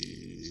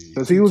see.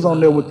 Because he was on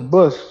there with the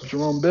bus,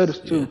 Jerome Bettis,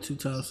 too. Yeah,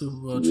 2-time Super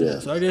Bowl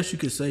champ. So I guess you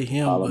could say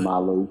him, but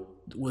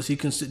was he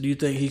do you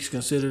think he's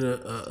considered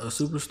a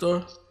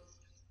superstar?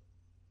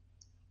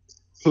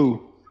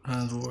 Who?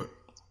 Hines Ward.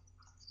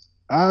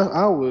 I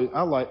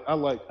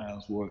like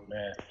Hines Ward,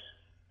 man.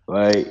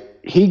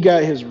 Like, he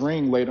got his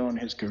ring later on in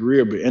his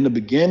career, but in the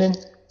beginning,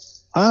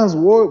 Hines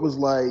Ward was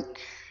like,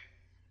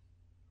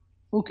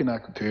 who can I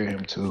compare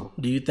him to?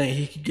 Do you think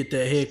he could get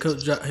that head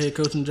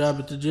coaching job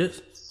at the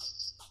Jets?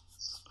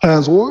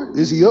 Hines Ward?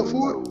 Is he up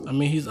for it? I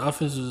mean, he's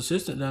offensive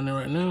assistant down there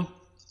right now.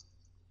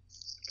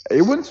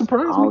 It wouldn't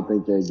surprise me. I don't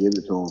think they give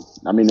it to him.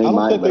 I mean, I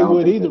don't think they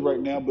would either right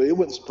now, but it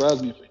wouldn't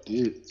surprise me if they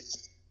did.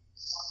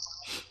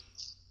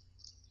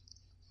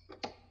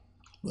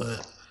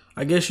 But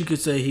I guess you could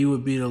say he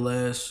would be the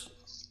last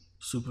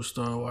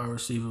superstar wide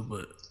receiver,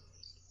 but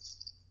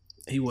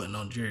he wasn't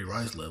on Jerry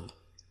Rice level.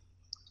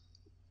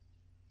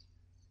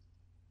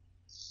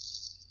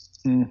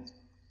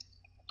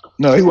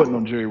 No, he wasn't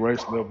on Jerry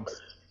Rice level.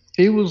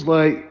 He was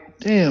like,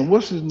 damn,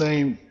 what's his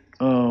name?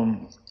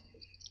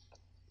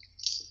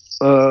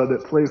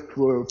 That plays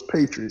for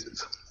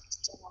Patriots.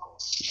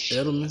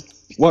 Edelman.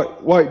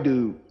 White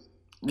dude,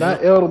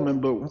 not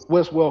Edelman, but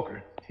Wes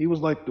Welker. He was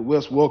like the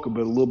Wes Welker,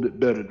 but a little bit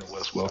better than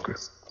Wes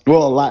Welker.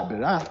 Well, a lot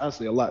better. I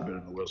say a lot better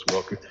than Wes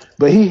Welker.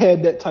 But he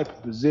had that type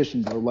of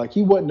position, though. Like,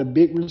 he wasn't a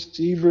big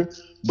receiver,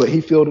 but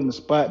he filled in the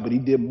spot, but he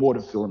did more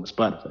than fill in the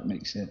spot, if that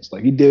makes sense.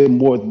 Like, he did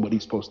more than what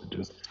he's supposed to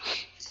do.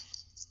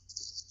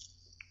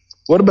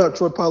 What about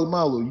Troy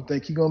Polamalu? You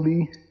think he's going to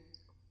be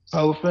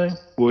Hall of Fame?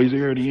 Boy, he's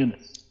already in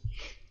it.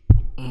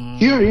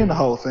 He already in the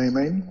Hall of Fame,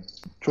 ain't he?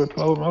 Troy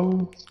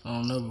Polamalu? I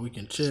don't know, but we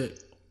can check.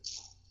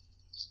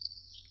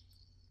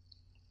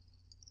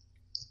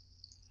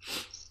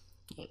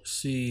 Let's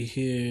see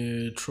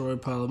here. Troy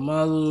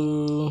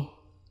Polamalu.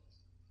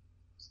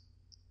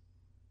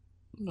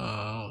 No,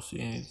 I don't see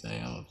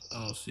anything. I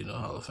don't see no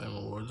Hall of Fame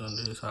awards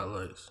under his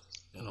highlights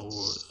and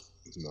awards.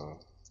 No.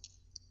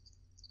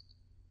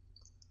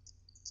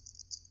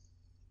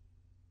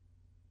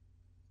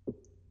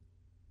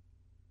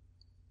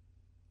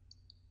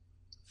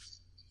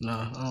 No,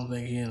 I don't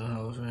think he in the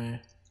Hall of Fame.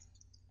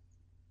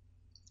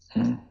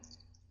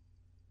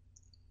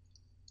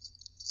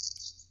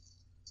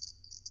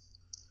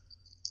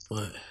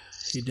 But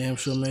he damn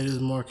sure made his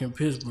mark in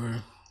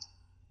Pittsburgh.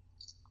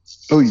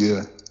 Oh,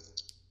 yeah.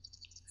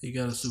 He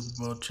got a Super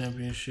Bowl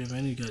championship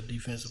and he got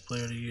Defensive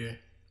Player of the Year.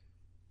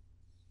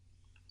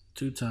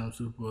 2-time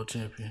Super Bowl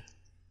champion.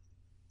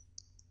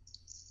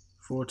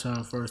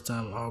 4-time,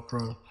 first-time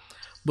All-Pro.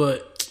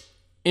 But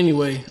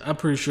anyway, I'm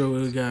pretty sure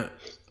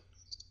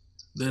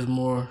there's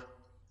more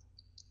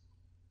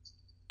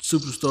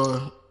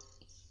superstar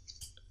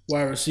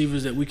wide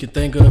receivers that we could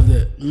think of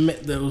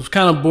that was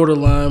kind of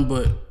borderline,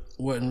 but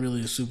wasn't really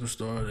a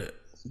superstar that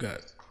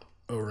got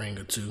a ring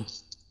or two.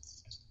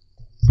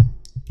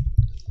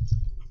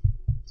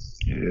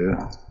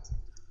 Yeah.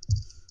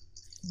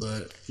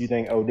 But You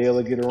think Odell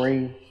will get a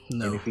ring?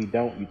 no. And if he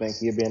don't, you think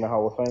he'll be in the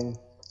Hall of Fame?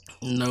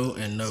 No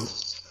and no.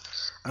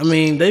 I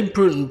mean, they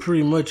putting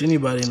pretty much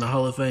anybody in the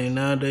Hall of Fame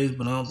nowadays,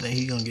 but I don't think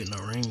he's going to get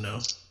no ring, though.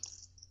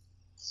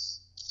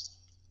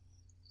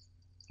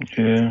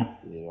 Yeah.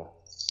 Yeah.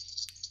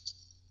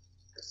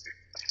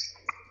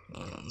 I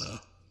don't know.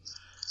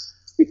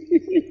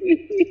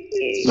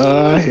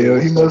 Hell,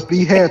 he must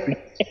be happy.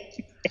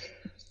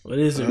 What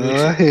is it,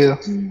 Richard? Hell.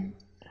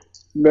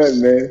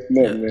 Nothing, man.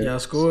 Nothing, man. Y'all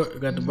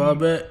scored? Got the ball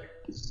back?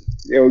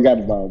 Yeah, we got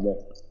the ball back.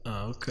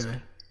 Oh,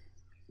 okay.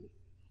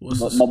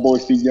 My boy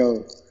C.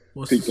 Young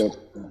picked up.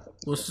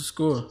 What's the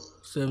score?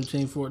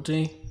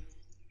 17-14?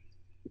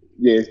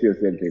 Yeah, it's still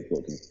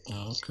 17-14.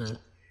 Oh, okay.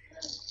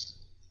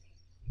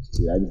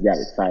 Yeah, I just got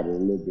excited a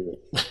little bit.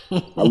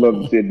 I love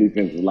to see a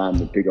defensive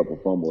lineman pick up a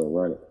fumble and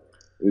run it.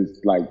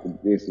 It's like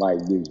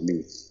gives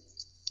me.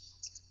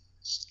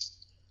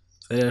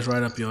 So that's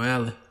right up your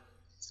alley.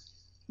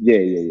 Yeah.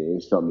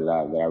 It's something that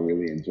I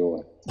really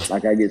enjoy.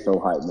 Like, I get so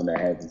hyped when that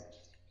happens.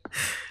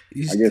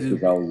 I guess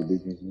because I was a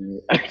defensive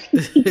man.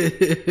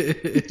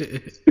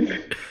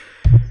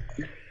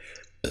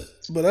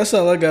 But that's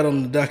all I got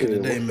on the docket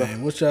today,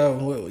 man. What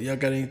y'all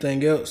got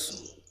anything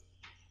else?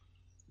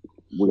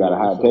 We got a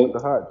hot take. The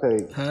hot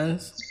take.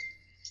 Hines?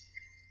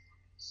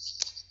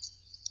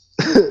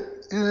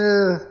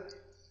 Yeah.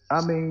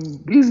 I mean,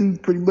 Beezy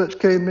pretty much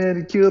came in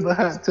and killed the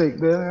hot take,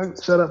 man.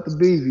 Shout out to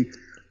Beezy.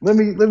 Let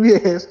me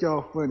ask y'all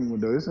a funny one,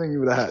 though. This ain't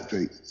even a hot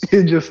take.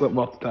 It's just something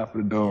off the top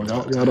of the dome.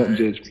 Y'all don't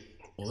judge me.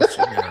 What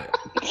you got?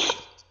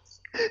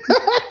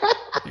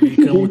 Here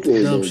you come with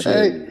the dumb shit.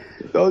 Hey,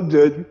 don't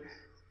judge me.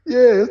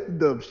 Yeah, it's the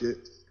dumb shit.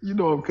 You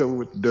know I'm coming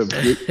with the dumb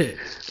shit.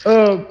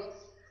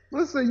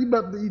 Let's say you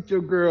about to eat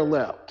your girl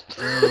out.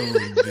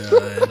 Oh,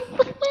 God.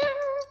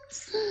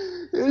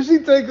 And she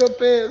take her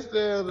pants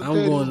down.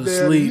 I'm going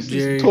to sleep,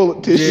 Jerry.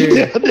 Toilet tissue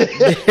down there.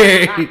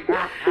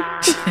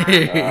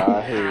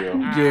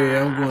 Jerry,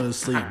 I'm going to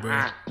sleep,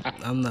 bro.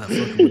 I'm not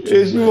fucking with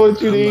you. And she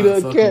wants you to eat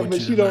her fucking cat, with but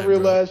you she don't tonight,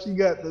 realize she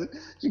got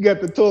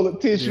the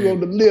toilet tissue Yeah. on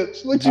the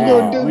lips. What you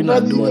gonna do? We're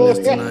not brother? doing this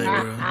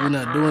tonight, bro. We're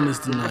not doing this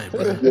tonight,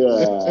 bro.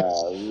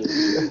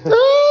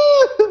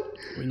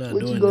 We're not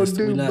What you doing gonna this.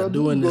 do, We're not brother?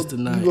 doing You this gonna-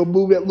 tonight. You gonna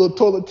move that little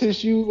toilet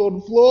tissue on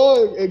the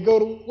floor and go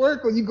to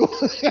work, or you go,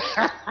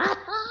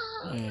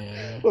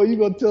 Man. or you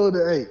gonna tell her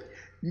that, hey,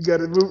 you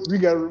gotta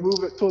remove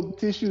that toilet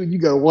tissue and you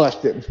gotta wash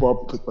that before I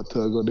put my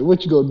tongue on there.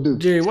 What you gonna do?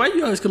 Jerry, why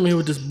you always coming here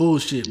with this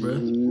bullshit, bro?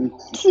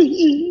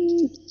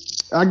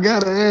 I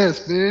gotta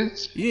ask, man.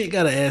 You ain't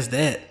gotta ask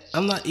that.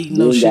 I'm not eating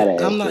no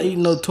shit. I'm not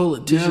eating no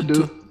toilet Yeah, I tissue.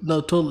 do.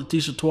 No toilet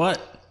tissue twat.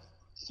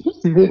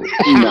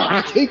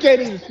 He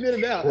can't even spit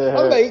it out.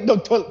 I'm not eating no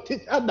toilet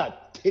tissue. I'm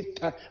not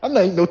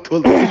eating no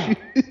toilet tissue.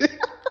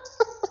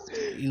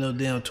 You know,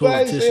 damn I toilet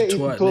ain't saying tissue eat the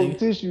twat, toilet nigga.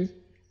 tissue.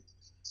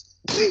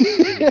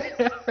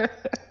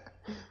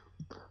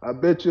 I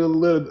bet you a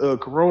little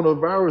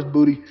coronavirus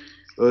booty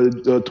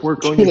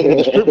twerk on you in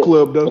the strip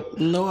club, though.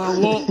 No, I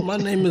won't. My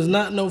name is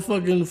not no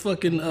fucking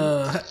Dwayne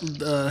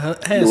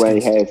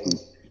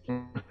Haskins.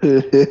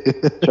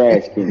 Haskins.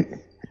 Trash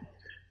can.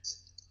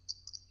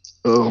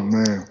 Oh,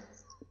 man.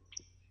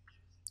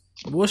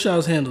 What's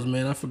y'all's handles,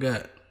 man? I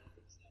forgot.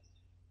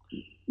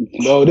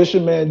 No, this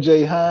your man,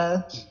 Jay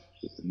Hines.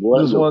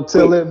 Boy, Just want to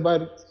tell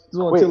everybody.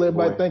 Just want to tell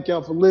everybody thank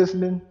y'all for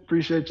listening.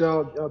 Appreciate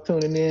y'all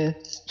tuning in.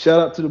 Shout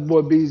out to the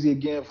boy Beezy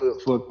again for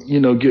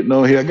getting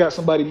on here. I got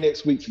somebody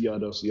next week for y'all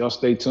though, so y'all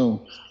stay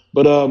tuned.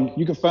 But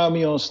you can find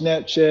me on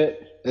Snapchat.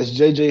 That's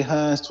JJ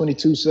Hines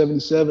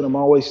 2277. I'm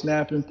always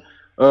snapping.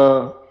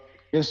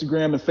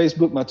 Instagram and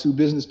Facebook, my 2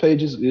 business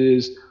pages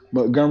is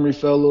Montgomery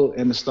Fellow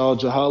and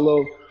Nostalgia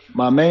Hollow.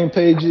 My main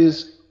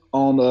pages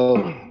on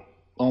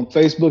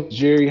Facebook,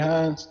 Jerry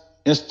Hines.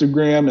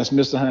 Instagram, that's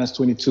Mr. Hines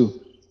 22.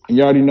 And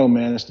you already know,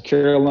 man, it's the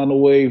Carolina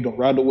Wave. Don't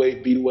ride the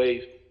wave, be the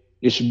wave.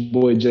 It's your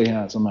boy Jay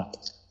Hines. I'm out.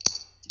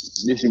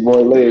 This your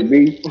boy Led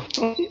B.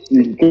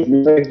 You can catch me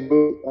on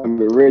Facebook. I'm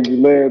the Reggie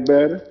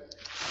Ledbetter.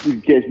 You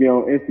can catch me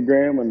on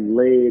Instagram on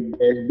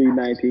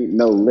Led-B19.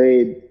 No,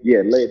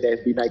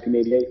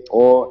 Led-B1988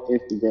 or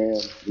Instagram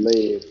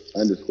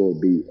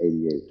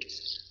Led_B88.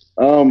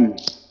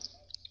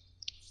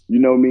 You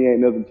know me, ain't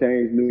nothing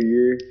changed. New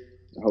year,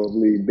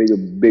 hopefully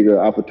bigger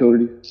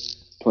opportunity.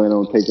 Plan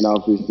on taking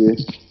off this year.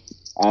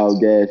 All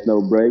gas,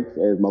 no brakes,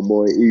 as my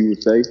boy E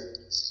would say.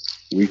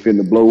 We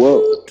finna blow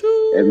up,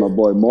 as my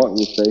boy Martin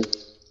would say.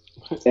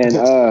 And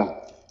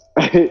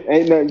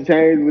ain't nothing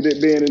changed with it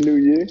being a new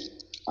year.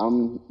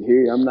 I'm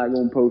here. I'm not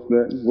gonna post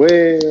nothing.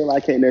 Well, I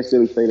can't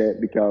necessarily say that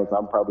because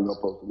I'm probably gonna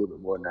post a little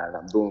bit more now.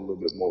 I'm doing a little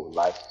bit more with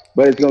life,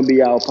 but it's gonna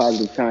be all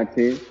positive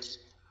content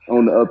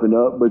on the up and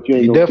up. But you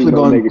ain't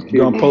definitely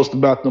gonna post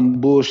about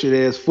them bullshit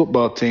ass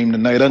football team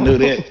tonight. I knew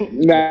that.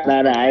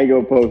 Nah. I ain't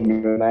gonna post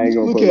nothing. I ain't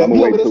gonna post. I'm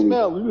gonna wait till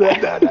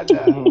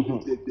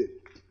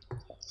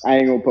I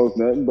ain't gonna post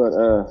nothing,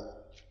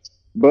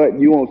 but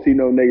you won't see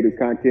no negative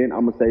content.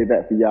 I'm gonna say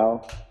that for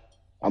y'all.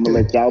 I'm gonna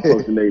let y'all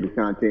post the negative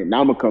content, and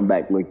I'm gonna come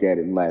back, look at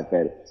it, and laugh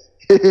at it.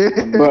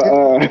 But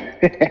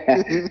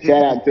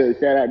shout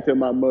out to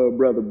my mother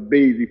brother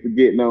Beezy for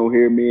getting on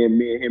here. Me and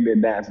him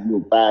been down since we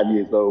were 5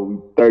 years old. We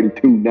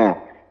 32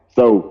 now,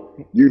 so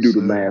you do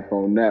the math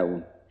on that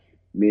one.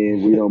 Me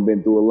and we done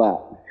been through a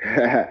lot.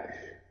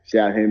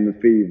 Shout him and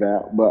Steve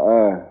out. But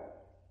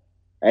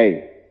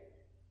hey,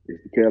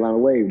 it's the Carolina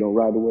Wave. Don't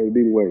ride the wave,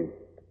 be the wave.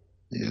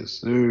 Yes,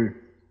 sir.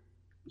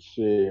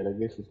 Shit, I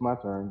guess it's my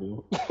turn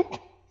then.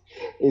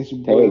 It's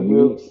your boy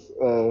Wilkes.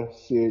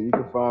 You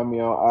can find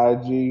me on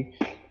IG.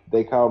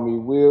 They call me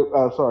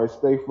Wilkes.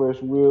 Stay Fresh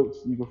Wilkes.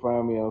 You can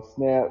find me on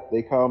Snap.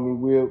 They call me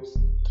Wilkes.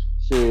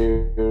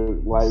 Shit,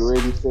 like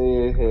Reggie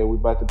said, hey, we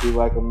about to be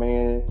like a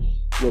man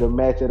with a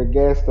match at a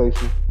gas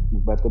station. We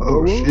about to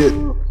shit.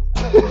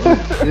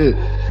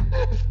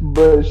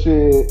 But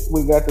shit,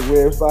 we got the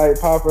website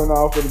popping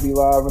off. It'll be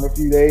live in a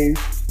few days.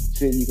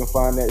 Shit, you can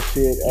find that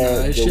shit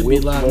at it should be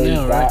live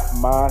now, right?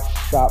 My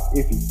shop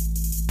iffy.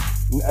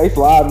 It's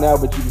live now,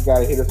 but you just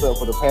gotta hit us up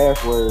for the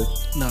password.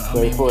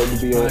 For it to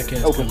be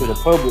open to the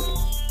public.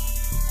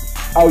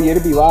 Oh yeah,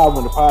 it'll be live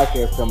when the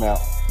podcast come out.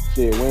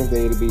 Shit,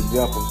 Wednesday it'll be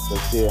jumping. So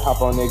shit,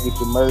 hop on there, get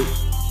your merch.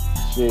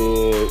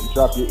 Shit,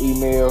 drop your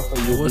email so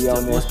you'll be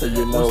on there. What's the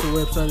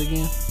website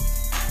again?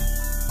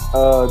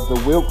 The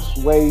Wilkes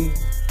Way,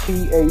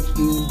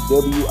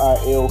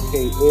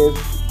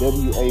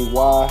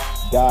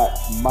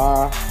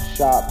 TheWilksWay.myshopify,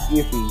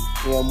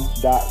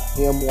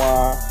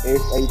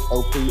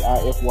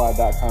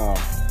 MyShopify.com.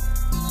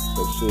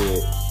 So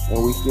shit, and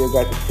we still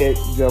got the tech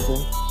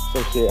jumping. So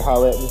shit,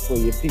 holler at me for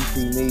your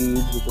PC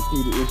needs, your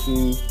computer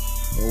issues,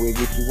 and we'll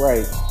get you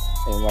right.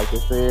 And like I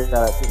said,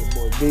 shout out to the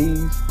boy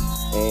B's.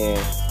 And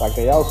like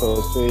they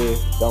also said,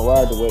 don't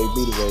ride the wave,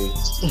 be the wave.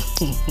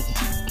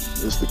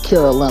 It's the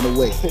Carolina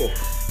Way.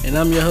 And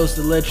I'm your host,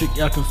 Electric.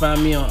 Y'all can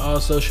find me on all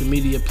social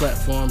media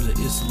platforms at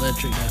It's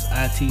Electric. That's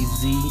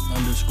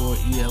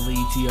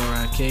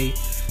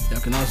ITZ_ELETRIK. Y'all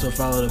can also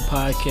follow the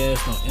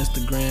podcast on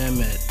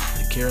Instagram at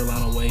the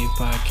Carolina Wave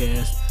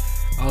Podcast.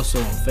 Also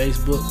on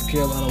Facebook, the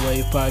Carolina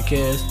Wave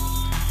Podcast.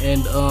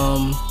 And,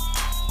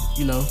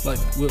 like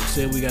Wilk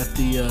said, we got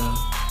the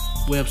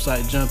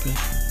website jumping.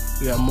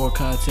 We got more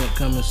content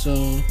coming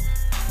soon.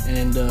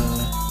 And,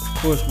 of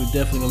course, we're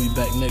definitely going to be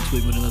back next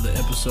week with another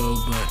episode.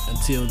 But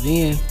until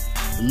then,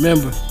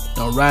 remember,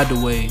 don't ride the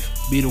wave,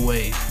 be the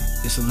wave.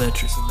 It's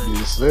electric.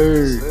 Yes,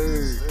 sir.